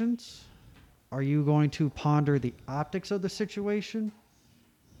actions? Are you going to ponder the optics of the situation?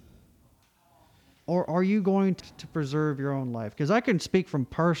 Or are you going to preserve your own life? Because I can speak from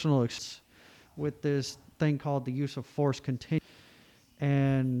personal experience with this thing called the use of force continuum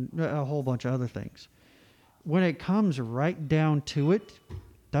and a whole bunch of other things. When it comes right down to it,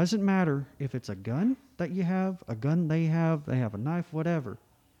 doesn't matter if it's a gun that you have, a gun they have a knife, whatever.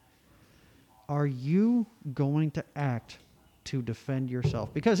 Are you going to act to defend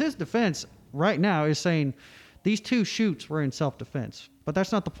yourself? Because his defense right now is saying these 2 shoots were in self-defense. But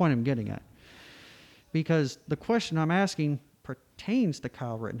that's not the point I'm getting at. Because the question I'm asking pertains to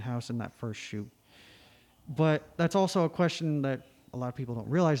Kyle Rittenhouse in that first shoot. But that's also a question that a lot of people don't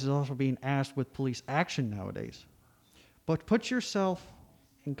realize is also being asked with police action nowadays. But put yourself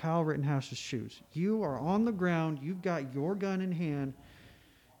in Kyle Rittenhouse's shoes. You are on the ground. You've got your gun in hand.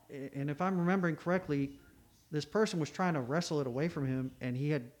 And if I'm remembering correctly, this person was trying to wrestle it away from him, and he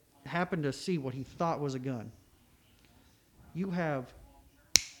had happened to see what he thought was a gun. You have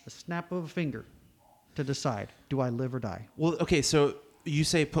a snap of a finger to decide, do I live or die? Well, okay, so you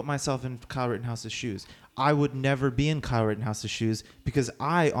say put myself in Kyle Rittenhouse's shoes. I would never be in Kyle Rittenhouse's shoes because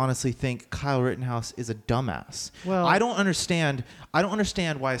I honestly think Kyle Rittenhouse is a dumbass. Well, I don't understand why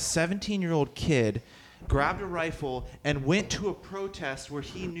a 17-year-old kid grabbed a rifle and went to a protest where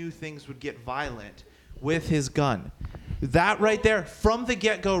he knew things would get violent with his gun. That right there, from the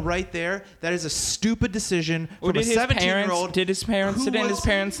get-go right there, that is a stupid decision from a 17-year-old. Didn't his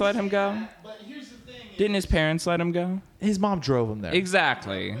parents let him go? But here's the thing. Didn't his parents let him go? His mom drove him there.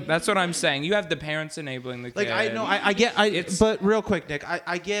 Exactly. That's what I'm saying. You have the parents enabling the kid. Like I know, I get, but real quick, Nick,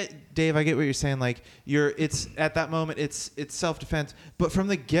 I get, Dave, I get what you're saying. Like it's at that moment, it's self-defense. But from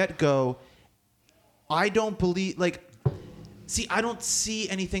the get-go, I don't believe, I don't see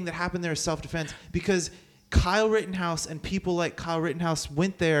anything that happened there as self-defense because Kyle Rittenhouse and people like Kyle Rittenhouse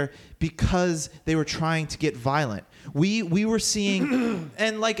went there because they were trying to get violent. We were seeing,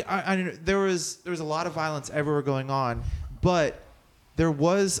 and there was a lot of violence everywhere going on, but there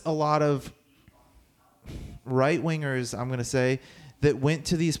was a lot of right wingers, I'm gonna say, that went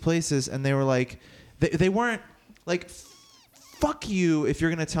to these places and they were like, they weren't like. Fuck you if you're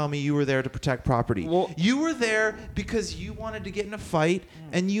going to tell me you were there to protect property. Well, you were there because you wanted to get in a fight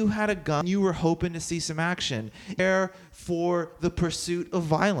and you had a gun. You were hoping to see some action. There for the pursuit of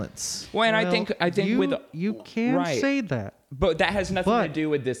violence. Well, and I think you can say that. But that has nothing to do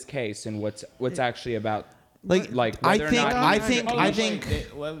with this case and what's actually about I think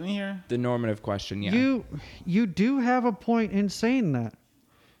Let me hear the normative question, yeah. You do have a point in saying that.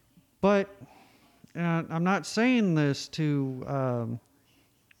 But I'm not saying this to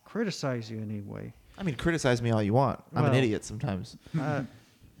criticize you in any way. I mean, criticize me all you want. I'm an idiot sometimes. Let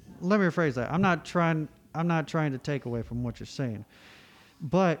me rephrase that. I'm not trying to take away from what you're saying,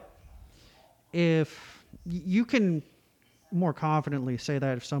 but if you can more confidently say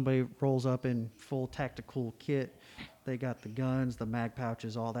that if somebody rolls up in full tactical kit, they got the guns, the mag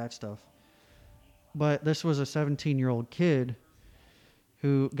pouches, all that stuff. But this was a 17-year-old kid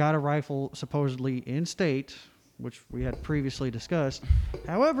who got a rifle supposedly in state, which we had previously discussed.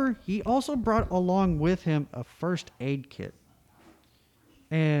 However, he also brought along with him a first aid kit.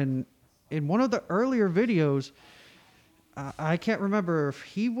 And in one of the earlier videos, I can't remember if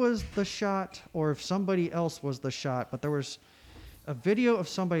he was the shot or if somebody else was the shot, but there was a video of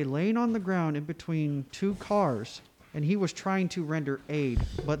somebody laying on the ground in between 2 cars, and he was trying to render aid.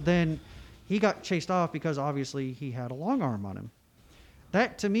 But then he got chased off because obviously he had a long arm on him.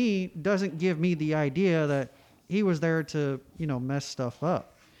 That, to me, doesn't give me the idea that he was there to, mess stuff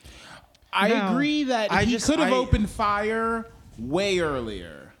up. I agree that he could have opened fire way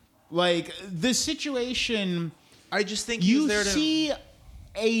earlier. Like, the situation... I just think he was there to...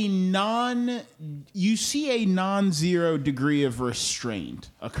 You see a non-zero degree of restraint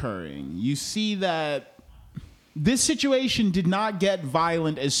occurring. You see that this situation did not get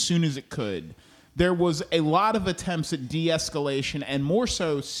violent as soon as it could. There was a lot of attempts at de-escalation and more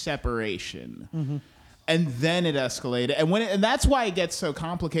so separation. Mm-hmm. And then it escalated. And that's why it gets so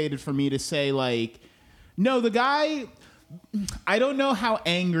complicated for me to say, no, the guy, I don't know how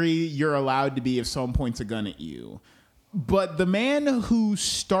angry you're allowed to be if someone points a gun at you. But the man who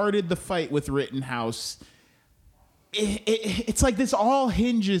started the fight with Rittenhouse, it's like this all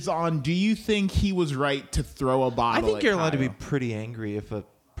hinges on, do you think he was right to throw a bottle at I think you're allowed Kyle? to be pretty angry if a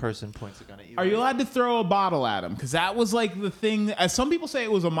person points a gun at you. Are you allowed to throw a bottle at him? Because that was like the thing. As some people say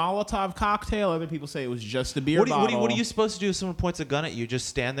it was a Molotov cocktail. Other people say it was just a beer bottle. What are you supposed to do if someone points a gun at you? Just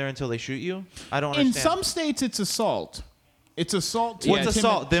stand there until they shoot you? I don't understand. In some states, it's assault. It's assault. What's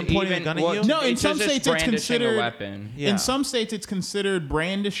assault? Them pointing a gun at you? No, in some just states it's brandishing considered a weapon. Yeah. In some states it's considered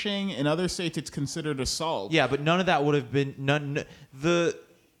brandishing. In other states it's considered assault. Yeah, but none of that would have been none. The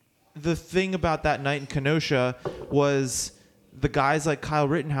thing about that night in Kenosha was the guys like Kyle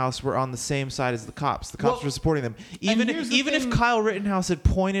Rittenhouse were on the same side as the cops. The cops were supporting them. Even if Kyle Rittenhouse had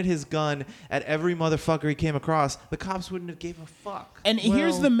pointed his gun at every motherfucker he came across, the cops wouldn't have gave a fuck. And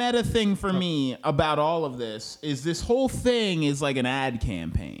here's the meta thing for me about all of this is this whole thing is like an ad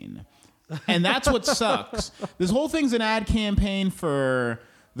campaign. And that's what sucks. This whole thing's an ad campaign for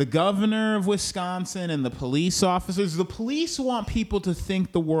the governor of Wisconsin and the police officers. The police want people to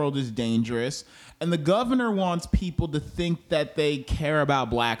think the world is dangerous, and the governor wants people to think that they care about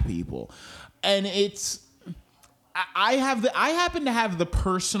black people. And I happen to have the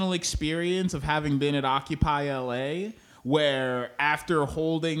personal experience of having been at Occupy LA, where after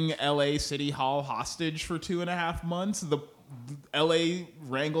holding LA City Hall hostage for 2.5 months, the LA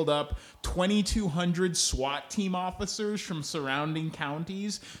wrangled up 2,200 SWAT team officers from surrounding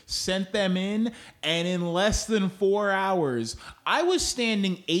counties, sent them in, and in less than 4 hours, I was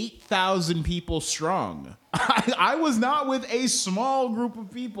standing 8,000 people strong. I was not with a small group of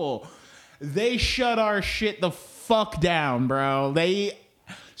people. They shut our shit the fuck down, bro.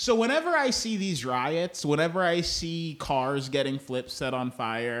 So whenever I see these riots, whenever I see cars getting flipped, set on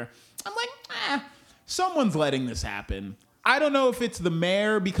fire, I'm like, someone's letting this happen. I don't know if it's the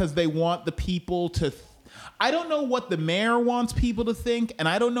mayor because they want the people to... I don't know what the mayor wants people to think, and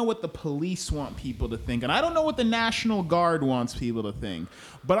I don't know what the police want people to think, and I don't know what the National Guard wants people to think.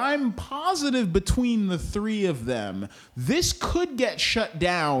 But I'm positive between the three of them, this could get shut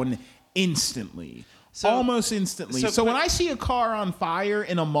down instantly. Almost instantly. So when I see a car on fire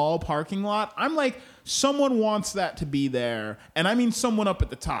in a mall parking lot, I'm like, someone wants that to be there. And I mean someone up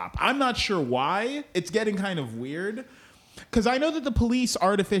at the top. I'm not sure why. It's getting kind of weird. Because I know that the police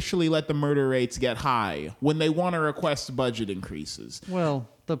artificially let the murder rates get high when they want to request budget increases. Well,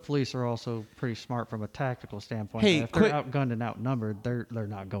 the police are also pretty smart from a tactical standpoint. Hey, if they're outgunned and outnumbered, they're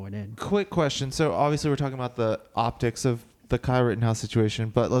not going in. Quick question. So obviously we're talking about the optics of the Kyle Rittenhouse situation,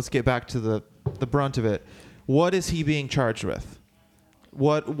 but let's get back to the brunt of it. What is he being charged with?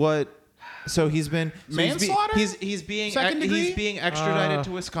 What? So he's been manslaughter. He's being Second-degree? extradited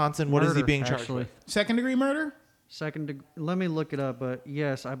to Wisconsin. What is he being charged with? Second-degree murder? Let me look it up, but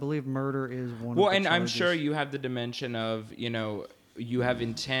yes, I believe murder is one. Well, of the and I'm charges. sure you have the dimension of, you have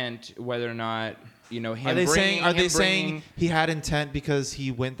intent, whether or not, him Are they saying he had intent because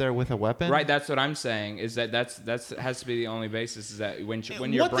he went there with a weapon? Right, that's what I'm saying. Is that's has to be the only basis. Is that when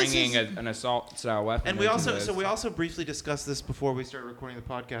you're bringing an assault style weapon. And we also briefly discussed this before we started recording the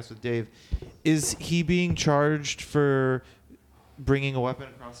podcast with Dave. Is he being charged for bringing a weapon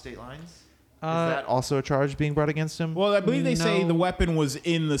across state lines? Is that also a charge being brought against him? Well, I believe they say No. the weapon was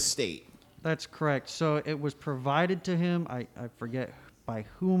in the state. That's correct. So it was provided to him. I forget by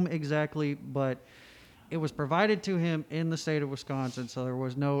whom exactly, but it was provided to him in the state of Wisconsin. So there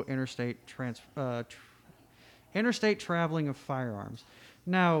was no interstate traveling of firearms.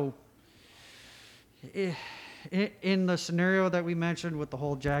 Now, in the scenario that we mentioned with the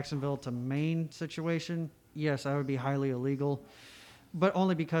whole Jacksonville to Maine situation, yes, that would be highly illegal, but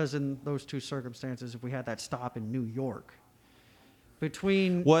only because in those two circumstances, if we had that stop in New York.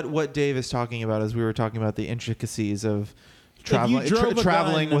 What Dave is talking about is we were talking about the intricacies of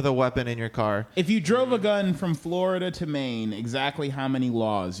traveling with a weapon in your car. If you drove a gun from Florida to Maine, exactly how many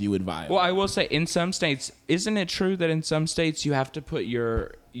laws you would violate? Well, I will say, in some states, isn't it true that in some states you have to put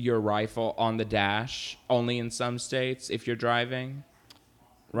your rifle on the dash? Only in some states, if you're driving,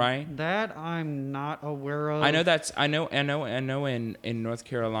 right? That I'm not aware of. I know in North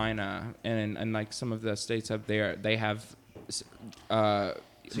Carolina and in like some of the states up there, they have So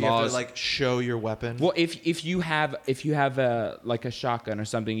laws. you have to show your weapon. Well, if you have a shotgun or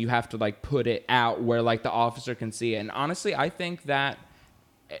something, you have to put it out where the officer can see it. And honestly, I think that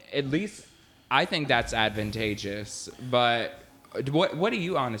that's advantageous. But what do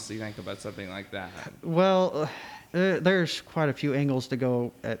you honestly think about something like that? Well, there's quite a few angles to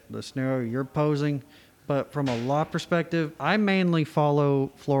go at the scenario you're posing. But from a law perspective, I mainly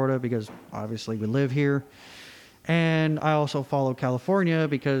follow Florida because obviously we live here. And I also follow California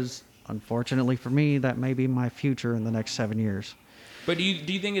because, unfortunately for me, that may be my future in the next 7 years. But do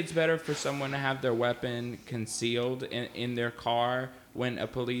you think it's better for someone to have their weapon concealed in their car when a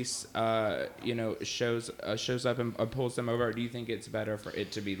police shows up and pulls them over? Or do you think it's better for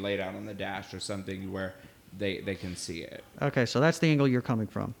it to be laid out on the dash or something where they can see it? Okay, so that's the angle you're coming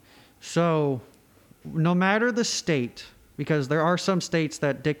from. So no matter the state because there are some states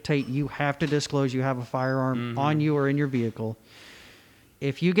that dictate you have to disclose you have a firearm on you or in your vehicle.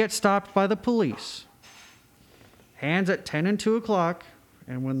 If you get stopped by the police, hands at 10 and 2 o'clock,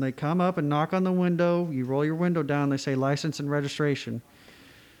 and when they come up and knock on the window, you roll your window down, they say license and registration.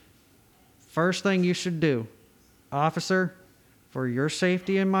 First thing you should do, officer, for your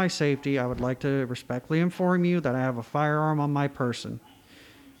safety and my safety, I would like to respectfully inform you that I have a firearm on my person.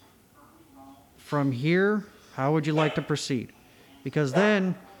 From here, how would you like to proceed? Because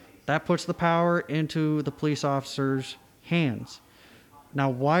then that puts the power into the police officer's hands. Now,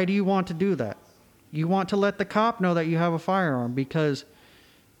 why do you want to do that? You want to let the cop know that you have a firearm, because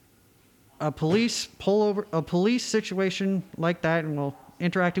a police situation like that, and well,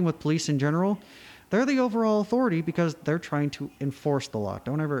 interacting with police in general, they're the overall authority because they're trying to enforce the law.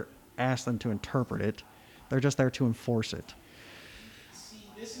 Don't ever ask them to interpret it. They're just there to enforce it. See,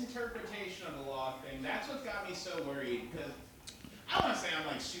 this interpretation of the law thing, that's what got me so worried, because I don't want to say I'm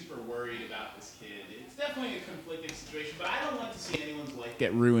like super worried about this kid. It's definitely a conflicting situation, but I don't want to see anyone's life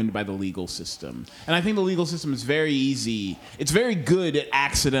get ruined by the legal system. And I think the legal system is very easy. It's very good at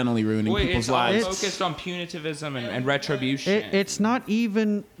accidentally ruining people's lives. It's focused on punitivism and retribution. It's not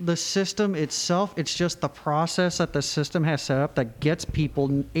even the system itself. It's just the process that the system has set up that gets people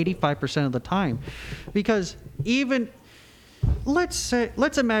 85% of the time. Because even... Let's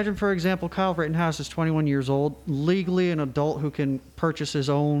imagine, for example, Kyle Rittenhouse is 21 years old, legally an adult who can purchase his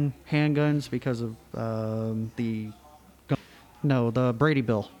own handguns because of the Brady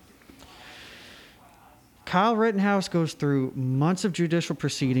bill. Kyle Rittenhouse goes through months of judicial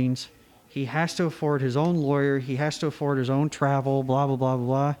proceedings. He has to afford his own lawyer. He has to afford his own travel, blah, blah, blah,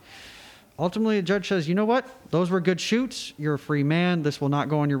 blah. Ultimately, the judge says, you know what? Those were good shoots. You're a free man. This will not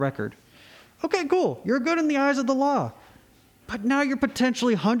go on your record. Okay, cool. You're good in the eyes of the law. But now you're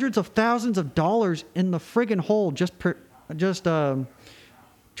potentially hundreds of thousands of dollars in the friggin' hole just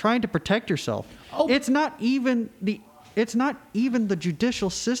trying to protect yourself. Oh. It's not even the judicial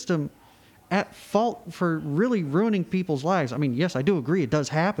system at fault for really ruining people's lives. I mean, yes, I do agree it does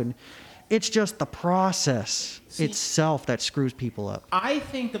happen. It's just the process itself that screws people up. I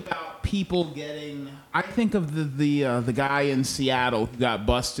think about people getting... I think of the guy in Seattle who got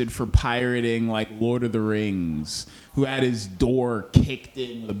busted for pirating like Lord of the Rings, who had his door kicked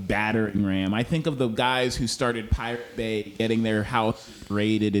in with a battering ram. I think of the guys who started Pirate Bay getting their house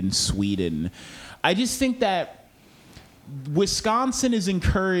raided in Sweden. I just think that Wisconsin is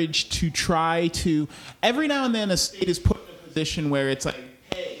encouraged to try to... Every now and then a state is put in a position where it's like,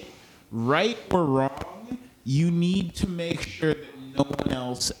 hey, right or wrong, you need to make sure that no one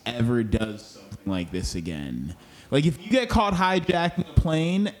else ever does something like this again. Like, if you get caught hijacking a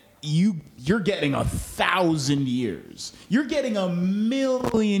plane, you're getting 1,000 years. You're getting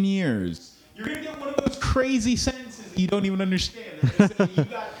 1,000,000 years. You're going to get one of those crazy sentences you don't even understand. They're gonna say you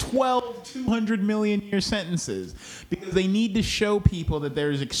got 12 200 million year sentences, because they need to show people that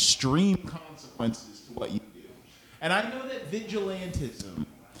there's extreme consequences to what you do. And I know that vigilantism...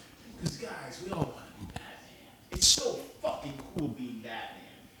 Because, guys, we all want to be Batman. It's so fucking cool being Batman.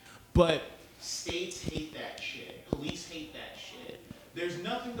 But states hate that shit. Police hate that shit. There's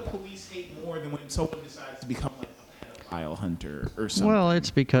nothing the police hate more than when someone decides to become like a pedophile hunter or something. Well,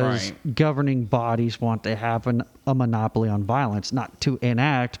 it's because governing bodies want to have a monopoly on violence, not to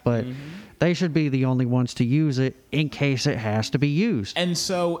enact, but they should be the only ones to use it in case it has to be used. And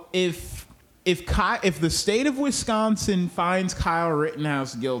so if the state of Wisconsin finds Kyle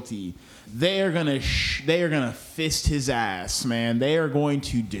Rittenhouse guilty, they are gonna fist his ass, man. They are going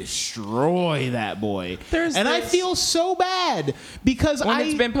to destroy that boy. I feel so bad because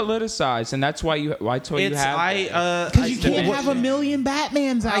it's been politicized, and that's why you have because you can't have 1,000,000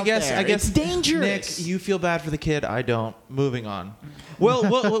 Batmans out there. I guess it's dangerous. Nick, you feel bad for the kid. I don't. Moving on. We'll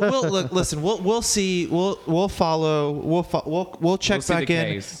look, listen. We'll see. We'll follow. We'll check back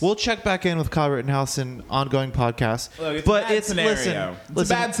in. We'll check back in with Kyle Rittenhouse in ongoing podcasts. Look, it's a bad scenario. It's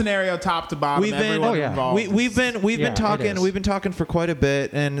a bad scenario, top to bottom. We've been talking for quite a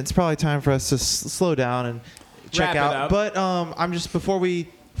bit, and it's probably time for us to slow down and check out. But I'm just before we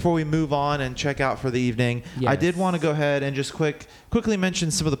move on and check out for the evening, I did want to go ahead and just quickly mention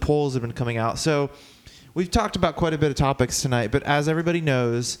some of the polls that have been coming out. So. We've talked about quite a bit of topics tonight, but as everybody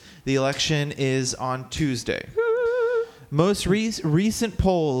knows, the election is on Tuesday. Most recent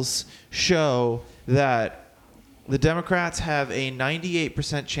polls show that the Democrats have a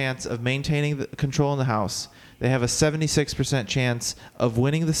 98% chance of maintaining the control in the House. They have a 76% chance of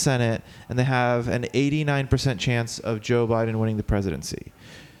winning the Senate, and they have an 89% chance of Joe Biden winning the presidency.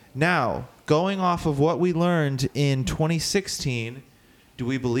 Now, going off of what we learned in 2016, do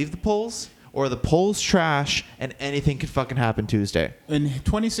we believe the polls? or the polls trash and anything could fucking happen Tuesday. In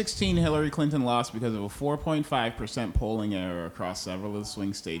 2016, Hillary Clinton lost because of a 4.5% polling error across several of the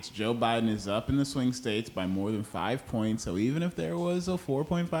swing states. Joe Biden is up in the swing states by more than 5 points. So even if there was a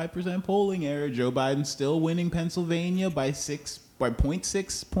 4.5% polling error, Joe Biden's still winning Pennsylvania by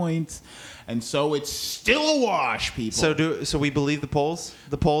 0.6 points. And so it's still a wash, people. So we believe the polls?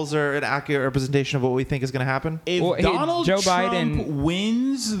 The polls are an accurate representation of what we think is going to happen? If Donald Trump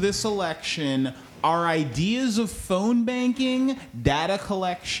wins this election, our ideas of phone banking, data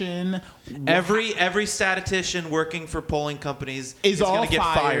collection, every statistician working for polling companies is all going to get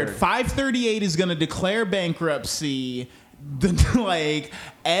fired. 538 is going to declare bankruptcy.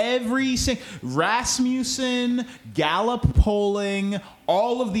 Rasmussen, Gallup polling,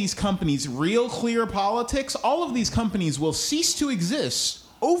 all of these companies, Real Clear Politics, all of these companies will cease to exist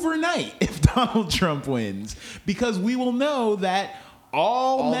overnight if Donald Trump wins, because we will know that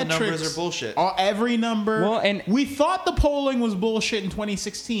all metrics, the numbers are bullshit. Every number. Well, and we thought the polling was bullshit in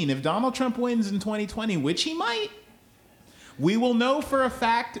 2016. If Donald Trump wins in 2020, which he might, we will know for a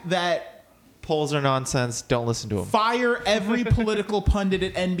fact that polls are nonsense. Don't listen to them. Fire every political pundit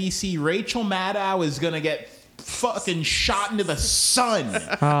at NBC. Rachel Maddow is going to get fucking shot into the sun.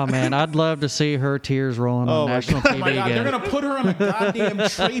 Oh, man. I'd love to see her tears rolling on national TV Oh, my God. again. They're going to put her on a goddamn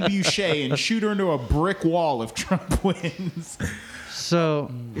trebuchet and shoot her into a brick wall if Trump wins.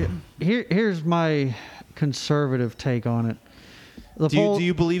 So here's my conservative take on it. Do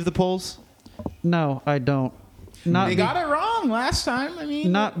you believe the polls? No, I don't. They got it wrong last time. I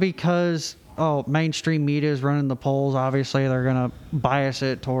mean, not because mainstream media is running the polls. Obviously, they're going to bias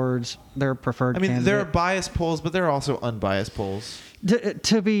it towards their preferred candidate. There are biased polls, but there are also unbiased polls.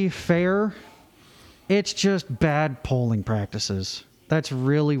 To be fair, it's just bad polling practices. That's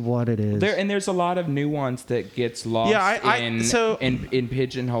really what it is. There's a lot of nuance that gets lost in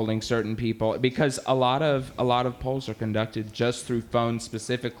pigeonholing certain people, because a lot of polls are conducted just through phones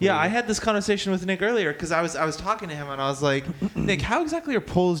specifically. Yeah, I had this conversation with Nick earlier because I was talking to him and I was like, Nick, how exactly are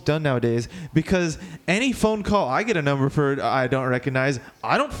polls done nowadays? Because any phone call I get a number for I don't recognize,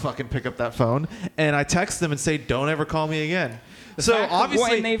 I don't fucking pick up that phone, and I text them and say, don't ever call me again. So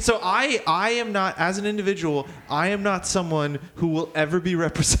obviously, I am not, as an individual, I am not someone who will ever be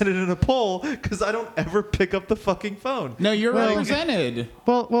represented in a poll because I don't ever pick up the fucking phone. No, you're represented.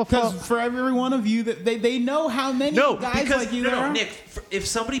 Well, because for every one of you, that they know how many guys like you there are. Nick, if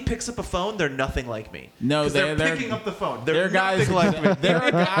somebody picks up a phone, they're nothing like me. No, they're picking up the phone. They're guys like me. There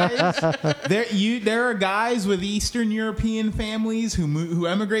are guys. There are guys with Eastern European families who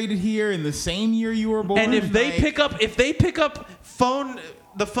emigrated here in the same year you were born. And if they pick up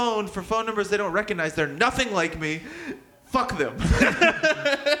the phone for phone numbers they don't recognize, they're nothing like me. Fuck them.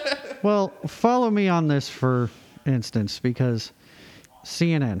 Well, follow me on this for instance, because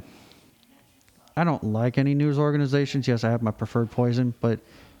CNN. I don't like any news organizations. Yes, I have my preferred poison, but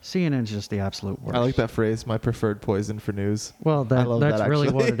CNN's just the absolute worst. I like that phrase, my preferred poison for news. Well, that's really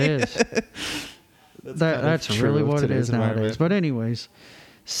what it is. That's really what it is nowadays. But anyways,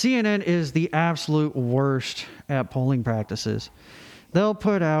 CNN is the absolute worst at polling practices. They'll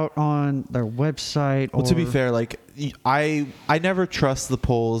put out on their website. Well, to be fair, like I never trust the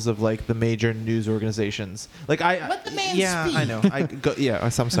polls of like the major news organizations. Like let the man speak. I know.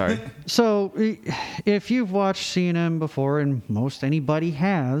 I'm sorry. So, if you've watched CNN before, and most anybody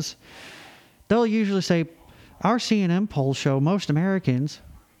has, they'll usually say, "Our CNN polls show most Americans."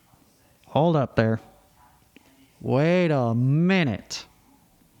 Hold up there. Wait a minute.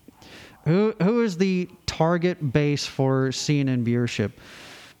 Who is the target base for CNN viewership?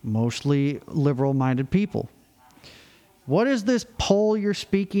 Mostly liberal-minded people. What is this poll you're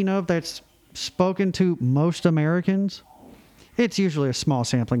speaking of that's spoken to most Americans? It's usually a small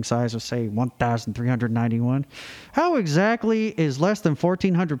sampling size of, say, 1,391. How exactly is less than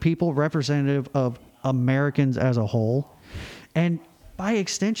 1,400 people representative of Americans as a whole? And by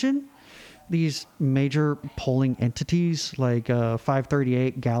extension, these major polling entities like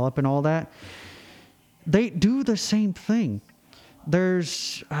 538, Gallup, and all that, they do the same thing.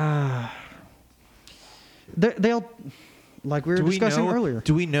 There's, they'll, like we were discussing earlier.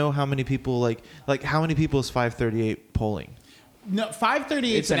 Do we know how many people like how many people is 538 polling? No,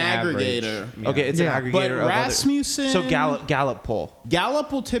 538 is an aggregator. Yeah. Okay, it's an aggregator. But of Rasmussen. So Gallup poll.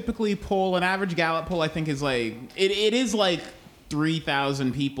 Gallup will typically poll, an average Gallup poll I think is like, it is like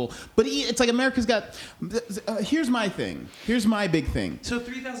 3,000 people, but it's like America's got. Here's my thing. Here's my big thing. So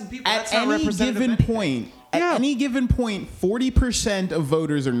 3,000 people. At any given point, 40% of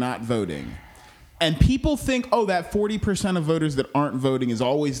voters are not voting, and people think, oh, that 40% of voters that aren't voting is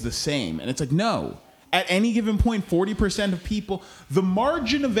always the same, and it's like, no. at any given point, 40% of people, the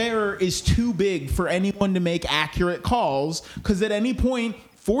margin of error is too big for anyone to make accurate calls, because at any point,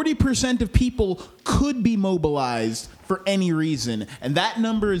 40% of people could be mobilized for any reason. And that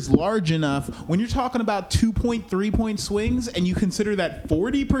number is large enough when you're talking about 2-point, 3-point swings, and you consider that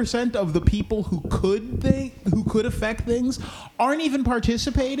 40% of the people who could affect things aren't even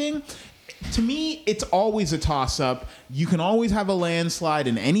participating. To me, it's always a toss-up. You can always have a landslide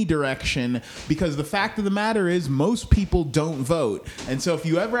in any direction, because the fact of the matter is most people don't vote. And so if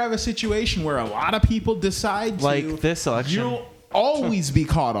you ever have a situation where a lot of people decide to... Like this election. You'll always be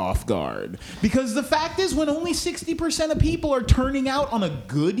caught off guard. Because the fact is, when only 60% of people are turning out on a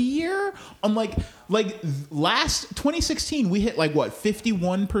good year, on like last 2016, we hit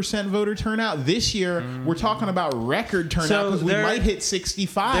 51% voter turnout. This year, we're talking about record turnout, because we might hit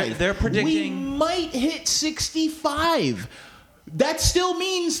 65. They're predicting we might hit 65. That still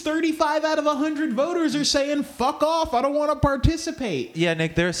means 35 out of 100 voters are saying, fuck off, I don't want to participate. Yeah,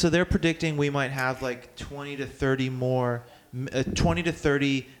 Nick, they're predicting we might have 20 to 30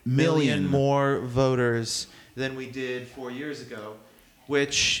 million more voters than we did 4 years ago,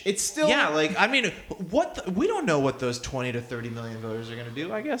 which it's still... Yeah, we don't know what those 20 to 30 million voters are going to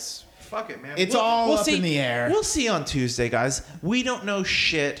do. I guess, fuck it, man. It's all up in the air. We'll see on Tuesday, guys. We don't know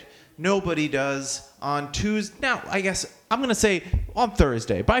shit. Nobody does on Tuesday. Now, I guess I'm going to say on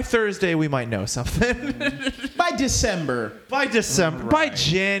Thursday. By Thursday, we might know something. By December. By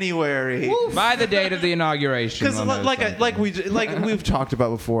January. Woof. By the date of the inauguration. Because we've talked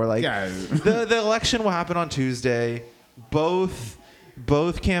about before, the election will happen on Tuesday. Both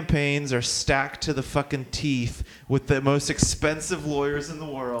campaigns are stacked to the fucking teeth with the most expensive lawyers in the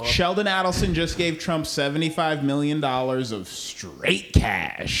world. Sheldon Adelson just gave Trump $75 million of straight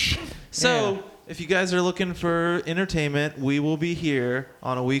cash. So, if you guys are looking for entertainment, we will be here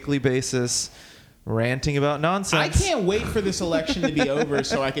on a weekly basis ranting about nonsense. I can't wait for this election to be over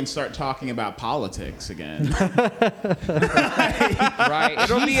so I can start talking about politics again. Right.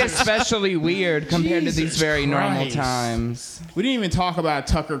 It'll be especially weird compared to these very normal times. We didn't even talk about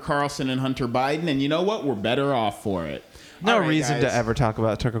Tucker Carlson and Hunter Biden, and you know what? We're better off for it. No reason to ever talk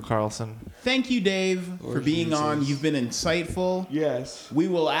about Tucker Carlson. Thank you, Dave, for being on. You've been insightful. Yes. We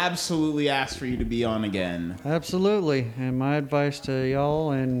will absolutely ask for you to be on again. Absolutely. And my advice to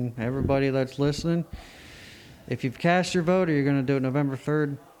y'all and everybody that's listening, if you've cast your vote or you're going to do it November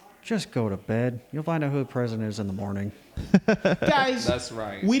 3rd, just go to bed. You'll find out who the president is in the morning. Guys, that's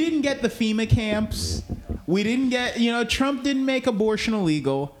right. We didn't get the FEMA camps. We didn't get, Trump didn't make abortion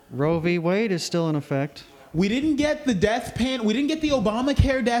illegal. Roe v. Wade is still in effect. We didn't get the we didn't get the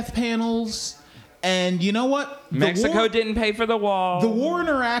Obamacare death panels. And you know what? Mexico didn't pay for the wall. The war in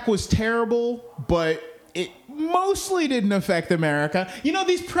Iraq was terrible, but it mostly didn't affect America.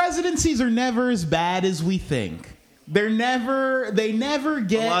 These presidencies are never as bad as we think. They never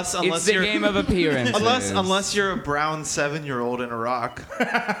get... Unless it's the game of appearances. unless you're a brown 7-year-old in Iraq.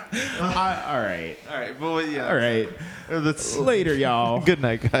 All right. Well, yeah. All right. That's later, y'all. Good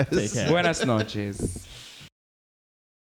night, guys. Take care. Buenas noches.